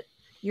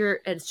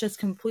it's just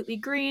completely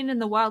green and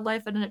the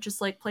wildlife, and then it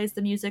just like plays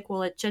the music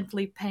while it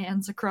gently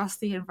pans across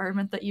the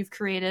environment that you've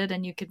created,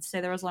 and you can stay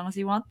there as long as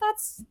you want.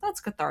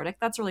 That's cathartic.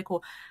 That's really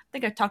cool. I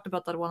think I talked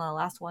about that one on the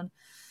last one.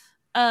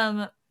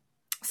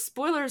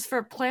 Spoilers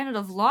for Planet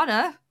of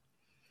Lana,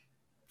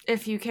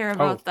 if you care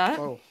about that.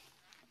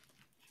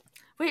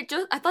 Wait,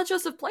 I thought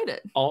Joseph played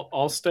it.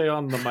 I'll stay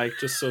on the mic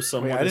just so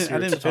someone is here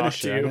to talk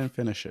to you. I didn't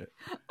finish it.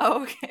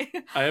 Oh, okay.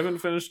 I haven't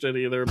finished it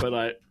either,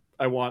 but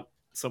I want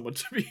someone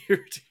to be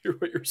here to hear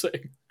what you're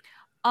saying.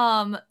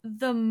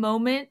 The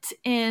moment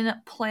in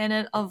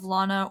Planet of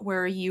Lana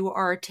where you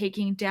are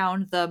taking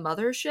down the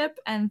mothership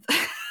and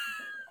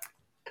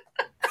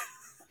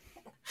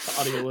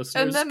audio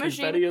listeners, then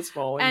confetti is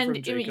falling and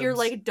from Jacob's you're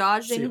like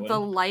dodging ceiling. the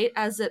light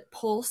as it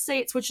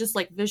pulsates, which is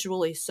like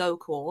visually so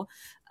cool.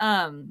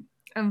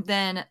 And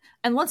then,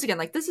 and once again,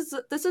 like this is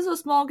a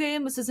small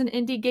game. This is an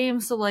indie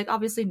game, so like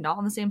obviously not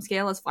on the same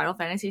scale as Final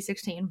Fantasy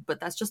 16, but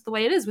that's just the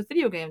way it is with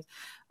video games,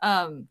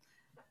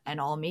 and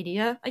all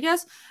media, I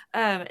guess.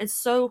 It's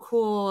so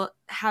cool.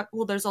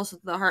 Well, there's also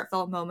the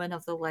heartfelt moment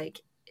of the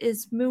like,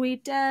 is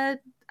Mui dead?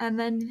 And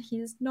then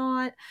he's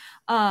not.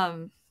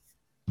 And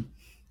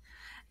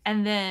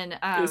then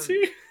Is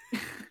he?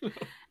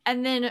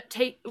 and then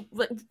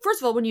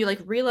first of all, when you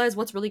like realize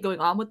what's really going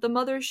on with the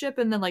mothership,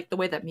 and then like the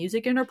way that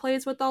music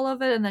interplays with all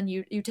of it, and then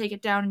you take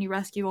it down and you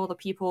rescue all the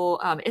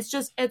people,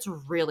 it's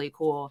really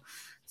cool.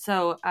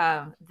 So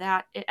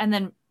that, and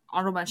then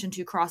honorable mention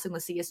to Crossing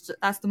the Sea,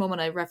 that's the moment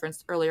I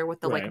referenced earlier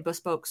with the like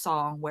bespoke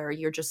song where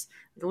you're just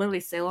literally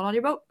sailing on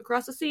your boat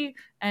across the sea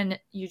and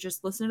you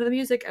just listen to the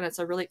music, and it's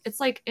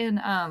like in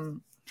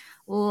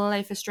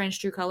Life is Strange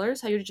True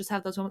Colors, how you just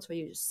have those moments where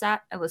you just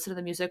sat and listened to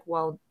the music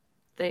while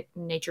the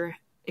nature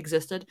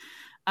existed.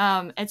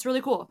 It's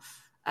really cool.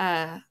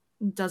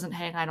 Doesn't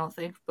hang, I don't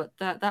think, but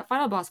that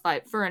final boss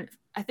fight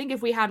I think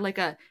if we had like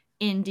a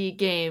indie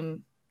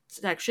game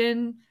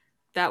section,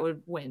 that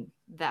would win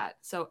that.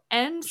 So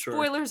end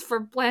spoilers for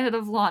Planet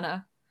of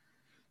Lana.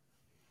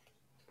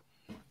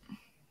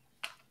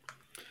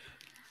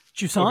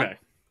 Jusant? Okay.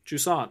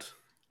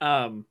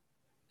 Jusant.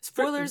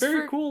 Spoilers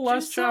very for cool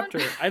last Jusant?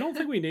 chapter. I don't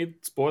think we need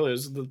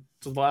spoilers. The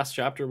last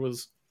chapter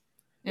was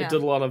Yeah. it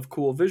did a lot of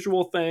cool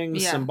visual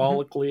things Yeah.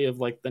 symbolically of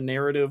like the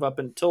narrative up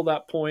until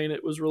that point.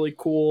 It was really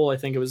cool. I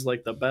think it was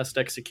like the best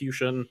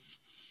execution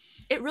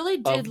It really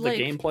of did the like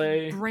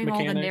gameplay bring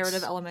mechanics. all the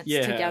narrative elements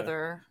Yeah.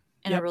 together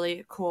in Yep. a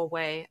really cool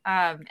way.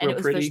 And Real it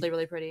was pretty. visually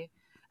really pretty.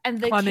 And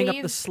the Climbing cave,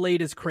 up the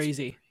slate is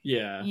crazy.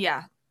 Yeah.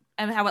 yeah,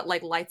 and how it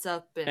like lights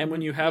up. And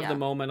when you have yeah. the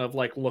moment of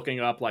like looking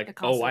up like,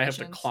 The oh, I have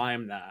to constellations.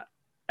 climb that,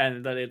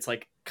 and that it's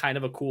like kind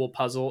of a cool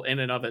puzzle in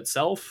and of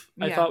itself,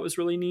 I Yeah. thought was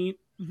really neat.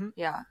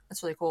 Yeah,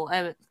 that's really cool.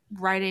 And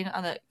writing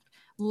on the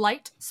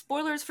light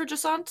spoilers for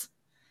Jusant,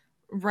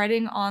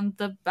 writing on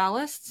the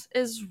ballast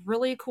is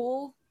really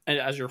cool. And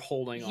as you're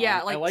holding on,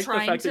 Yeah, like I like the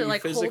trying fact to, that you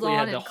like, hold physically on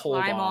had to and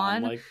hold climb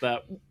on like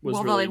that was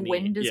While really the like, neat.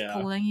 wind is Yeah.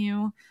 pulling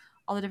you,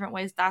 all the different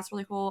ways. That's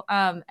really cool.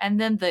 And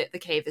then the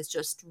cave is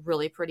just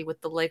really pretty with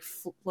the like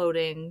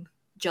floating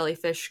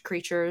jellyfish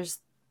creatures.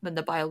 Then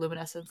the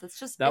bioluminescence. It's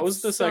just That it's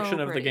was the so section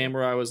of the pretty. game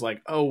where I was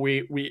like, oh,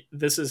 we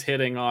this is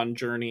hitting on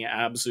Journey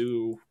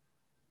Abzu.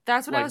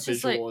 That's when I like, was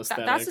just like, visual that's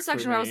the aesthetic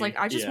section for where I was me. like,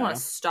 I just Yeah. want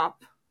to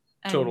stop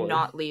and Totally.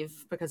 not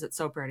leave because it's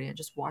so pretty and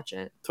just watch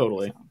it.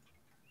 Totally.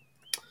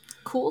 So,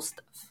 cool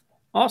stuff.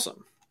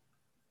 Awesome.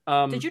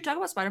 Did you talk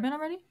about Spider-Man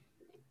already?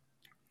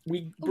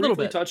 We A little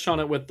briefly bit. touched on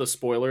it with the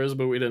spoilers,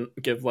 but we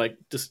didn't give like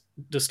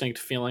distinct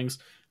feelings.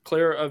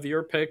 Claire, of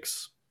your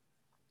picks,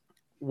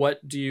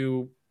 what do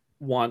you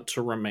want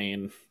to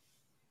remain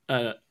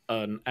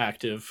an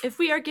active If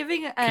we are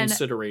giving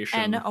consideration?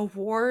 an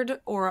award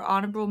or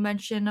honorable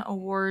mention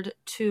award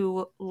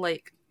to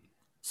like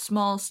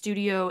small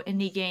studio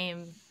indie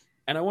game,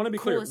 And I want to be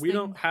clear, coolest we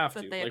don't thing have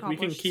to. that they Like, we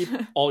can accomplished. keep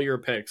all your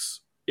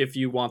picks if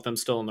you want them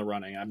still in the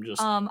running. I'm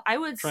just I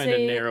would trying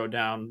say to narrow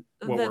down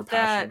what we're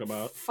passionate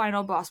about.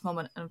 final boss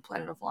moment in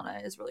Planet of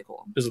Lana is really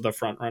cool. Is it the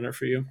front runner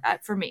for you?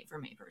 For me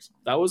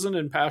personally. That was an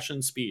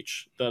impassioned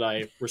speech that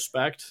I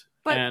respect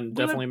But and we would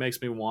definitely makes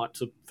me want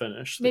to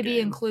finish the maybe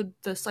game. include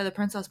the Slay the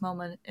Princess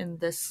moment in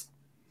this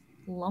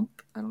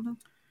lump. I don't know.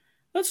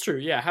 That's true.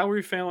 Yeah. How are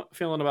you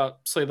feeling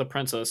about Slay the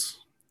Princess?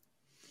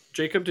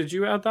 Jacob, did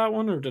you add that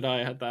one or did I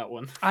add that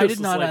one? I This did is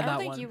not I add don't that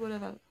think one. you would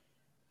have.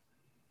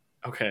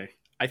 Okay.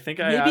 I think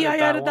I Maybe I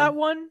added one. that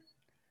one.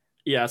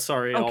 Yeah,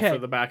 sorry all Okay. for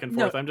the back and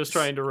No. forth. I'm just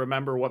trying to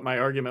remember what my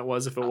argument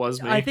was if it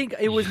was me. I think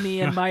it was me,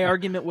 and my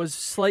argument was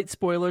slight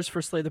spoilers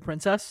for Slay the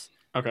Princess.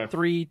 Okay.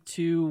 3,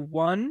 2,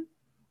 1.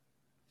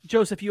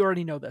 Joseph, you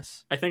already know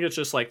this. I think it's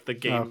just like the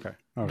game Okay.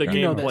 the Okay.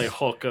 You know gameplay this.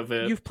 hook of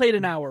it. You've played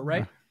an hour,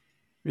 right?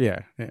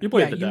 Yeah. You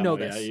played Yeah, the you demo, know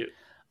yeah, this.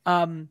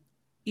 you-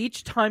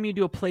 Each time you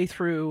do a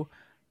playthrough,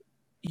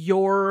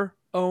 your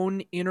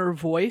own inner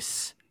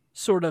voice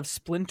sort of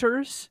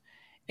splinters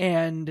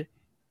and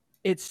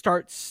it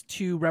starts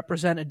to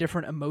represent a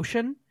different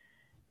emotion,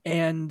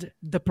 and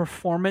the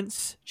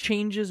performance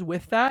changes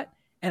with that.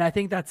 And I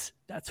think that's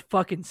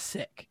fucking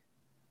sick.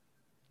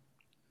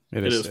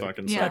 It is sick.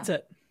 fucking Yeah. sick. That's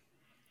it.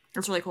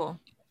 It's really cool.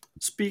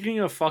 Speaking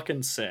of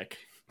fucking sick,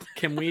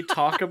 can we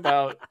talk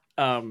about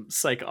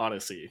Psych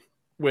Odyssey,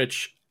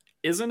 which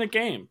isn't a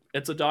game.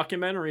 It's a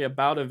documentary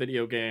about a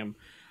video game,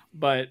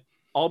 but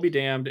I'll be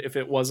damned if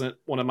it wasn't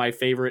one of my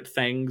favorite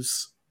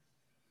things,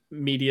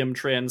 medium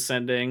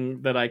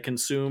transcending, that I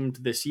consumed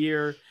this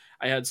year.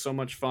 I had so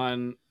much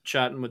fun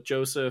chatting with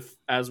Joseph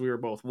as we were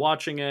both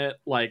watching it.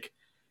 Like,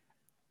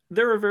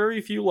 there are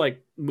very few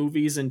like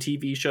movies and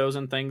TV shows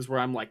and things where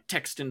I'm like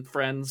texting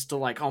friends to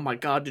like, oh my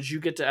god, did you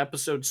get to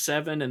episode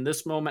 7 and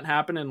this moment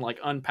happened, and like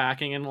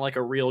unpacking in like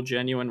a real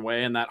genuine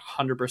way, and that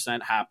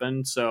 100%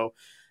 happened. So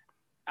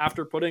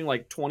after putting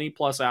like 20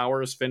 plus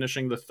hours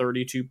finishing the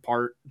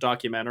 32-part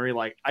documentary,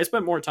 like I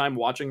spent more time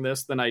watching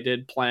this than I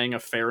did playing a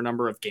fair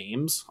number of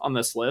games on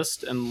this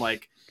list, and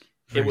like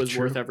it was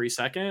worth every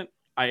second.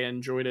 I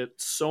enjoyed it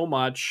so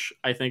much.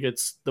 I think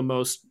it's the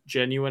most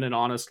genuine and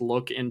honest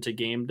look into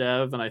game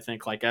dev, and I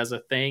think like as a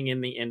thing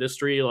in the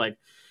industry, like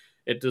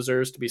it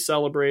deserves to be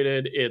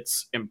celebrated.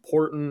 It's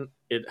important.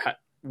 It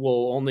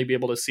will only be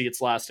able to see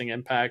its lasting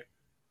impact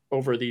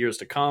over the years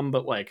to come,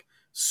 but like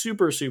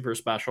super, super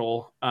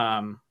special.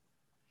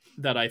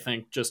 That I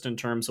think just in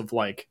terms of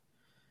like,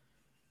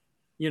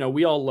 you know,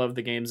 we all love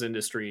the games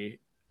industry,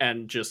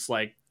 and just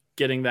like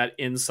getting that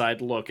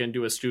inside look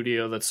into a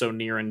studio that's so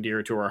near and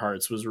dear to our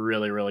hearts was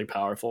really, really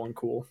powerful and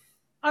cool.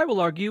 I will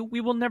argue we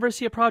will never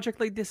see a project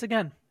like this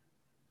again.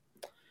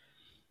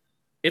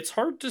 It's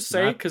hard to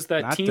say because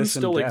that team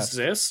still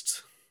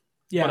exists.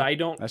 Yeah, but I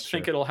don't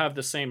think it'll have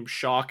the same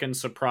shock and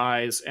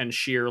surprise and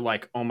sheer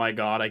like, oh my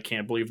god, I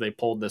can't believe they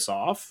pulled this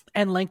off.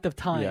 And length of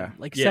time,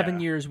 7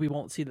 years, we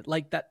won't see that.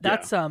 Like that.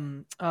 That's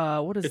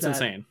what is it's that? It's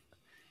insane.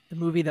 The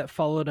movie that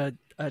followed an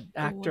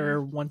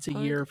actor once a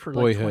year for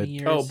like 20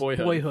 years. Oh,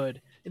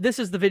 Boyhood. This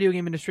is the video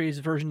game industry's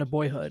version of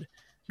Boyhood.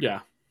 Yeah,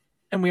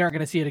 and we aren't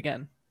going to see it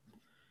again.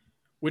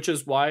 Which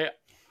is why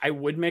I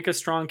would make a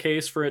strong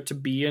case for it to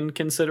be in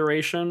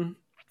consideration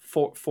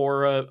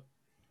for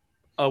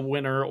a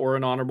winner or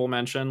an honorable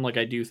mention. Like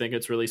I do think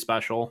it's really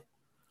special.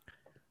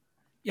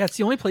 Yeah, it's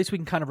the only place we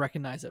can kind of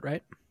recognize it,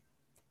 right?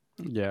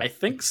 Yeah, I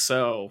think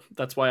so.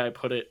 That's why I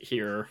put it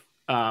here.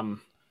 I'll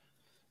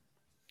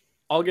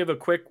give a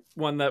quick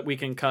one that we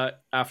can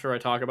cut after I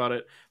talk about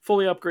it.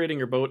 Fully upgrading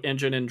your boat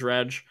engine in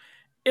Dredge.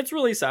 It's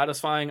really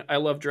satisfying. I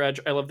love Dredge.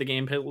 I love the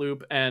gameplay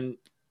loop. And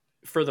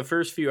for the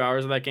first few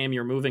hours of that game,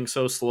 you're moving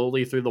so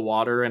slowly through the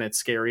water and it's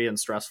scary and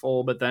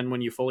stressful. But then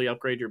when you fully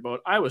upgrade your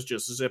boat, I was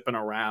just zipping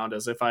around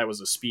as if I was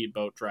a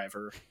speedboat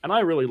driver. And I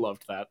really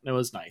loved that. It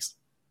was nice.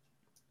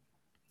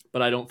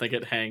 But I don't think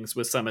it hangs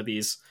with some of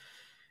these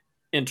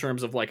in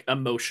terms of like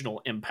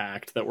emotional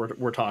impact that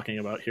we're talking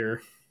about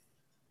here.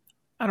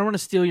 I don't want to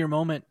steal your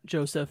moment,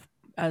 Joseph,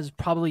 as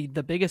probably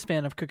the biggest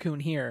fan of Cocoon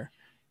here.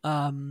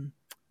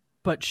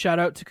 But shout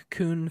out to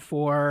Cocoon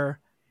for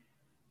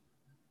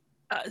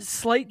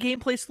slight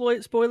gameplay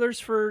spoilers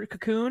for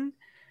Cocoon.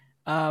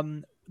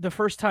 The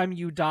first time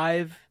you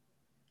dive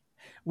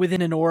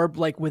within an orb,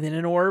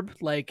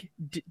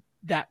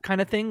 that kind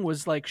of thing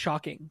was like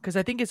shocking. Because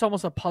I think it's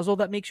almost a puzzle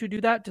that makes you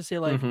do that, to say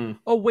like,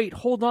 oh wait,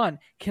 hold on,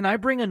 can I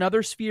bring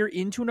another sphere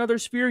into another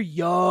sphere?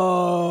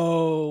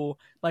 Yo,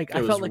 like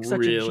I felt like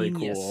such a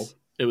genius. Cool.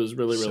 It was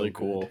really, really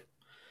cool.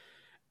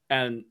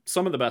 And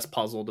some of the best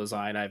puzzle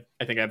design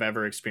I think I've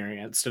ever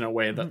experienced, in a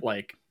way that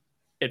like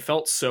it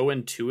felt so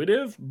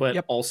intuitive, but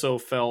also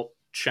felt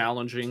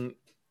challenging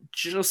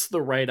just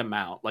the right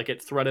amount. Like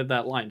it threaded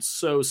that line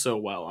so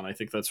well, and I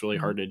think that's really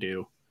hard to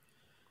do.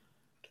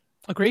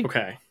 Agree.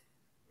 Okay.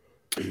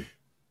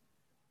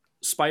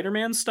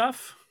 Spider-Man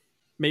stuff.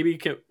 Maybe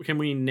can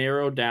we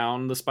narrow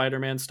down the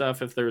Spider-Man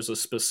stuff if there's a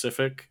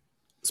specific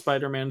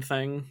Spider-Man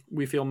thing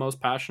we feel most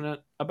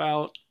passionate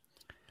about?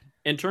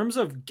 In terms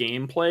of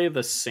gameplay,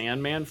 the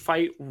Sandman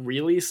fight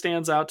really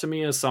stands out to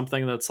me as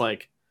something that's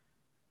like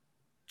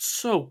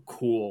so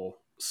cool.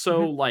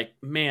 So like,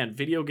 man,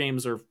 video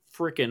games are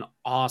freaking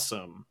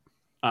awesome.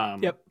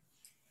 And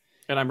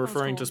I'm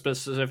referring to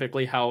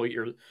specifically how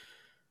you're,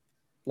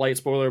 light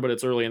spoiler, but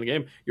it's early in the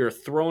game, you're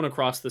thrown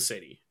across the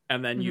city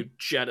and then you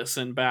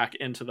jettison back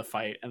into the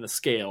fight, and the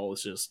scale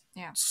is just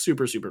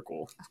super, super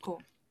cool. That's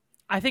cool.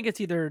 I think it's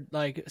either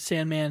like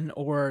Sandman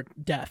or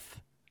Death.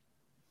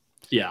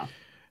 Yeah,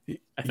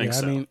 I think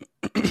so. I mean,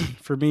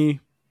 for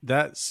me,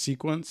 that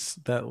sequence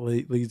that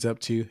leads up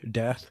to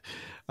Death,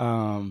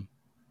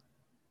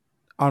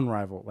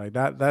 unrivaled. Like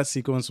that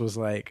sequence was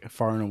like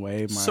far and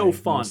away so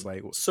fun, most,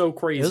 like so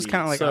crazy. It was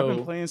kind of like, I've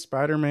been playing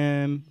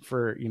Spider-Man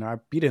for, I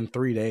beat it in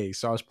 3 days,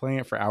 so I was playing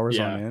it for hours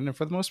on end, and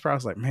for the most part I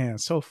was like, man,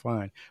 it's so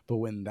fun. But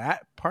when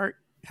that part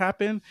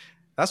happened,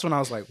 that's when I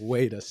was like,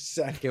 wait a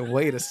second,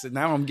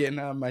 now I'm getting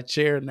out of my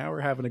chair, now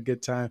we're having a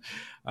good time.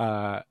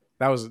 That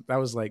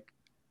was like,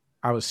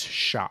 I was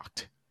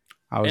shocked.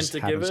 I was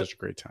having such a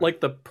great time.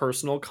 Like the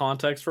personal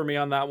context for me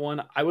on that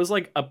one, I was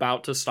like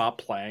about to stop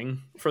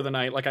playing for the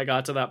night. Like I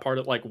got to that part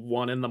at like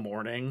 1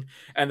 a.m,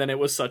 and then it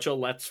was such a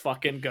let's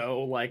fucking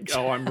go. Like,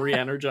 oh, I'm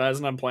re-energized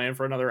and I'm playing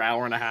for another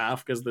hour and a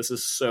half because this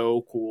is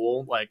so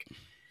cool. Like,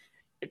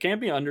 it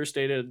can't be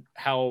understated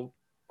how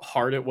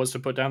hard it was to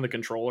put down the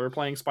controller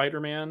playing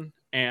Spider-Man.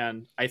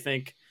 And I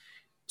think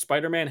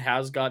Spider-Man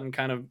has gotten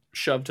kind of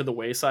shoved to the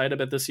wayside a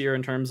bit this year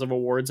in terms of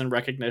awards and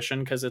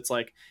recognition, because it's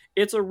like,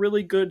 it's a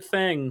really good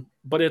thing,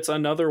 but it's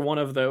another one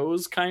of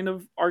those kind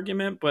of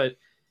argument. But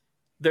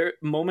there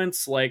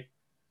moments like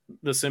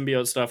the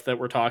symbiote stuff that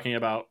we're talking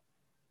about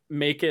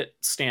make it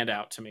stand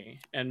out to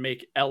me and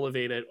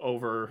elevate it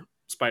over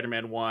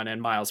Spider-Man 1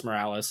 and Miles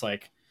Morales.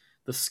 Like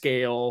the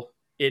scale,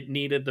 it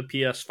needed the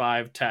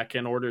PS5 tech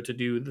in order to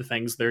do the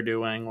things they're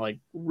doing. Like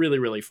really,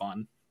 really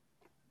fun.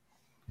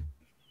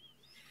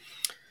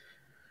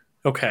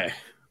 Okay.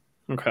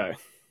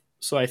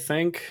 So I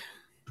think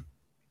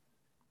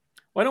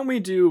Why don't we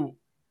do?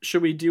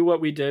 Should we do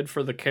what we did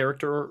for the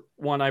character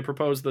one? I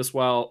proposed this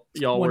while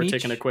y'all One were each?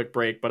 taking a quick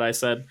break, but I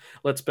said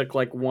let's pick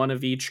like one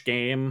of each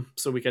game,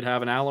 so we could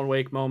have an Alan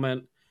Wake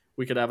moment,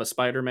 we could have a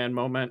Spider-Man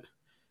moment,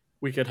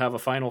 we could have a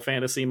Final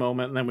Fantasy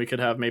moment, and then we could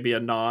have maybe a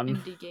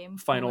Indie game.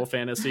 non-Final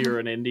Fantasy or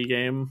an indie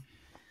game.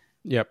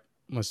 Yep.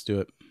 Let's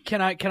do it.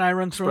 Can I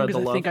run through them Spread the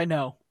because I think love. I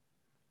know.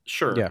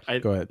 Sure. Yeah.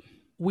 Go ahead.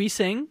 We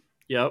Sing,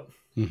 Yep.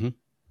 Mm-hmm.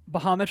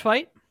 Bahamut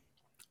Fight,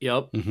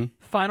 Yep. Mm-hmm.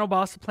 Final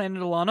Boss of Planet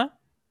Alana,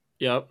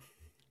 Yep.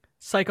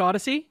 Psych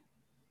Odyssey,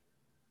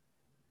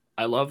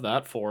 I love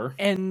that for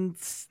and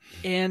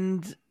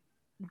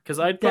because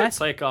I'd put Death-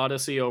 Psych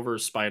Odyssey over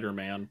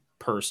Spider-Man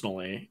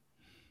personally,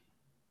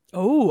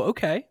 oh,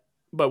 okay.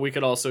 but we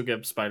could also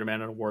give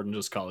Spider-Man an award and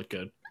just call it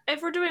good.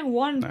 If we're doing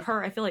one No.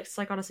 per, I feel like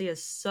Psych Odyssey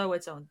is so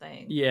its own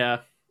thing. Yeah.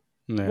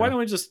 Yeah. Why don't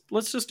we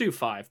let's just do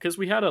 5 because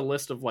we had a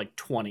list of like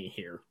 20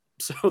 here,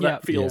 so that Yeah.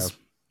 feels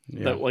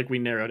Yeah. that like we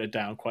narrowed it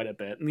down quite a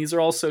bit, and these are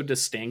all so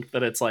distinct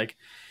that it's like,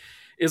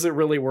 is it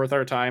really worth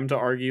our time to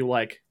argue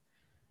like,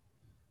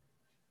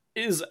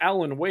 is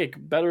Alan Wake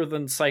better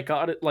than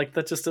Psychotic? Like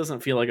that just doesn't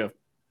feel like a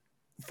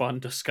fun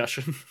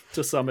discussion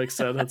to some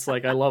extent. It's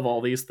like I love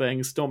all these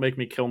things. Don't make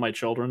me kill my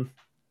children.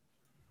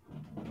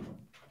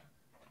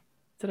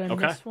 Did I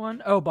Okay. miss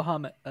one? Oh,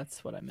 Bahamut.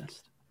 That's what I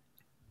missed.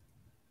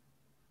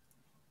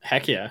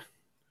 Heck yeah.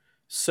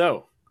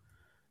 So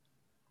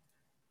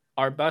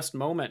our best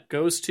moment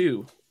goes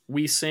to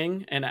We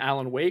Sing and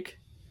Alan Wake.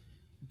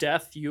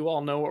 Death, you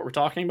all know what we're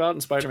talking about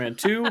in Spider-Man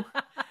 2.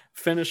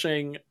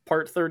 Finishing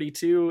part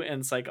 32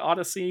 in Psych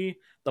Odyssey,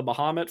 the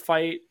Bahamut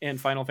fight in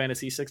Final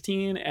Fantasy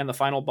 16, and the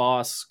final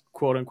boss,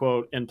 quote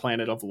unquote, in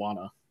Planet of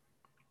Lana.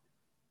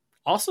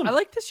 Awesome. I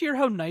like this year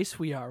how nice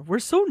we are. We're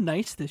so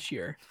nice this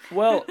year.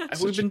 Well,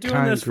 Such we've been a doing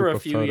kind this for group a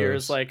of few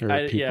years. photos, Like,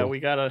 or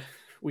people.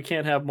 we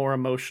can't have more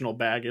emotional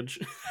baggage.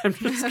 I'm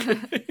just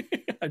kidding.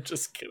 I'm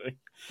just kidding.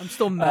 I'm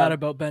still mad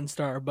about Ben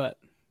Starr, but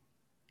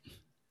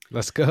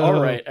Let's go. All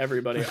right,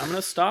 everybody. I'm going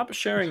to stop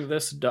sharing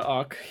this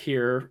doc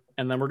here,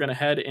 and then we're going to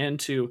head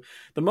into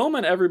the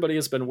moment everybody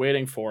has been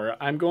waiting for.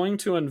 I'm going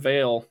to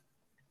unveil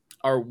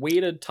our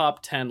weighted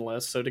top 10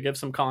 list. So to give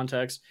some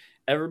context,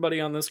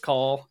 everybody on this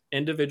call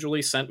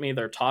individually sent me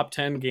their top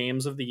 10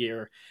 games of the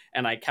year,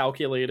 and I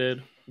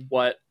calculated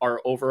what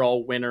our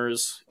overall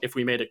winners, if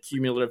we made a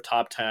cumulative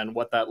top 10,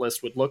 what that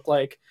list would look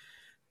like.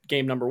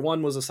 Game number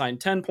 1 was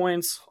assigned 10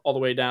 points, all the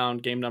way down.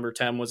 Game number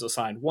 10 was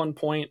assigned 1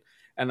 point,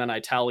 and then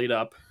I tallied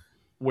up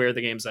where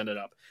the games ended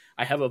up.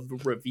 I have a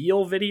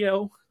reveal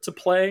video to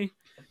play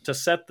to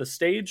set the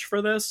stage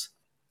for this.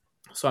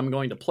 So I'm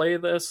going to play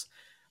this.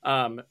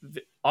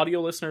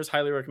 Audio listeners,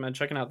 highly recommend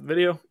checking out the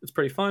video. It's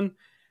pretty fun.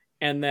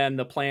 And then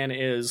the plan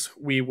is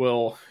we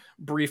will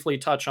briefly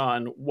touch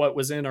on what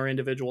was in our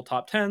individual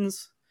top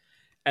 10s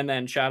and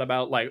then chat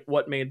about like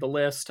what made the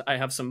list. I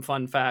have some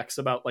fun facts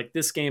about like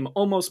this game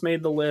almost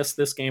made the list.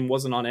 This game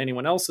wasn't on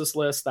anyone else's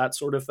list, that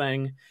sort of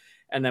thing.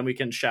 And then we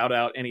can shout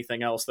out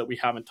anything else that we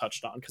haven't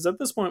touched on. Because at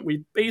this point,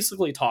 we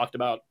basically talked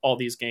about all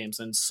these games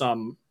in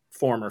some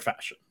form or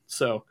fashion.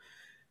 So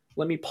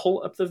let me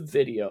pull up the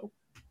video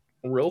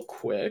real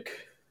quick.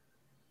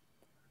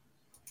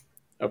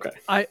 Okay.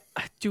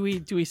 do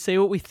we say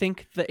what we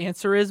think the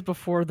answer is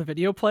before the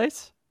video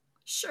plays?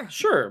 Sure.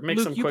 Sure. Make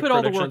Luke, some you quick put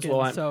all the predictions work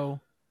while in, so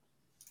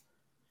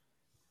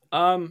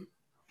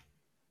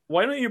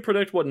why don't you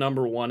predict what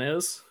number 1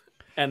 is?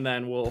 And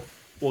then we'll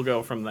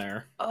go from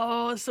there.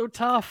 oh, it's so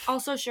tough.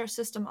 Also share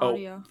system Oh.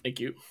 audio. Thank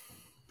you.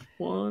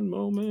 One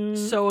moment.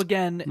 So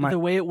again, My- the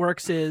way it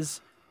works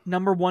is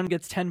number 1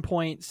 gets 10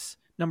 points,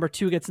 number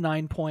 2 gets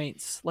 9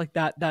 points. Like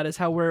that. That is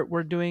how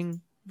we're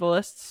doing the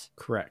lists.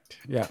 Correct.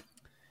 Yeah.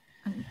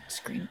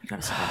 Screen. You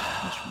gotta select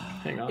which one.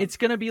 hang on. It's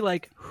gonna be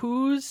like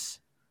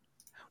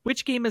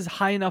which game is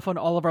high enough on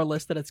all of our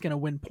lists that it's gonna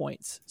win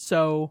points.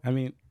 So I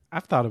mean,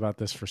 I've thought about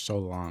this for so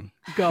long,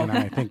 go. and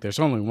I think there's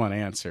only one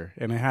answer,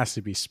 and it has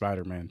to be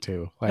Spider-Man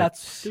 2. Like,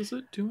 That's Is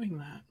it doing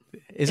that?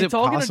 is it it's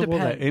all gonna possible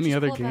that depend. any Just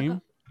other pull it back game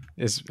up.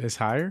 is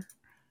higher?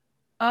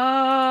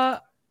 I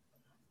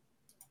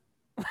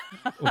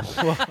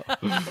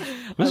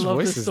Whose love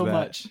voice this is so that?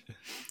 much.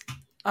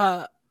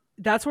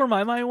 That's where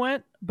my mind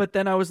went, but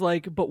then I was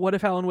like, but what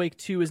if Alan Wake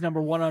 2 is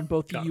number 1 on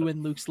both Got you it.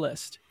 and Luke's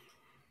list?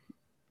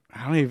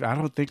 I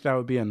don't think that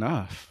would be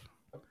enough.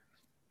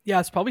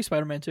 Yeah, it's probably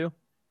Spider-Man 2.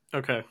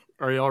 Okay.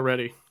 Are you all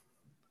ready?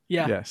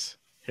 Yeah. Yes.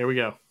 Here we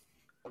go.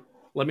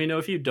 Let me know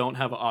if you don't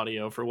have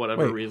audio for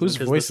whatever Wait, reason, whose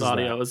because voice this is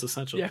audio that? is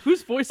essential. Yeah,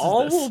 whose voice is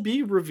All this? will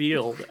be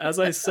revealed. As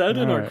I said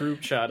in All our right.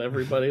 group chat,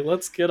 everybody,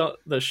 let's get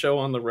the show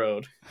on the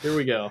road. Here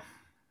we go.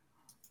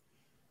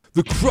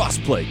 The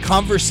Crossplay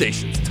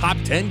Conversations Top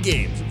 10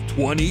 Games of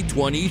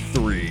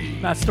 2023.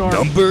 Matt Storm.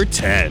 Number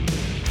 10.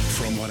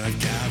 From what I've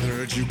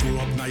gathered, you grew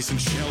up nice and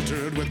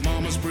sheltered with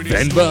mama's pretty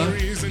Venba,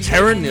 stories and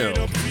Terra you Nil, made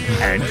up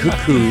your and own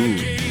Cocoon.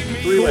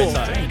 Three-way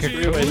tie.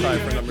 Three-way tie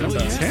for number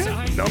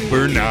 10.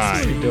 Number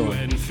 9.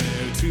 and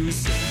fair to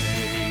say.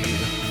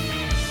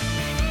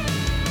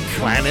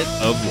 Planet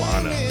of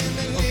Lana.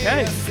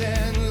 Okay.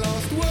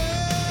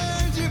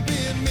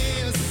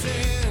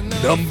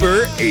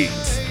 Number 8.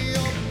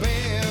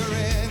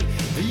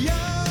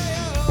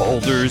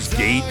 Baldur's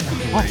Gate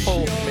 3.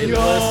 Made the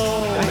list.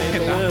 It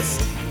made the list.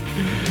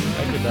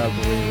 I could not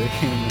believe it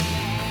came.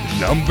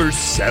 Number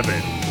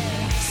 7,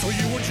 So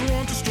you were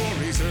drawn to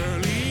stories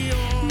early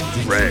on.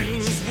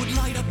 Dreads. Would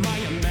light up my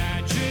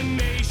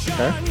imagination.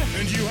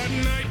 And you had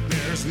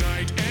nightmares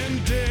night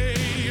and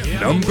day.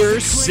 Number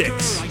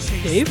 6,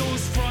 Dave?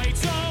 Those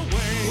frights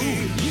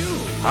away.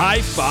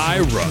 Hi-Fi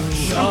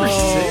Rush. Number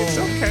 6.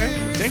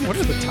 Okay. Dang, what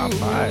are the top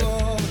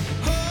 5?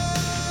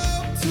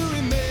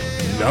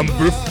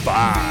 Number 5,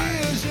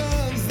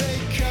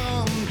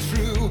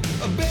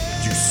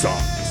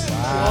 Jusant.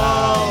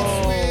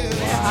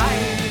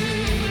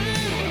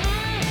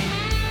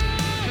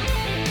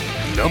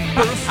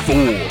 Number 4,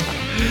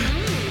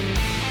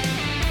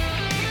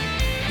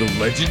 The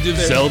Legend of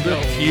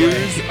Zelda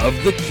Tears of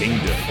the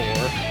Kingdom.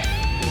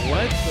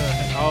 What the?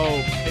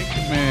 Oh,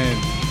 Pikmin.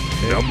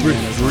 Number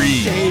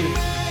 3,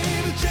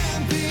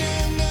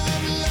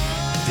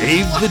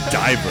 Dave the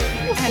Diver,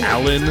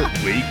 Alan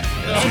Wake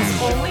 2.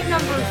 Only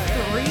number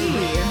 3.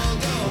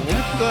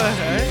 What the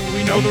heck? We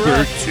know the Number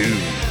rest. 2,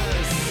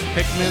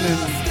 Pikmin and.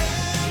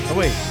 Oh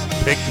wait.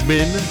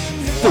 Pikmin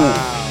 4.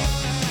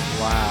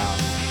 Wow.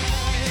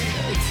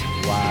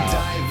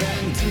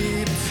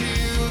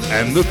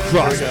 And the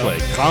Crossplay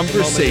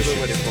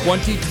Conversation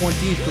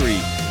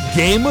 2023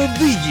 Game of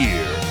the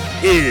Year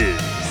is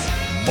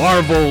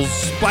Marvel's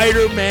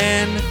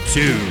Spider-Man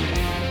 2.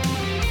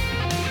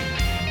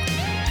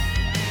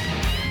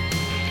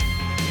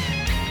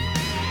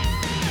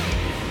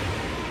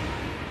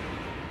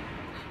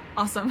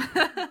 Awesome.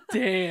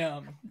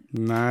 Damn.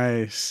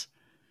 Nice.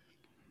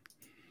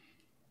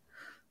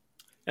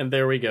 And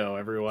there we go,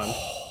 everyone.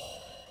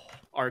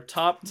 Our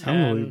top 10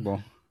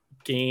 Unbelievable.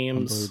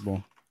 games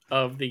Unbelievable.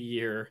 of the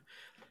year.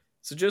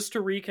 So just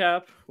to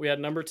recap, we had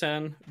number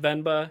 10,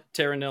 Venba,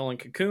 Terranil, and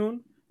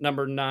Cocoon.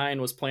 Number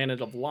 9 was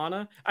Planet of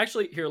Lana.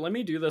 Actually, here, let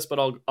me do this, but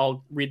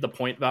I'll read the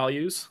point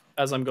values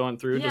as I'm going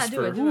through, Yeah, just do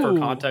for it, do it.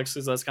 context,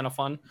 because that's kind of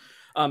fun.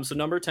 So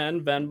number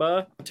 10,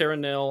 Venba,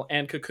 Terranil,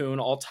 and Cocoon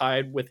all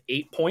tied with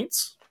 8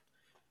 points.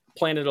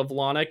 Planet of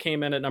Lana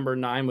came in at number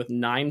 9 with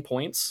 9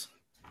 points.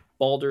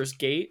 Baldur's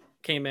Gate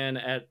came in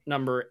at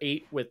number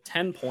 8 with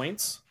 10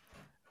 points.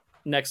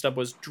 Next up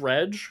was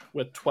Dredge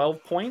with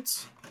 12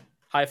 points.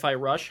 Hi-Fi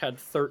Rush had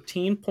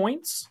 13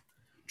 points.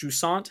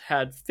 Jusant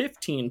had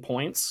 15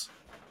 points.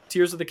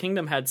 Tears of the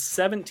Kingdom had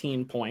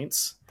 17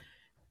 points.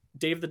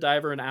 Dave the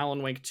Diver and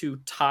Alan Wake 2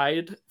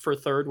 tied for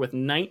third with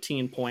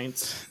 19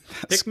 points.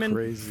 That's Pikmin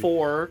crazy.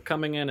 4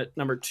 coming in at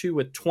number 2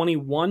 with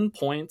 21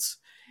 points.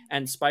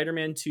 And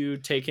Spider-Man 2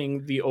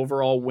 taking the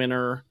overall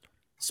winner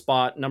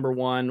spot, number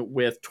 1,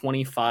 with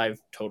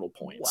 25 total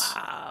points.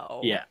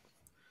 Wow. Yeah.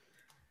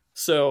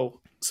 So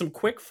some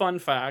quick fun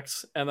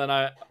facts, and then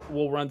I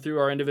will run through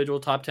our individual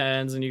top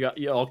 10s, and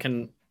you all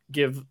can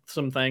give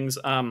some things.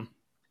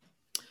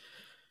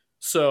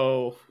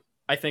 So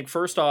I think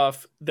first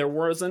off, there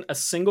wasn't a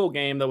single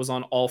game that was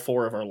on all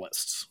 4 of our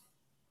lists,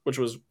 which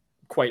was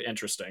quite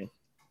interesting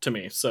to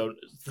me. So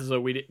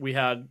we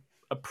had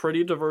a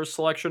pretty diverse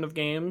selection of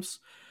games.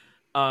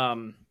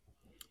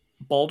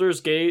 Baldur's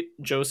Gate,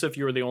 Joseph,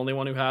 you were the only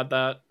one who had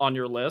that on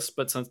your list,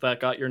 but since that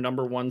got your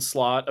number 1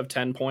 slot of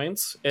 10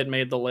 points, it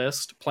made the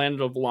list.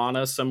 Planet of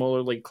Lana,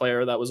 similarly,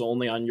 Claire, that was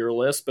only on your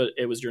list, but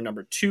it was your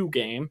number 2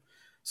 game,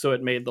 so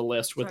it made the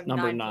list with For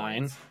number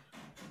 9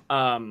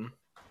 9.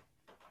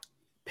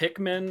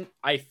 Pikmin,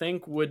 I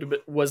think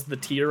was the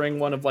teetering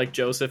one of like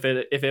Joseph.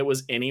 If it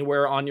was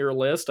anywhere on your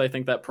list, I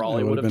think that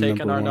probably It would would've have been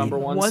taken number our one. number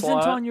 1 Wasn't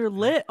slot. on your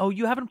lit. Oh,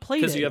 you haven't played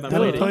it. 'Cause you haven't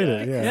Haven't played played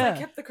it, yeah. I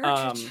kept the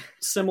cartridge.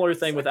 Similar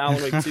thing with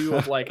Alan Wake 2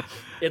 of like,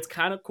 it's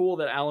kind of cool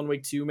that Alan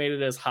Wake 2 made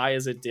it as high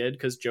as it did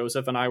because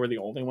Joseph and I were the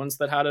only ones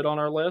that had it on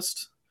our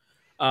list.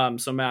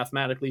 So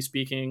mathematically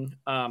speaking,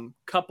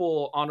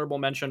 couple honorable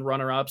mention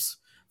runner-ups.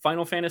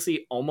 Final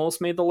Fantasy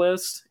almost made the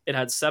list. It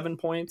had 7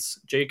 points.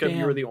 Jacob, you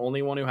Damn. were the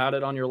only one who had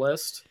it on your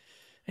list.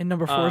 In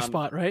number 4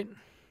 spot, right?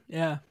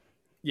 Yeah.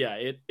 Yeah,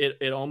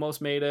 it almost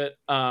made it.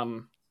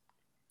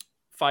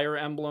 Fire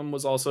Emblem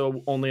was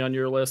also only on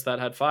your list. That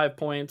had 5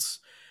 points.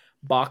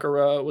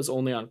 Baccarat was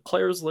only on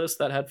Claire's list.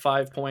 That had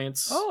 5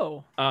 points.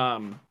 Oh.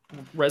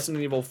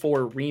 Resident Evil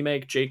 4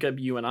 Remake, Jacob,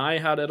 you and I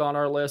had it on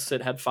our list.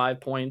 It had 5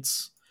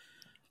 points.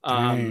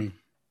 Dang.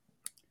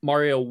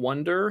 Mario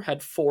Wonder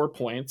had 4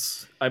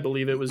 points. I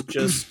believe it was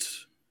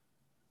just...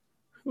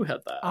 Who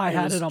had that? I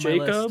had was it on my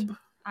Jacob, list.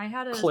 I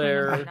had it as my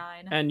Claire, number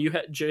 9. and you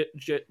had...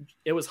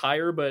 it was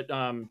higher, but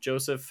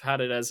Joseph had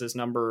it as his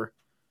number...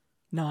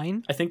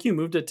 9. I think you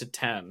moved it to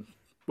 10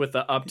 with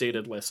the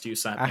updated list you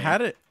sent me. I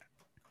had it.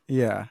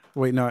 Yeah.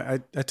 Wait, no,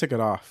 I took it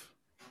off.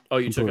 Oh,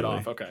 you took it completely.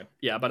 off. Okay.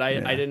 Yeah, but I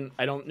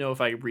don't know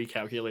if I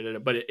recalculated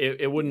it, but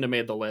it wouldn't have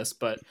made the list,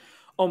 but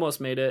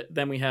almost made it.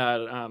 Then we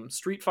had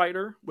Street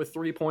Fighter with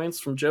 3 points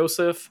from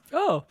Joseph.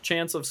 Oh.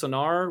 Chance of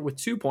Sonar with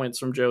 2 points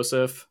from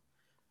Joseph.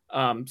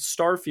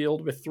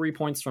 Starfield with 3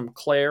 points from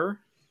Claire.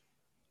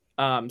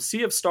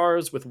 Sea of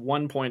Stars with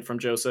 1 point from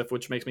Joseph,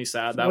 which makes me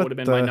sad. That What would have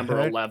been my the number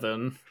heck?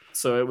 11.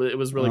 So it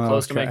was really Oh,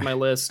 close to okay. make my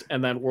list.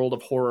 And then World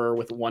of Horror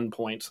with 1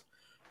 point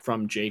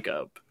from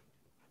Jacob.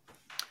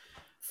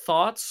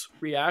 thoughts,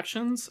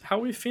 reactions. How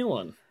we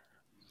feeling?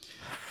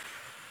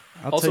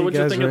 I'll Also, tell what'd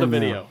you guys think of the right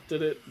video? now.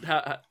 Did it?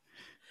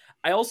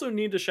 I also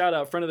need to shout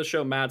out friend of the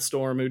show, Matt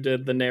Storm, who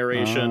did the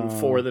narration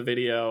for the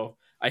video.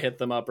 I hit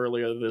them up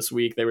earlier this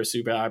week. They were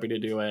super happy to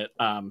do it.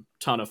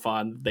 Ton of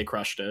fun. They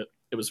crushed it.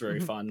 It was very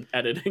fun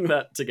editing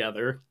that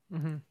together.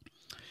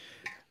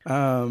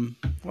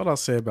 What I'll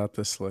say about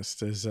this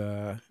list is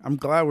I'm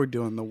glad we're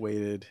doing the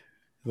weighted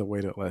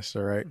list,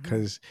 all right?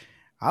 Because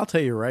I'll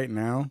tell you right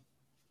now,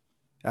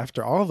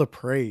 after all the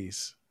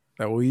praise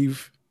that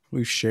we've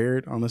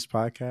shared on this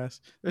podcast,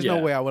 there's no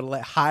way I would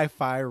let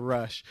Hi-Fi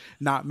Rush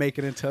not make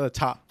it into the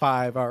top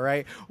 5, all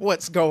right?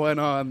 What's going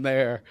on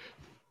there?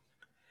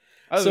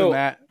 Other than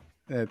that,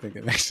 I think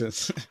it makes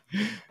sense.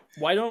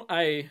 Why don't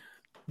I...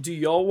 Do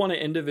y'all want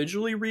to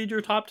individually read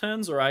your top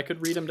 10s, or I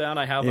could read them down?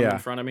 I have them in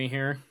front of me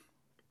here.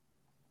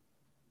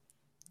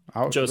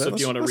 Joseph,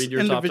 do you want to read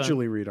your top 10?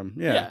 Individually read them.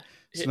 Yeah.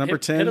 So number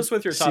 10, hit us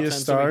with your top 10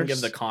 Stars. so we can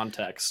give the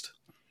context.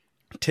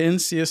 10,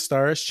 Sea of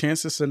Stars.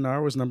 Chance of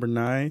Sonar was number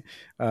 9.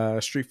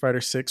 Street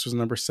Fighter 6 was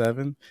number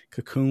 7.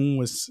 Cocoon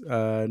was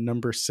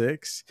number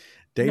 6.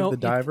 Dave the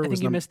Diver I think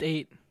was you missed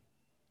 8.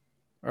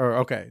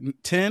 Okay.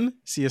 10,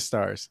 Sea of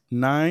Stars.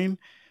 9,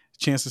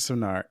 Chance of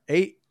Sonar.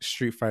 8,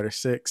 Street Fighter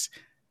 6.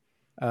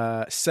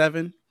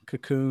 7,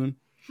 Cocoon.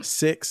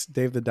 6,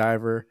 Dave the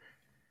Diver.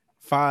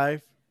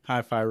 5,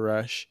 Hi-Fi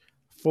Rush.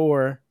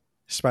 4,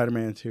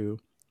 Spider-Man 2.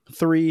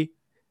 3,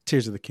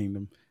 Tears of the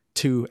Kingdom.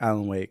 2,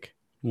 Alan Wake.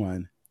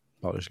 1,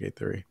 Baldur's Gate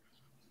 3.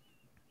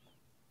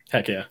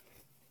 Heck yeah.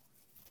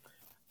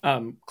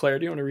 Claire,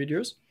 do you want to read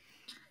yours?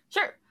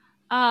 Sure.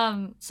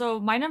 So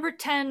my number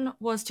 10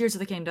 was Tears of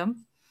the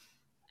Kingdom.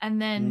 And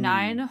then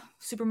 9,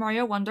 Super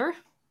Mario Wonder.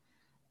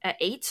 At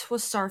 8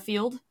 was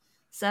Starfield.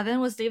 7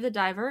 was Dave the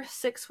Diver.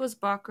 6 was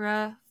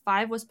Baccarat.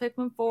 5 was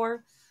Pikmin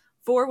 4.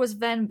 4 was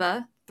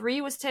Venba.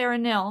 3 was Terra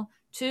Nil.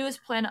 2 is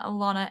Planet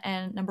Alana.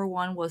 And number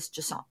 1 was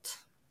Jasant.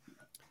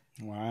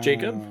 Wow.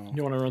 Jacob,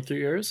 you want to run through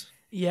yours?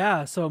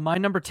 Yeah, so my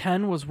number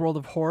 10 was World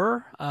of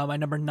Horror. My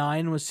number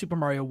 9 was Super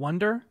Mario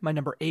Wonder. My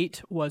number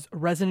 8 was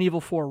Resident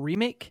Evil 4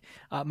 Remake.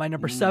 My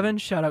number 7,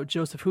 shout out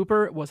Joseph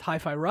Hooper, was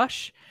Hi-Fi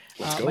Rush.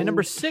 My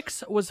number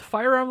 6 was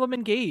Fire Emblem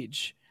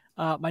Engage.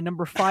 My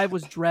number 5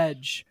 was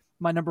Dredge.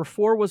 My number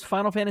 4 was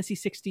Final Fantasy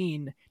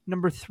 16.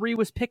 Number 3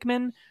 was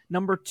Pikmin.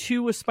 Number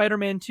 2 was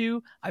Spider-Man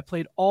 2. I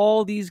played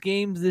all these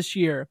games this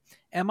year.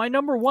 And my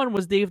number 1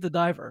 was Dave the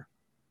Diver.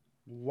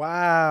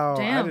 Wow.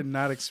 Damn. I did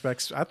not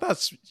expect... I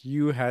thought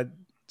you had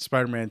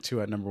Spider-Man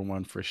 2 at number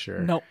 1 for sure.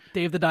 No,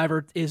 Dave the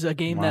Diver is a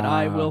game that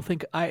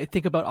I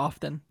think about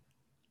often.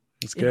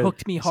 It's It good.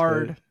 hooked me It's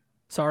hard. good.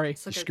 Sorry.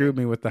 You screwed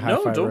me with the No,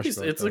 Hi-Fi don't Rush be-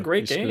 vote, it's a though.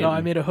 great You screwed game. me. No,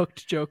 I made a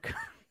hooked joke.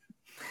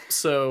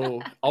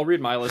 So I'll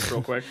read my list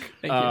real quick.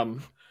 Thank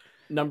you.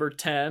 Number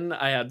 10,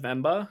 I had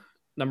Venba.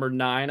 Number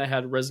 9, I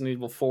had Resident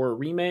Evil 4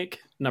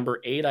 Remake. Number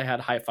 8, I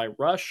had Hi-Fi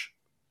Rush.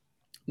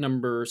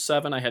 Number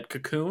 7, I had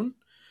Cocoon.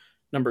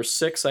 Number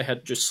 6, I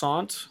had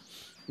Jasant.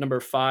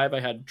 Number 5, I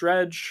had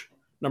Dredge.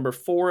 Number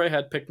 4, I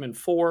had Pikmin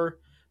 4.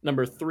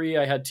 Number 3,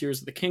 I had Tears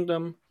of the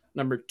Kingdom.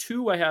 Number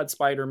 2, I had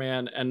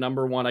Spider-Man. And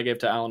number 1, I gave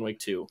to Alan Wake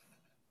 2.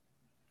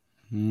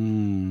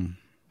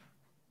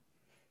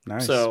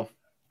 Nice. So,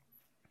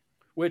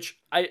 which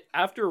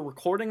after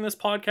recording this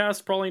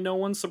podcast, probably no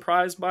one's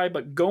surprised by,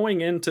 but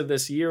going into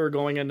this year,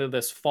 going into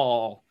this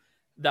fall,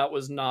 that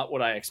was not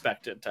what I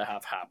expected to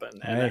have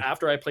happen. And Hey.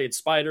 after I played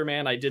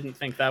Spider-Man, I didn't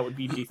think that would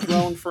be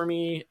dethroned for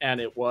me, and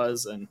it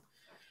was. And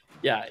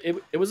yeah,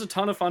 it was a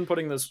ton of fun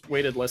putting this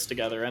weighted list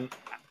together. And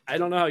I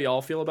don't know how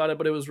y'all feel about it,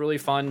 but it was really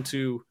fun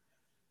to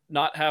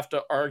not have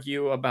to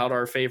argue about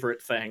our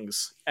favorite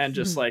things and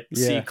just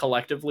see Yeah.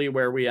 collectively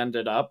where we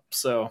ended up.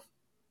 So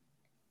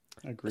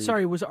Agreed.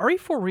 Sorry, was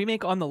RE4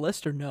 Remake on the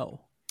list or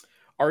no?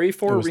 It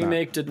RE4 was not.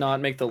 Remake did not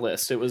make the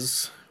list. It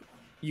was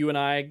you and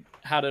I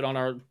had it on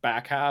our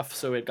back half,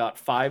 so it got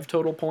 5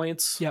 total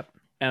points. Yep.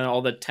 And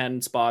all the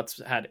 10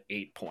 spots had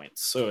 8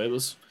 points. So it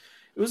was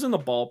in the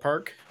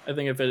ballpark. I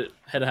think if it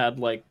had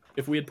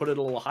if we had put it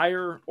a little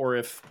higher, or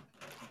if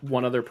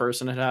one other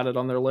person had it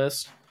on their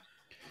list.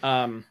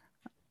 I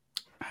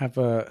have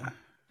a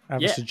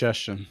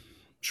suggestion.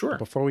 Sure.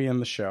 Before we end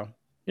the show.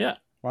 Yeah.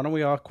 Why don't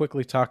we all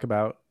quickly talk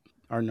about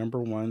our number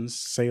ones,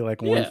 say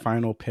one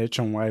final pitch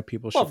on why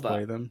people should Love that.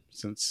 play them,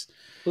 since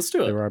Let's do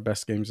they it. were our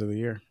best games of the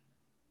year.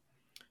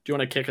 Do you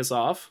want to kick us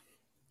off?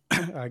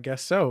 I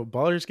guess so.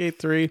 Baldur's Gate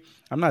 3,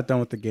 I'm not done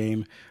with the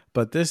game,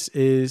 but this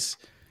is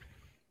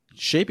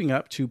shaping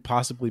up to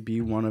possibly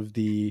be one of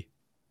the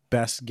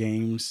best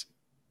games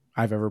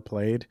I've ever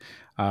played.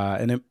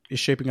 And it is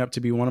shaping up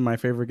to be one of my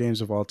favorite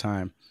games of all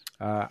time.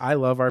 I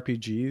love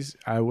RPGs.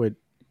 I would,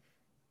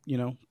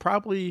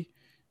 probably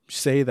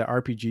say that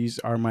RPGs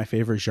are my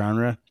favorite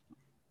genre.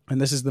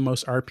 And this is the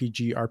most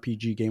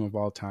RPG game of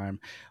all time.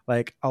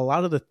 Like, a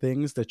lot of the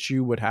things that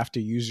you would have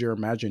to use your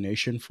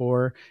imagination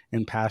for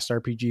in past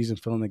RPGs and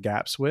fill in the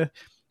gaps with,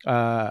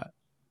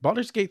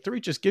 Baldur's Gate 3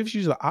 just gives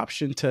you the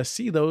option to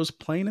see those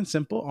plain and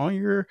simple on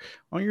your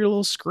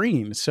little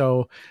screen.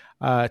 So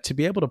to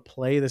be able to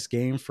play this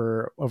game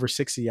for over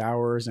 60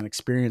 hours and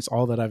experience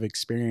all that I've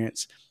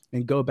experienced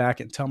and go back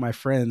and tell my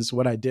friends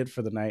what I did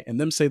for the night and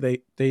them say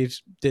they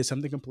did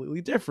something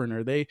completely different,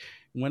 or they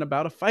went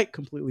about a fight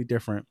completely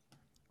different,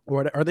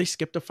 or they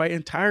skipped a fight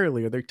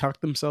entirely, or they talked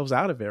themselves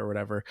out of it, or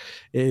whatever,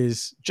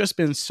 is just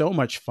been so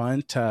much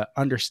fun to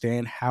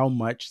understand how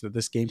much that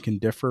this game can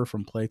differ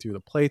from playthrough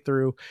to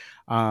playthrough.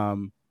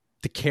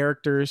 The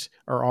characters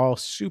are all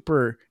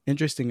super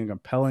interesting and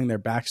compelling. Their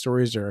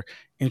backstories are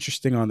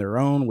interesting on their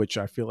own, which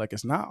I feel like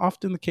is not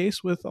often the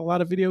case with a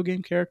lot of video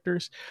game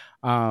characters.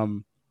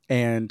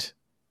 And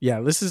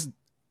yeah, this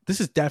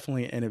is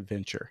definitely an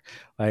adventure.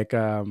 Like,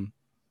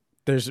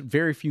 there's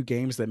very few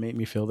games that make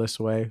me feel this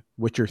way.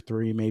 Witcher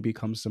 3 maybe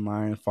comes to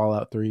mind.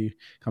 Fallout 3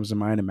 comes to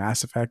mind, and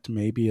Mass Effect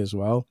maybe as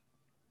well.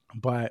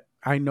 But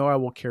I know I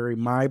will carry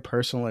my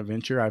personal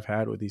adventure I've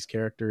had with these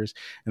characters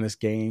in this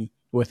game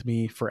with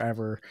me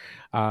forever,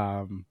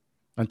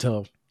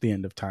 until the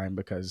end of time,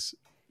 because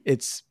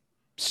it's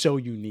so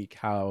unique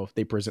how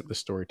they present the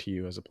story to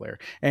you as a player.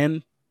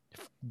 And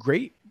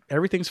great,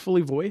 everything's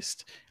fully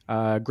voiced,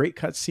 great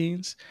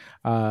cutscenes,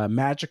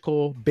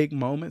 magical big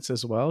moments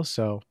as well.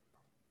 So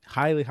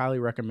highly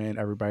recommend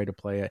everybody to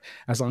play it,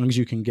 as long as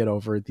you can get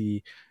over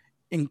the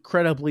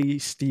incredibly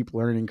steep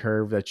learning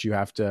curve that you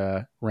have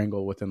to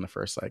wrangle within the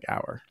first like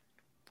hour.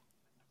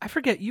 I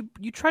forget, you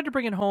tried to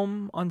bring it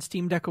home on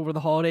Steam Deck over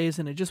the holidays,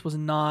 and it just was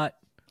not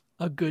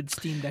a good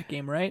Steam Deck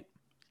game, right?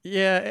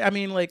 Yeah, I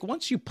mean, like,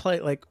 once you play,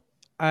 like,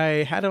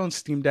 I had it on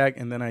Steam Deck,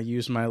 and then I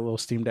used my little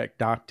Steam Deck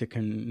dock to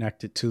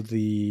connect it to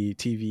the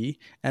TV,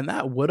 and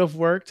that would have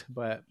worked.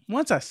 But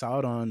once I saw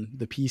it on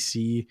the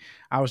PC,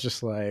 I was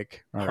just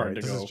like, all right,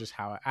 this is just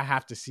how I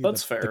have to see the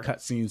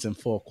cutscenes in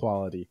full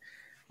quality.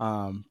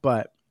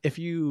 But if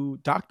you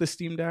dock the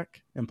Steam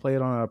Deck and play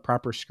it on a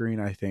proper screen,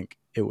 I think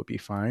it would be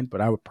fine.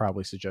 But I would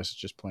probably suggest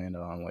just playing it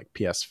on like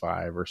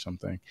PS5 or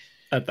something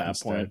at that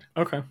point.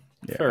 Okay,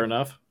 yeah. Fair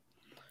enough.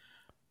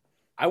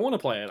 I want to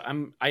play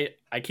it.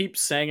 I keep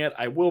saying it.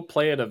 I will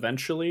play it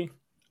eventually,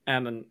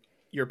 and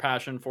your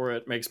passion for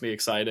it makes me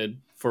excited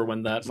for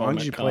when that moment comes. As long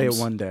as you play it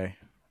one day.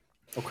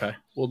 Okay,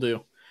 we'll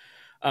do.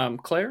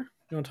 Claire,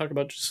 you want to talk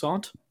about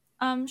Jusant?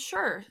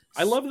 Sure.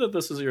 I love that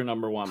this is your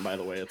number one, by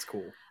the way. It's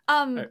cool.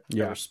 I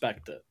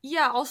respect it.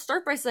 Yeah, I'll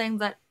start by saying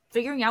that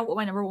figuring out what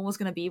my number one was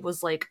going to be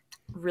was like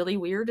really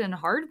weird and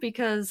hard,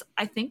 because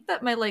I think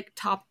that my like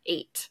top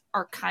 8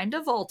 are kind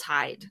of all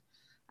tied.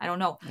 I don't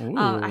know.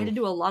 I had to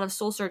do a lot of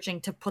soul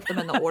searching to put them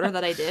in the order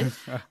that I did.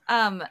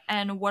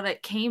 And what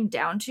it came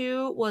down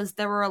to was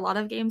there were a lot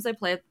of games I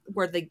played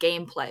where the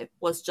gameplay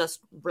was just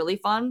really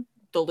fun.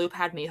 The loop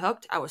had me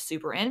hooked. I was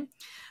super in.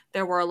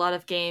 There were a lot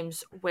of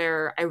games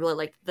where I really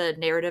liked the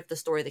narrative, the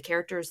story, the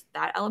characters,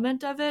 that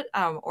element of it,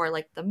 or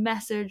like the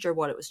message or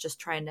what it was just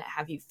trying to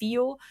have you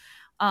feel.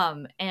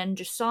 And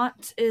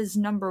Jusant is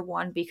number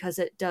one because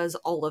it does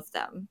all of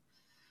them.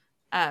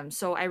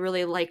 So I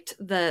really liked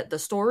the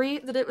story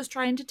that it was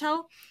trying to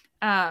tell.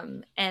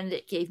 And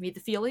it gave me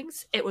the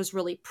feelings. It was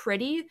really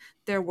pretty.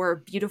 There were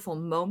beautiful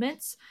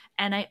moments.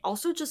 And I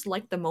also just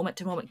liked the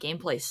moment-to-moment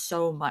gameplay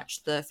so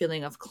much. The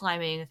feeling of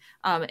climbing.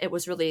 It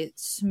was really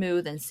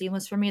smooth and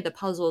seamless for me. The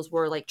puzzles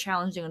were like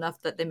challenging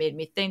enough that they made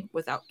me think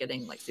without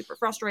getting like super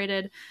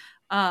frustrated.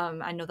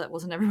 I know that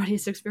wasn't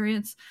everybody's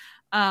experience.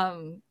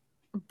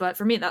 But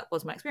for me, that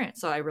was my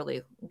experience. So I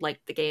really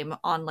liked the game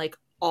on like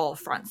all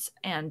fronts.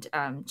 And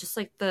just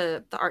like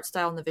the art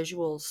style and the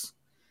visuals,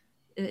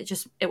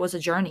 it was a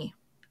journey,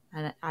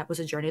 and it was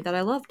a journey that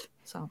I loved.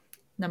 So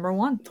number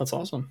one. That's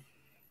awesome.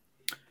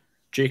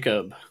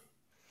 Jacob,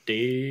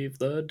 Dave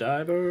the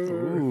Diver.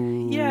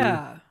 Ooh.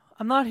 Yeah,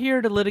 I'm not here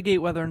to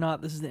litigate whether or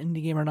not this is an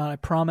indie game or not. I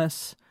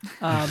promise.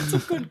 It's a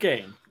good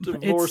game,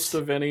 divorced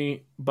of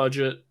any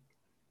budget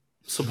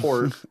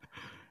support.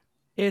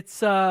 It's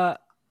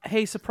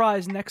hey,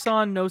 surprise!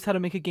 Nexon knows how to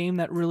make a game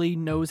that really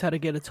knows how to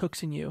get its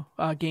hooks in you,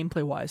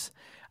 gameplay wise.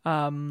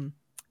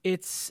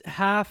 It's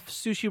half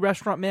sushi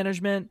restaurant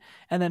management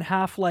and then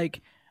half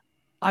like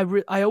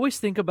I always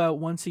think about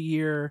once a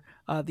year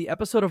the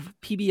episode of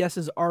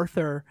PBS's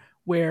Arthur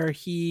where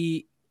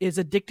he is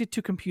addicted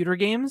to computer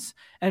games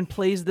and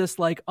plays this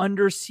like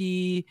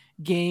undersea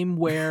game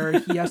where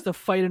he has to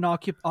fight an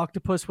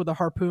octopus with a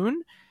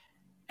harpoon,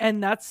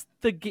 and that's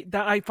that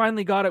I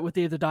finally got it with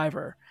Dave the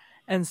Diver.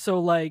 And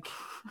so like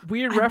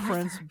weird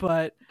reference,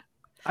 but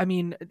I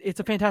mean it's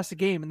a fantastic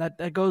game, and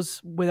that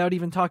goes without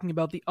even talking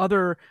about the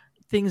other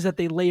things that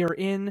they layer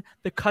in,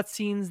 the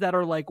cutscenes that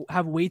are like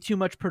have way too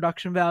much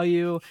production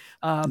value.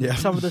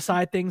 Some of the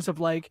side things of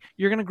like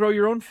you're gonna grow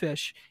your own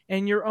fish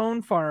and your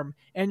own farm,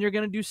 and you're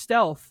gonna do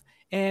stealth,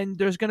 and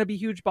there's gonna be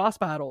huge boss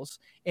battles,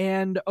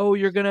 and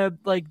you're gonna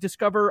like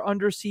discover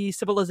undersea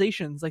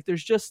civilizations. Like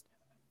there's just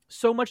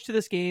so much to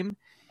this game,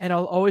 and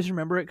I'll always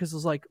remember it because it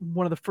was like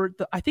one of the first.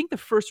 I think the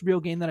first real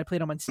game that I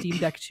played on Steam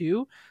Deck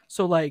too.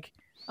 So like.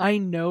 I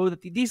know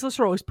that these lists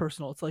are always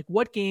personal. It's like,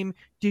 what game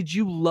did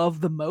you love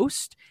the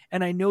most?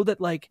 And I know that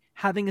like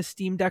having a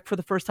Steam Deck for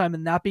the first time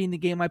and that being the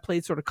game I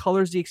played sort of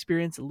colors the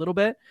experience a little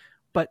bit.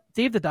 But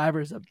Dave the Diver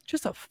is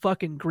just a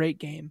fucking great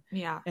game.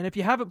 Yeah. And if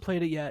you haven't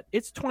played it yet,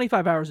 it's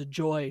 25 hours of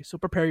joy. So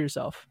prepare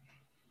yourself.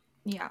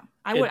 Yeah.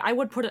 I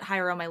would put it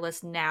higher on my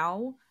list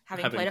now,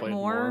 having played it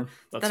more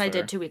That's than I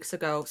fair. did 2 weeks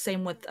ago.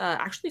 Same with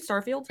actually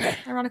Starfield,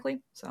 ironically.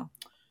 So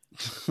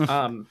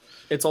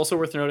It's also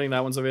worth noting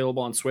that one's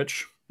available on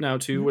Switch now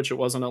too, which it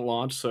wasn't at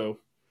launch, so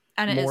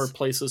and it more is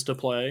places to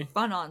play.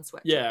 fun on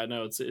Switch. Yeah,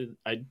 no,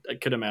 I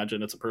could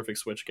imagine it's a perfect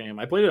Switch game.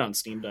 I played it on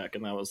Steam Deck,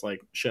 and that was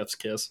like chef's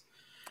kiss.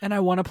 And I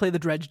want to play the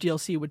Dredge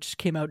DLC, which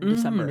came out in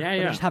December. yeah, but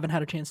yeah. I just haven't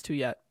had a chance to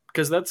yet.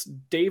 Because that's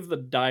Dave the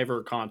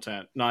Diver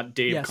content, not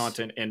Dave Yes.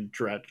 content in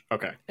Dredge.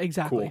 Okay,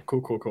 Exactly.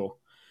 cool.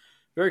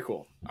 Very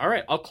cool. All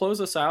right, I'll close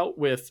us out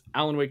with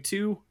Alan Wake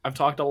 2. I've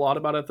talked a lot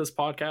about it this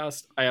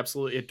podcast. I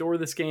absolutely adore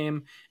this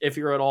game. If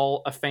you're at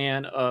all a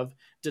fan of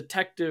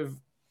detective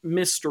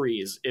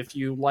mysteries, if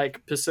you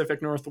like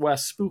Pacific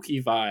Northwest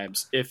spooky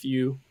vibes, if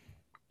you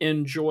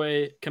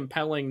enjoy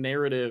compelling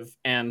narrative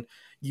and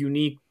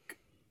unique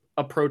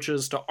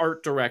approaches to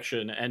art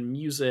direction and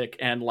music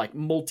and like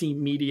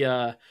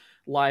multimedia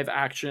live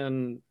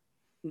action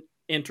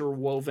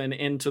interwoven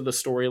into the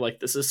story, like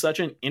this is such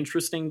an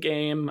interesting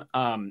game.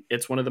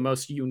 It's one of the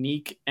most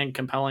unique and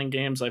compelling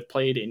games I've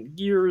played in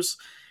years.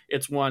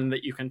 It's one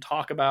that you can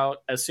talk about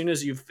as soon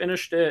as you've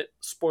finished it.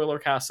 Spoiler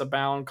casts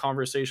abound,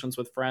 conversations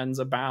with friends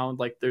abound.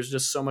 Like there's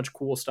just so much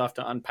cool stuff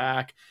to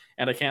unpack,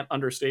 and I can't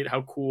understate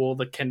how cool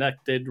the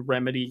connected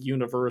Remedy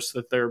universe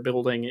that they're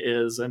building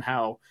is, and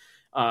how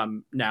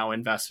now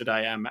invested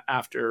I am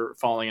after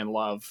falling in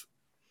love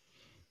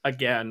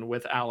again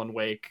with Alan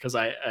Wake, because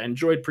I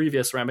enjoyed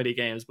previous Remedy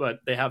games, but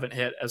they haven't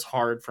hit as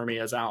hard for me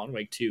as Alan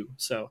Wake 2.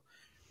 So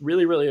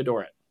really, really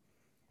adore it.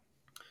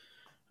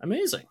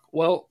 Amazing.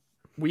 Well,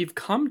 we've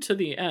come to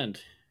the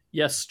end.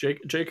 Yes,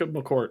 Jacob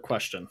McCourt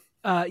question.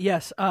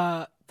 Yes.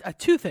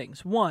 Two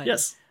things. One,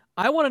 Yes.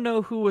 I want to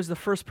know who was the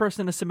first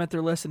person to submit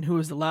their list and who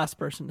was the last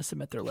person to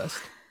submit their list.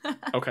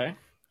 Okay.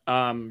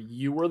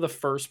 You were the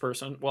first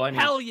person. Well, I mean,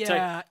 Hell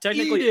yeah,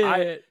 technically, eat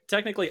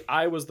it.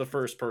 I was the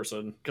first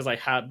person because I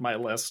had my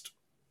list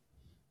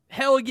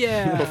Hell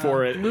yeah.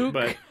 before it. Luke.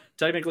 But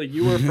technically,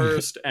 you were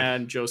first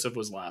and Joseph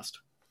was last.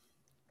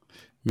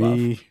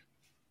 Me.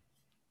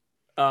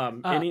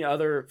 Any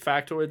other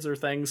factoids or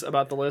things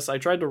about the list? I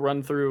tried to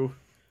run through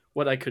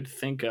what I could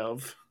think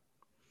of.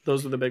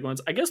 Those were the big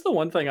ones. I guess the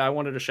one thing I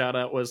wanted to shout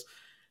out was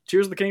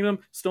Tears of the Kingdom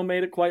still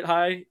made it quite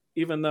high,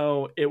 even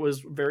though it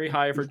was very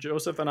high for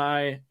Joseph and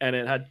I, and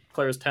it had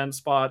Claire's 10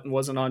 spot and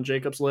wasn't on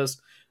Jacob's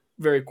list.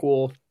 Very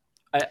cool.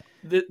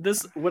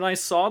 When I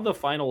saw the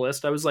final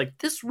list, I was like,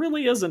 this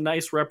really is a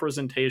nice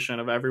representation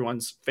of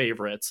everyone's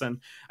favorites.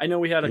 And I know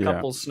we had a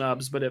couple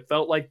snubs, but it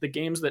felt like the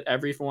games that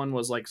everyone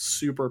was like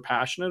super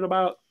passionate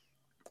about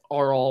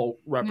are all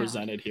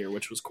represented here,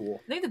 which was cool.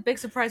 I think the big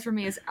surprise for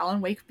me is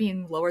Alan Wake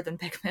being lower than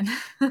Pikmin.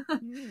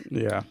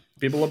 Yeah.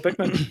 People love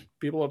Pikmin.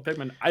 People love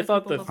Pikmin. I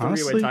thought the three-way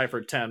Honestly, tie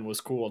for 10 was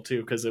cool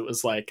too, because it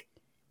was like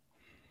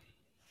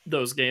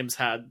those games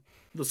had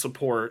the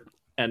support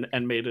and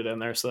made it in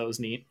there, so that was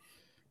neat.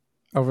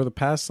 Over the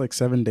past like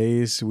 7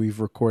 days, we've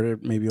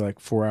recorded maybe like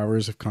 4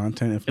 hours of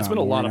content. If It's not been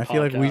a more. lot of And I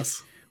feel like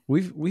podcasts.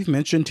 we've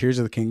mentioned Tears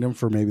of the Kingdom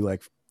for maybe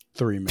like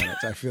 3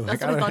 minutes. I feel like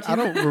That's what I thought I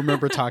don't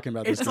remember talking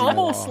about this. It's game at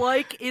almost all.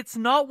 like it's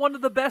not one of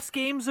the best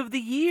games of the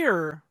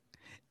year.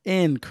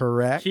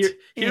 Incorrect.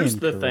 Here's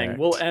the thing. Incorrect.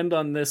 We'll end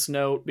on this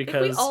note We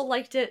because all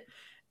liked it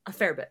a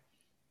fair bit.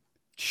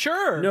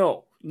 Sure.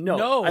 no,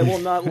 No. I will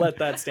not let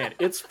that stand.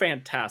 It's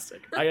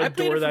fantastic. I I played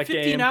adore it for that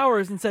 15 game.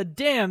 hours and said,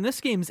 damn,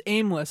 this game's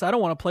aimless. I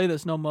don't want to play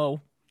this no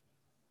mo.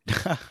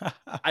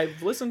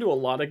 I've listened to a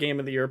lot of Game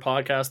of the Year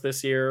podcasts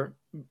this year,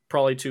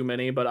 probably too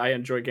many, but I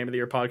enjoy Game of the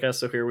Year podcasts,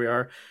 so here we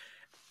are.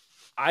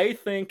 I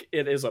think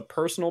it is a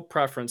personal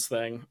preference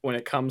thing when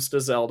it comes to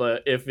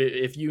Zelda.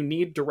 If you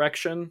need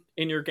direction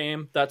in your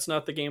game, that's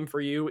not the game for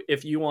you.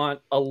 If you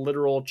want a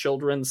literal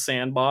children's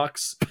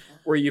sandbox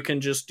where you can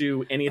just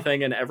do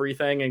anything and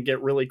everything and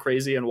get really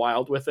crazy and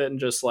wild with it and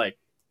just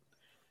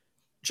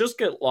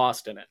get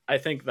lost in it, I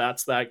think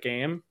that's that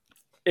game.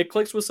 It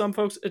clicks with some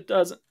folks. It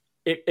doesn't.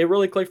 It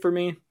really clicked for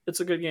me. It's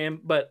a good game,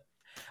 but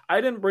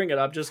I didn't bring it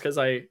up just because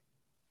I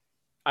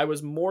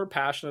was more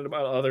passionate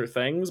about other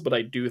things, but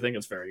I do think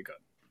it's very good.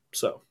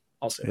 So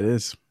I'll say It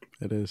is.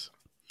 It is.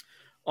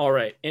 All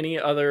right. Any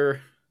other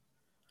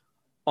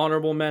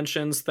honorable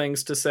mentions,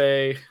 things to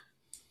say?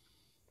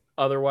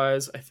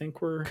 Otherwise, I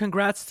think we're...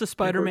 Congrats to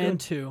Spider-Man good.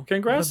 2.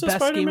 Congrats The to best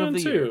game Spider-Man of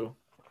the year. 2.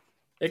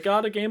 It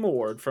got a game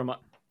award from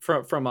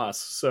us,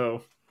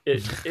 so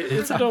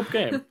it's a dope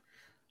game.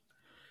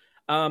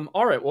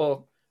 All right.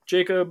 Well,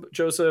 Jacob,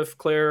 Joseph,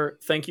 Claire,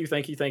 thank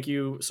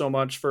you so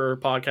much for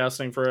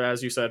podcasting for,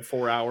 as you said,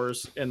 4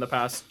 hours in the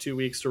past 2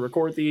 weeks to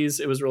record these.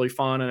 It was really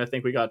fun, and I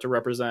think we got to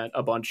represent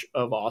a bunch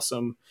of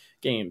awesome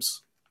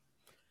games.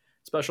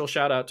 Special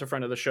shout out to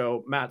friend of the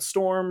show, Matt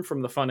Storm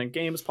from the Fun and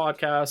Games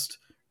podcast.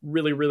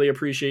 Really, really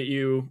appreciate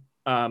you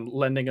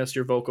lending us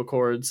your vocal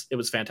cords. It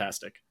was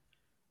fantastic.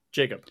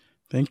 Jacob.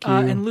 Thank you.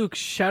 And Luke,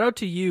 shout out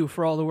to you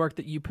for all the work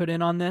that you put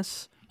in on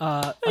this.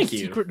 Thank you.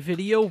 Secret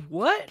video.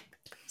 What?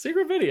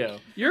 Secret video.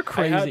 You're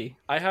crazy.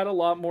 I had a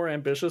lot more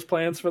ambitious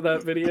plans for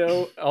that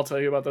video. I'll tell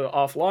you about that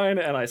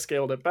offline, and I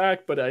scaled it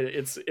back, but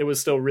it was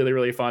still really,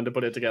 really fun to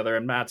put it together,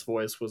 and Matt's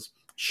voice was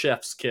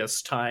chef's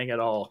kiss tying it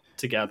all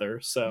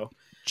together. So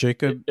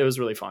Jacob, it was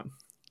really fun.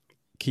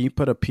 can you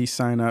put a peace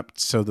sign up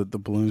so that the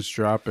balloons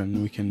drop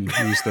and we can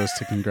use those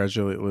to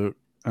congratulate Luke?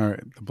 All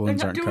right, the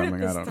balloons aren't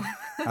coming.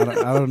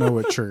 I don't know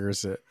what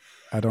triggers it.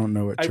 I don't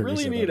know what I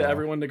triggers really it need at all.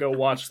 everyone to go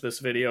watch this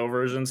video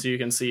version so you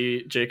can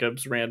see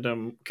Jacob's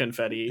random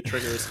confetti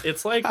triggers.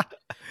 It's like,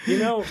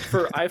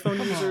 for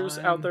iPhone users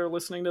out there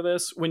listening to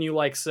this, when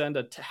you send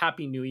a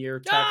Happy New Year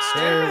text.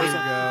 There we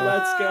go.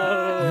 Let's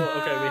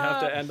go. Okay, we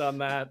have to end on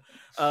that.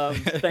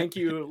 Thank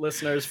you,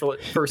 listeners,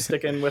 for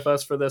sticking with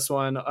us for this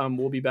one.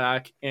 We'll be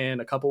back in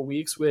a couple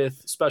weeks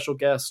with special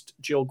guest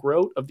Jill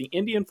Grote of the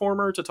Indie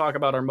Informer to talk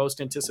about our most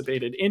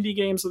anticipated indie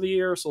games of the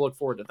year. So look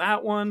forward to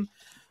that one.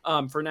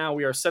 For now,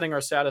 we are setting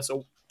our status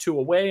to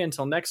away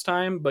until next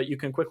time, but you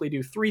can quickly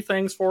do 3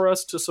 things for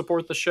us to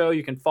support the show.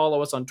 You can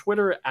follow us on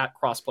Twitter at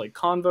Crossplay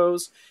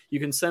Convos. You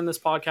can send this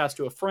podcast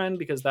to a friend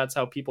because that's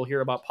how people hear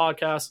about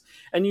podcasts.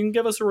 And you can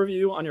give us a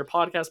review on your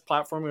podcast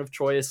platform of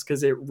choice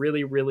because it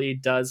really, really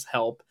does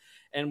help.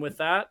 And with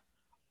that,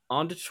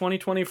 on to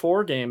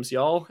 2024 games,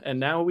 y'all. And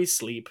now we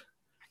sleep.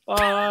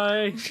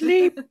 Bye.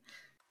 Sleep.